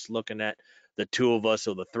instead of just looking at the 2 of us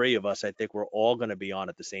or the 3 of us, I think we're all going to be on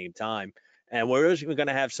at the same time. And we're even going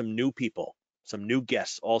to have some new people, some new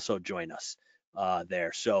guests also join us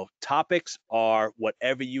there. So topics are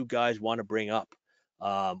whatever you guys want to bring up.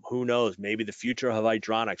 Who knows? Maybe the future of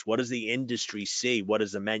hydronics. What does the industry see? What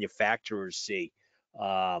does the manufacturers see?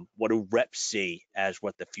 What do reps see as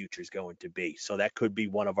what the future is going to be? So that could be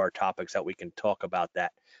one of our topics that we can talk about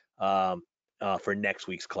that for next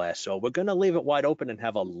week's class. So we're going to leave it wide open and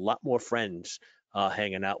have a lot more friends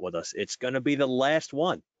hanging out with us. It's going to be the last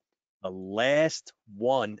one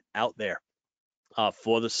out there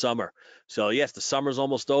for the summer. So yes, the summer's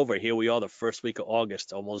almost over. Here we are, the first week of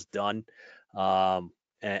August, almost done.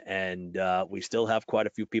 And we still have quite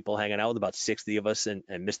a few people hanging out, with about 60 of us, and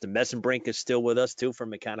Mr. Messenbrink is still with us too from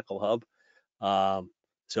Mechanical Hub.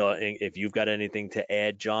 So if you've got anything to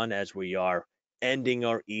add, John, as we are ending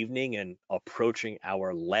our evening and approaching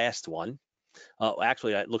our last one.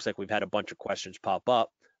 Actually, it looks like we've had a bunch of questions pop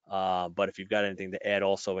up, but if you've got anything to add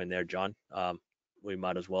also in there, John, we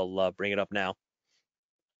might as well bring it up now.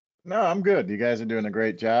 No, I'm good. You guys are doing a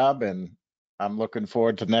great job, and I'm looking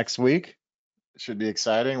forward to next week. It should be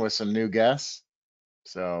exciting with some new guests.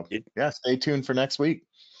 So yeah, stay tuned for next week.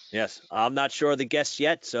 Yes, I'm not sure of the guests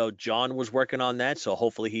yet, so John was working on that, so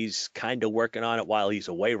hopefully he's kind of working on it while he's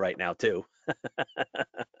away right now too.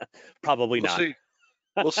 Probably We'll not. see.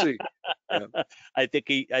 We'll see. Yeah. I think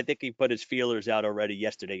he put his feelers out already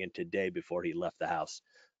yesterday and today before he left the house.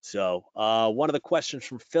 So one of the questions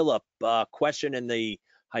from Philip, question in the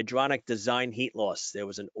hydronic design heat loss. There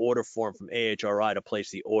was an order form from AHRI to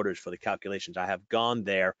place the orders for the calculations. I have gone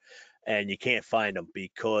there, and you can't find them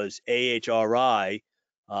because AHRI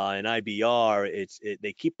and IBR,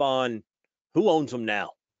 they keep on. Who owns them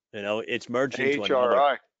now? You know, it's merged into another.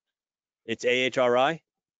 AHRI. It's AHRI.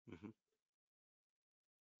 Mm-hmm.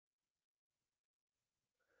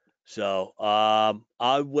 So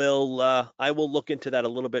I will look into that a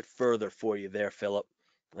little bit further for you there, Philip,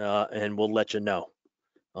 and we'll let you know.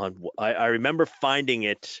 I remember finding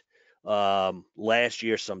it last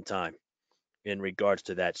year sometime in regards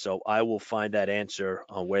to that. So I will find that answer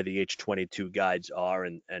on where the H22 guides are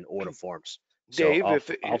and order forms. So Dave,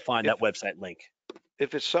 I'll find that website link.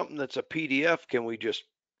 If it's something that's a PDF, can we just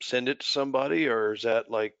send it to somebody, or is that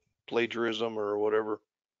like plagiarism or whatever?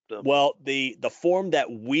 Well, the form that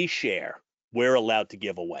we share, we're allowed to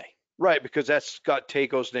give away. Right, because that's got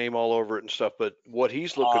Taco's name all over it and stuff. But what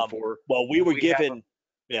he's looking for. Well, we were given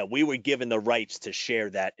the rights to share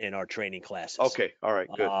that in our training classes. Okay, all right,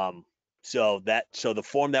 good. So the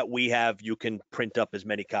form that we have, you can print up as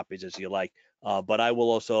many copies as you like. But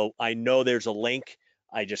I know there's a link.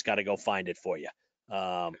 I just got to go find it for you.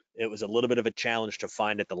 It was a little bit of a challenge to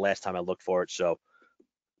find it the last time I looked for it. So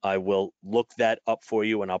I will look that up for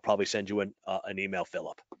you, and I'll probably send you an email,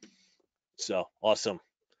 Philip. So awesome.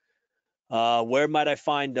 Where might I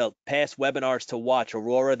find the past webinars to watch?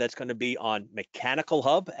 Aurora, that's going to be on Mechanical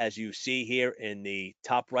Hub, as you see here in the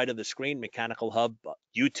top right of the screen, Mechanical Hub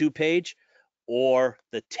YouTube page, or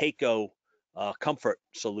the Taco Comfort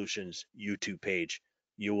Solutions YouTube page.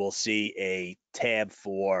 You will see a tab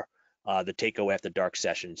for the Taco After Dark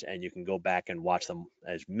sessions, and you can go back and watch them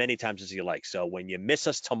as many times as you like. So when you miss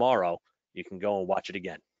us tomorrow, you can go and watch it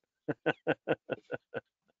again.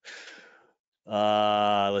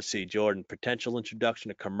 Let's see, Jordan, potential introduction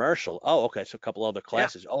to commercial. Oh, okay, so a couple other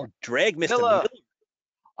classes. Yeah. Oh, drag Mr. Miller.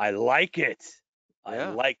 I like it. Yeah.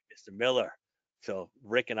 I like Mr. Miller. So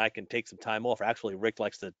Rick and I can take some time off. Actually, Rick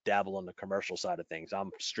likes to dabble on the commercial side of things. I'm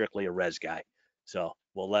strictly a res guy. So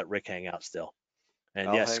we'll let Rick hang out still.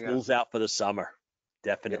 And yes, school's out for the summer.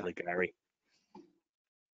 Definitely, yeah. Gary.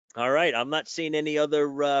 All right, I'm not seeing any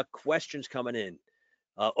other questions coming in.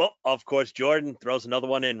 Of course, Jordan throws another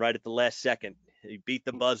one in right at the last second. He beat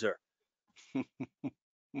the buzzer.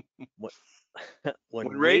 when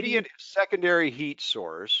radiant secondary heat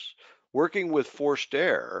source working with forced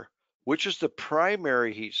air, which is the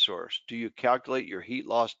primary heat source? Do you calculate your heat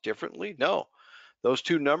loss differently? No. Those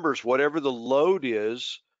two numbers, whatever the load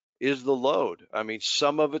is the load. I mean,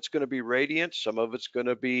 some of it's going to be radiant, some of it's going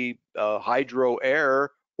to be hydro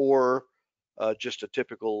air, or just a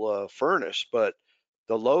typical furnace, but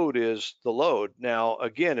the load is the load. Now,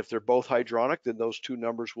 again, if they're both hydronic, then those two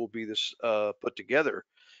numbers will be put together.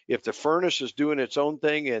 If the furnace is doing its own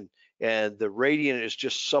thing and the radiant is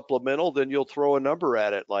just supplemental, then you'll throw a number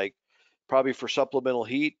at it. Like probably for supplemental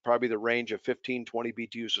heat, probably the range of 15, 20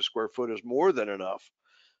 BTUs a square foot is more than enough.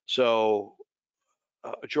 So,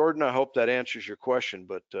 Jordan, I hope that answers your question.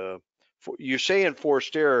 But you're saying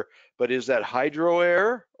forced air, but is that hydro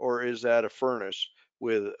air or is that a furnace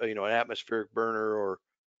with an atmospheric burner or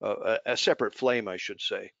a separate flame, I should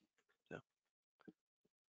say?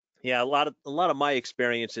 Yeah, a lot of my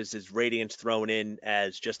experiences is radiance thrown in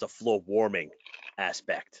as just a floor warming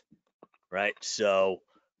aspect, right? So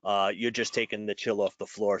you're just taking the chill off the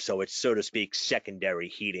floor. So it's, so to speak, secondary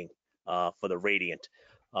heating for the radiant.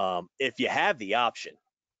 If you have the option,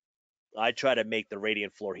 I try to make the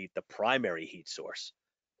radiant floor heat the primary heat source.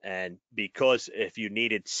 And because if you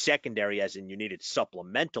needed secondary, as in you needed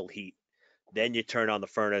supplemental heat, then you turn on the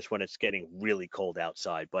furnace when it's getting really cold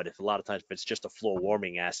outside. But if a lot of times, if it's just a floor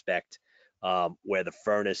warming aspect, where the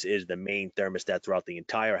furnace is the main thermostat throughout the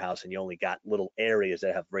entire house, and you only got little areas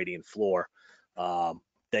that have radiant floor,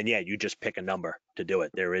 then yeah, you just pick a number to do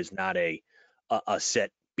it. There is not a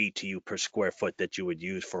set BTU per square foot that you would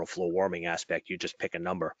use for a floor warming aspect. You just pick a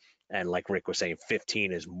number. And like Rick was saying,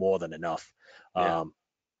 15 is more than enough. Yeah.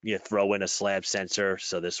 You throw in a slab sensor,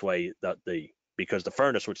 so this way because the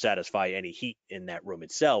furnace would satisfy any heat in that room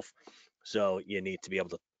itself, so you need to be able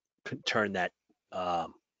to turn that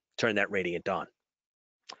radiant on.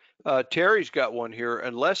 Terry's got one here.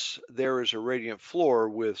 Unless there is a radiant floor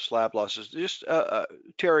with slab losses, just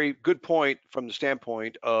Terry, good point from the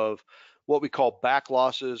standpoint of what we call back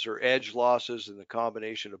losses or edge losses, and the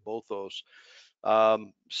combination of both those. Most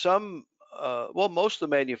of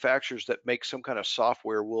the manufacturers that make some kind of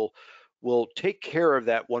software will take care of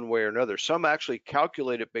that one way or another. Some actually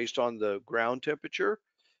calculate it based on the ground temperature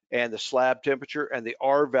and the slab temperature and the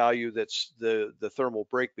R value that's the thermal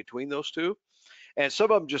break between those two. And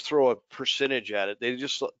some of them just throw a percentage at it. They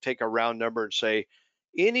just take a round number and say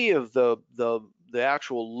any of the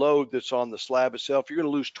actual load that's on the slab itself, you're going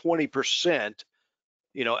to lose 20%,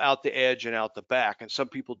 out the edge and out the back. And some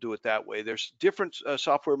people do it that way. There's different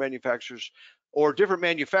software manufacturers, or different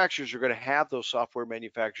manufacturers are going to have those software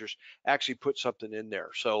manufacturers actually put something in there.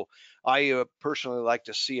 So I personally like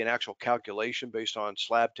to see an actual calculation based on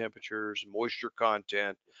slab temperatures, moisture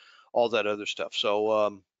content, all that other stuff.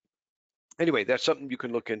 So anyway, that's something you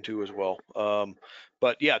can look into as well.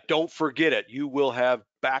 But yeah, don't forget it. You will have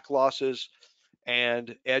back losses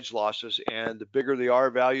and edge losses, and the bigger the R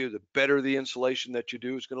value, the better the insulation that you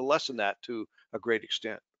do is going to lessen that to a great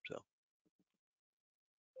extent. So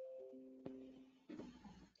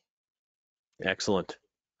Excellent.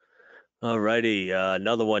 All righty,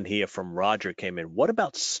 another one here from Roger came in. What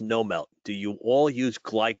about snow melt? Do you all use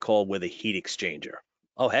glycol with a heat exchanger?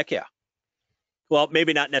 Oh, heck yeah. Well,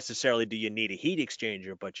 maybe not necessarily do you need a heat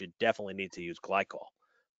exchanger, but you definitely need to use glycol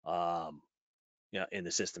in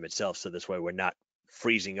the system itself. So this way we're not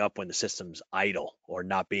freezing up when the system's idle or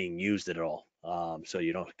not being used at all. So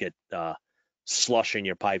you don't get slush in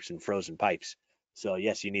your pipes and frozen pipes. So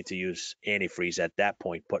yes, you need to use antifreeze at that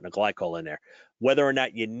point, putting a glycol in there. Whether or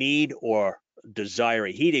not you need or desire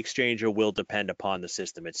a heat exchanger will depend upon the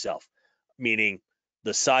system itself, meaning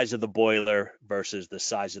the size of the boiler versus the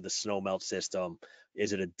size of the snow melt system.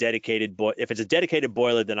 Is it a dedicated boiler? If it's a dedicated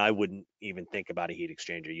boiler, then I wouldn't even think about a heat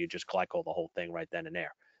exchanger. You just glycol the whole thing right then and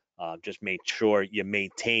there. Just make sure you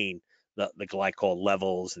maintain the glycol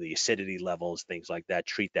levels, the acidity levels, things like that.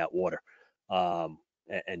 Treat that water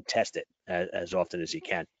and test it as often as you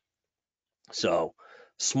can. So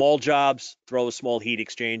small jobs, throw a small heat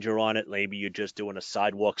exchanger on it. Maybe you're just doing a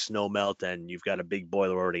sidewalk snow melt and you've got a big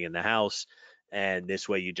boiler already in the house. And this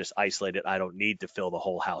way you just isolate it. I don't need to fill the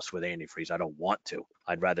whole house with antifreeze. I don't want to.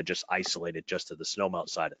 I'd rather just isolate it just to the snow melt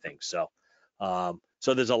side of things. So,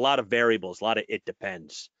 so there's a lot of variables, a lot of it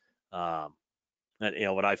depends. And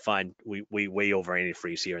what I find, we way over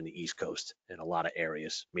antifreeze here in the East Coast in a lot of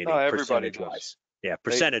areas, meaning everybody percentage-wise. does. Yeah,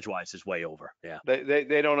 percentage-wise is way over. Yeah.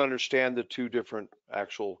 They don't understand the two different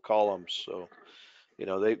actual columns. So,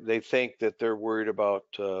 they think that they're worried about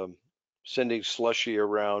sending slushy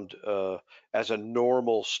around as a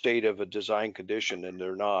normal state of a design condition, and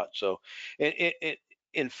they're not. So,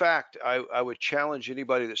 in fact, I would challenge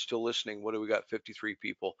anybody that's still listening. What do we got? 53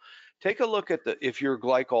 people. Take a look at if you're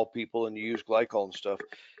glycol people and you use glycol and stuff.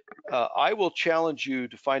 I will challenge you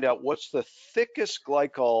to find out what's the thickest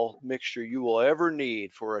glycol mixture you will ever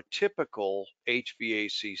need for a typical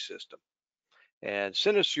HVAC system, and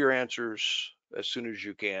send us your answers as soon as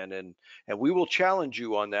you can, and we will challenge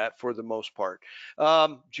you on that for the most part.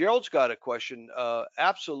 Gerald's got a question.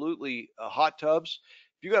 Absolutely, hot tubs.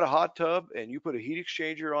 If you got a hot tub and you put a heat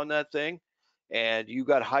exchanger on that thing, and you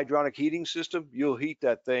got a hydronic heating system, you'll heat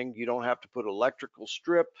that thing. You don't have to put electrical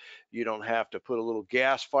strip. You don't have to put a little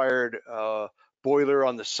gas-fired boiler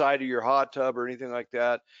on the side of your hot tub or anything like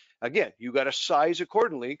that. Again, you got to size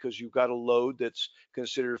accordingly because you've got a load that's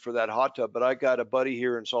considered for that hot tub. But I got a buddy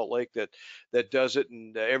here in Salt Lake that does it,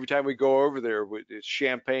 and every time we go over there, it's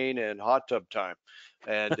champagne and hot tub time,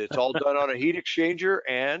 and it's all done on a heat exchanger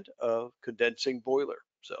and a condensing boiler.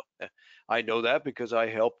 So I know that because I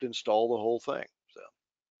helped install the whole thing.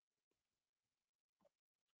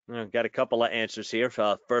 So Got a couple of answers here.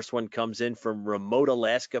 First one comes in from remote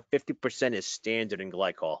Alaska. 50% is standard in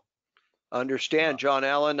glycol. Understand, John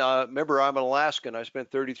Allen. Remember, I'm an Alaskan. I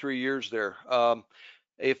spent 33 years there.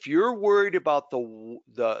 If you're worried about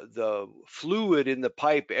the fluid in the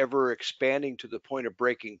pipe ever expanding to the point of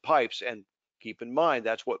breaking pipes, and keep in mind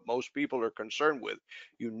that's what most people are concerned with,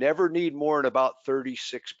 you never need more than about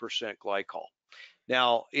 36% glycol.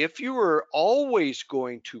 Now, if you are always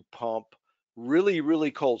going to pump really,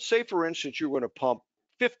 really cold, say for instance, you're going to pump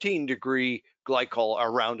 15-degree glycol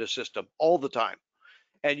around a system all the time,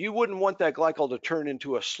 and you wouldn't want that glycol to turn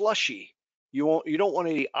into a slushy. You don't want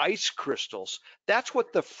any ice crystals. That's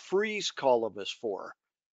what the freeze column is for.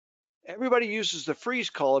 Everybody uses the freeze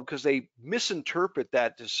column because they misinterpret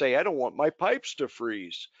that to say, I don't want my pipes to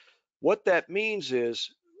freeze. What that means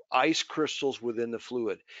is ice crystals within the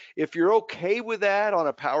fluid. If you're okay with that on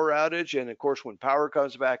a power outage, and of course when power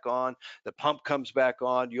comes back on, the pump comes back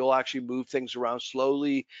on, you'll actually move things around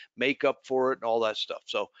slowly, make up for it and all that stuff.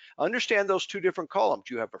 So understand those two different columns.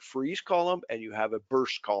 You have a freeze column and you have a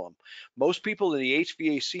burst column. Most people in the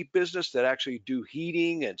HVAC business that actually do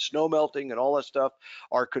heating and snow melting and all that stuff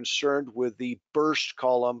are concerned with the burst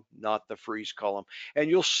column, not the freeze column. And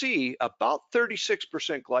you'll see about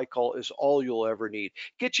 36% glycol is all you'll ever need.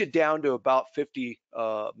 Get you down to about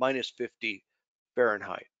minus 50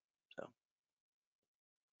 Fahrenheit. So.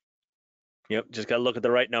 Yep, just got to look at the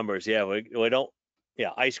right numbers. Yeah, we don't. Yeah,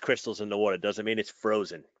 ice crystals in the water doesn't mean it's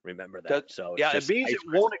frozen. Remember that. So yeah, it means it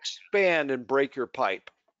won't expand and break your pipe,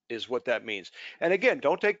 is what that means. And again,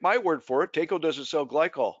 don't take my word for it. Taco doesn't sell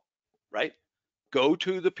glycol, right? Go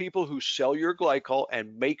to the people who sell your glycol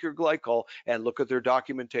and make your glycol and look at their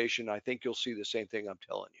documentation. I think you'll see the same thing I'm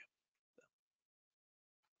telling you.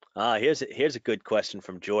 Here's a good question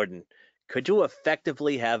from Jordan. Could you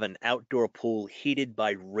effectively have an outdoor pool heated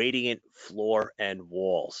by radiant floor and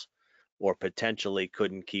walls, or potentially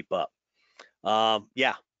couldn't keep up?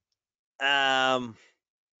 Yeah. I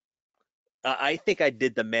think I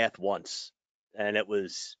did the math once, and it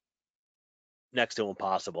was next to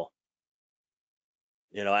impossible.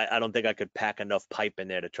 You know, I don't think I could pack enough pipe in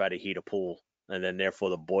there to try to heat a pool, and then therefore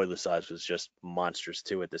the boiler size was just monstrous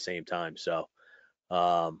too at the same time. So,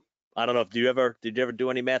 I don't know. Did you ever do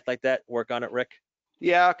any math like that? Work on it, Rick?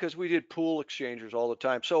 Yeah, because we did pool exchangers all the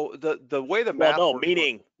time. So the way the math works,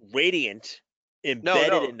 meaning radiant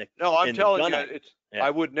embedded in the I'm telling you, gunite. I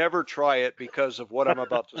would never try it because of what I'm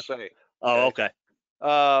about to say. Oh, okay.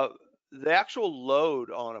 The actual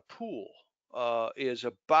load on a pool is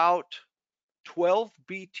about 12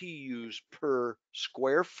 BTUs per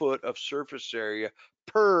square foot of surface area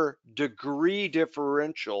per degree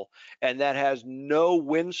differential, and that has no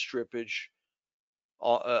wind strippage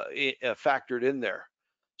factored in there.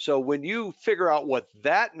 So when you figure out what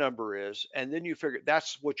that number is, and then you figure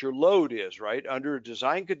that's what your load is, right? Under a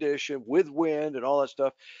design condition with wind and all that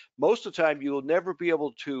stuff, most of the time you'll never be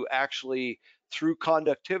able to actually, through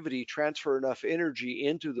conductivity, transfer enough energy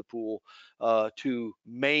into the pool to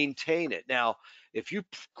maintain it. Now, if you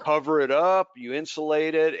cover it up, you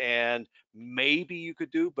insulate it, and maybe you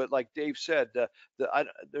could do, but like Dave said,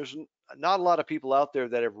 there's not a lot of people out there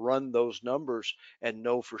that have run those numbers and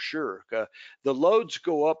know for sure. The loads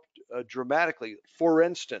go up dramatically. For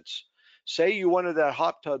instance, say you wanted that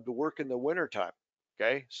hot tub to work in the wintertime,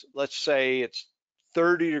 okay? So let's say it's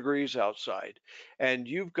 30 degrees outside and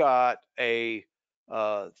you've got a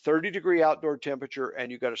 30-degree outdoor temperature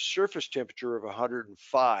and you've got a surface temperature of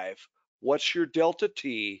 105. What's your delta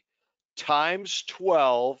T times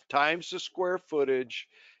 12 times the square footage?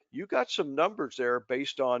 You got some numbers there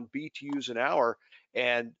based on BTUs an hour,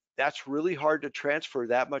 and that's really hard to transfer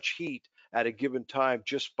that much heat at a given time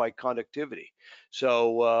just by conductivity.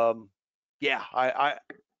 So yeah,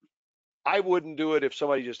 I wouldn't do it if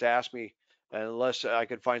somebody just asked me, unless I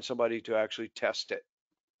could find somebody to actually test it.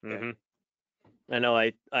 Okay? Mm-hmm. I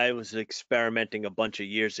know I was experimenting a bunch of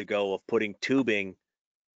years ago of putting tubing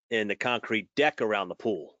in the concrete deck around the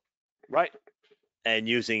pool. Right. And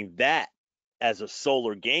using that as a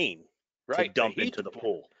solar gain to dump into the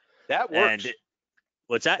pool. That works.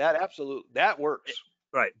 What's that? That works.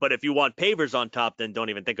 Right. But if you want pavers on top, then don't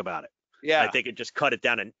even think about it. Yeah. I think it just cut it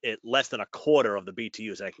down at less than a quarter of the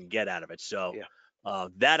BTUs I can get out of it. So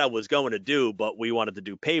that I was going to do, but we wanted to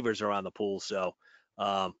do pavers around the pool. So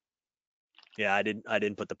yeah, I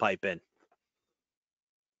didn't put the pipe in.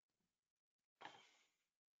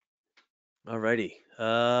 Alrighty.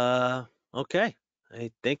 Okay.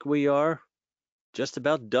 I think we are just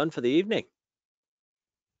about done for the evening.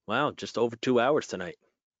 Wow, just over 2 hours tonight.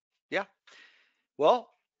 Yeah. Well,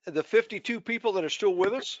 the 52 people that are still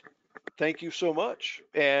with us, thank you so much.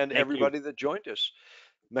 And everybody that joined us.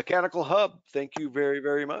 Mechanical Hub, thank you very,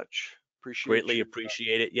 very much. Appreciate Greatly you.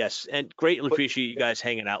 appreciate it. Yes, and greatly appreciate you guys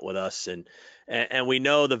hanging out with us, and we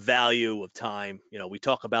know the value of time. You know, we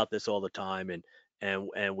talk about this all the time,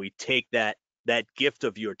 and we take that gift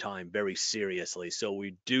of your time very seriously. So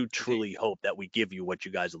we do truly hope that we give you what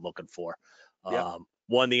you guys are looking for. Yeah.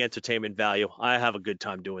 One, the entertainment value. I have a good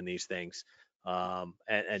time doing these things,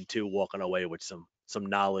 and two, walking away with some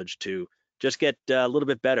knowledge to just get a little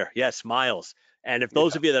bit better. Yes, Miles. And if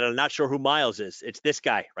those Yeah. of you that are not sure who Miles is, it's this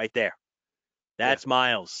guy right there. That's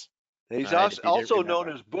Miles. He's All right, if you didn't also known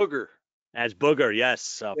remember. as Booger. As Booger,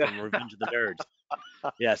 yes, Yeah. from Revenge of the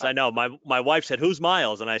Nerds. Yes, I know. My wife said, "Who's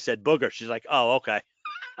Miles?" And I said, "Booger." She's like, "Oh, okay."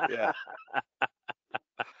 Yeah.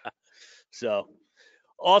 So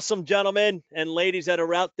awesome, gentlemen and ladies that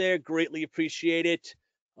are out there. Greatly appreciate it.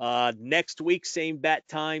 Next week, same bat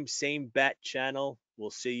time, same bat channel. We'll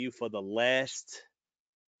see you for the last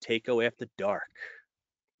Takeo After Dark.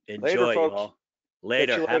 Later, Enjoy, folks. y'all.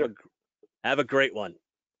 Later. You later. Have a great one.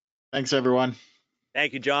 Thanks, everyone.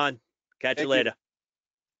 Thank you, John. Catch you Thank you. later.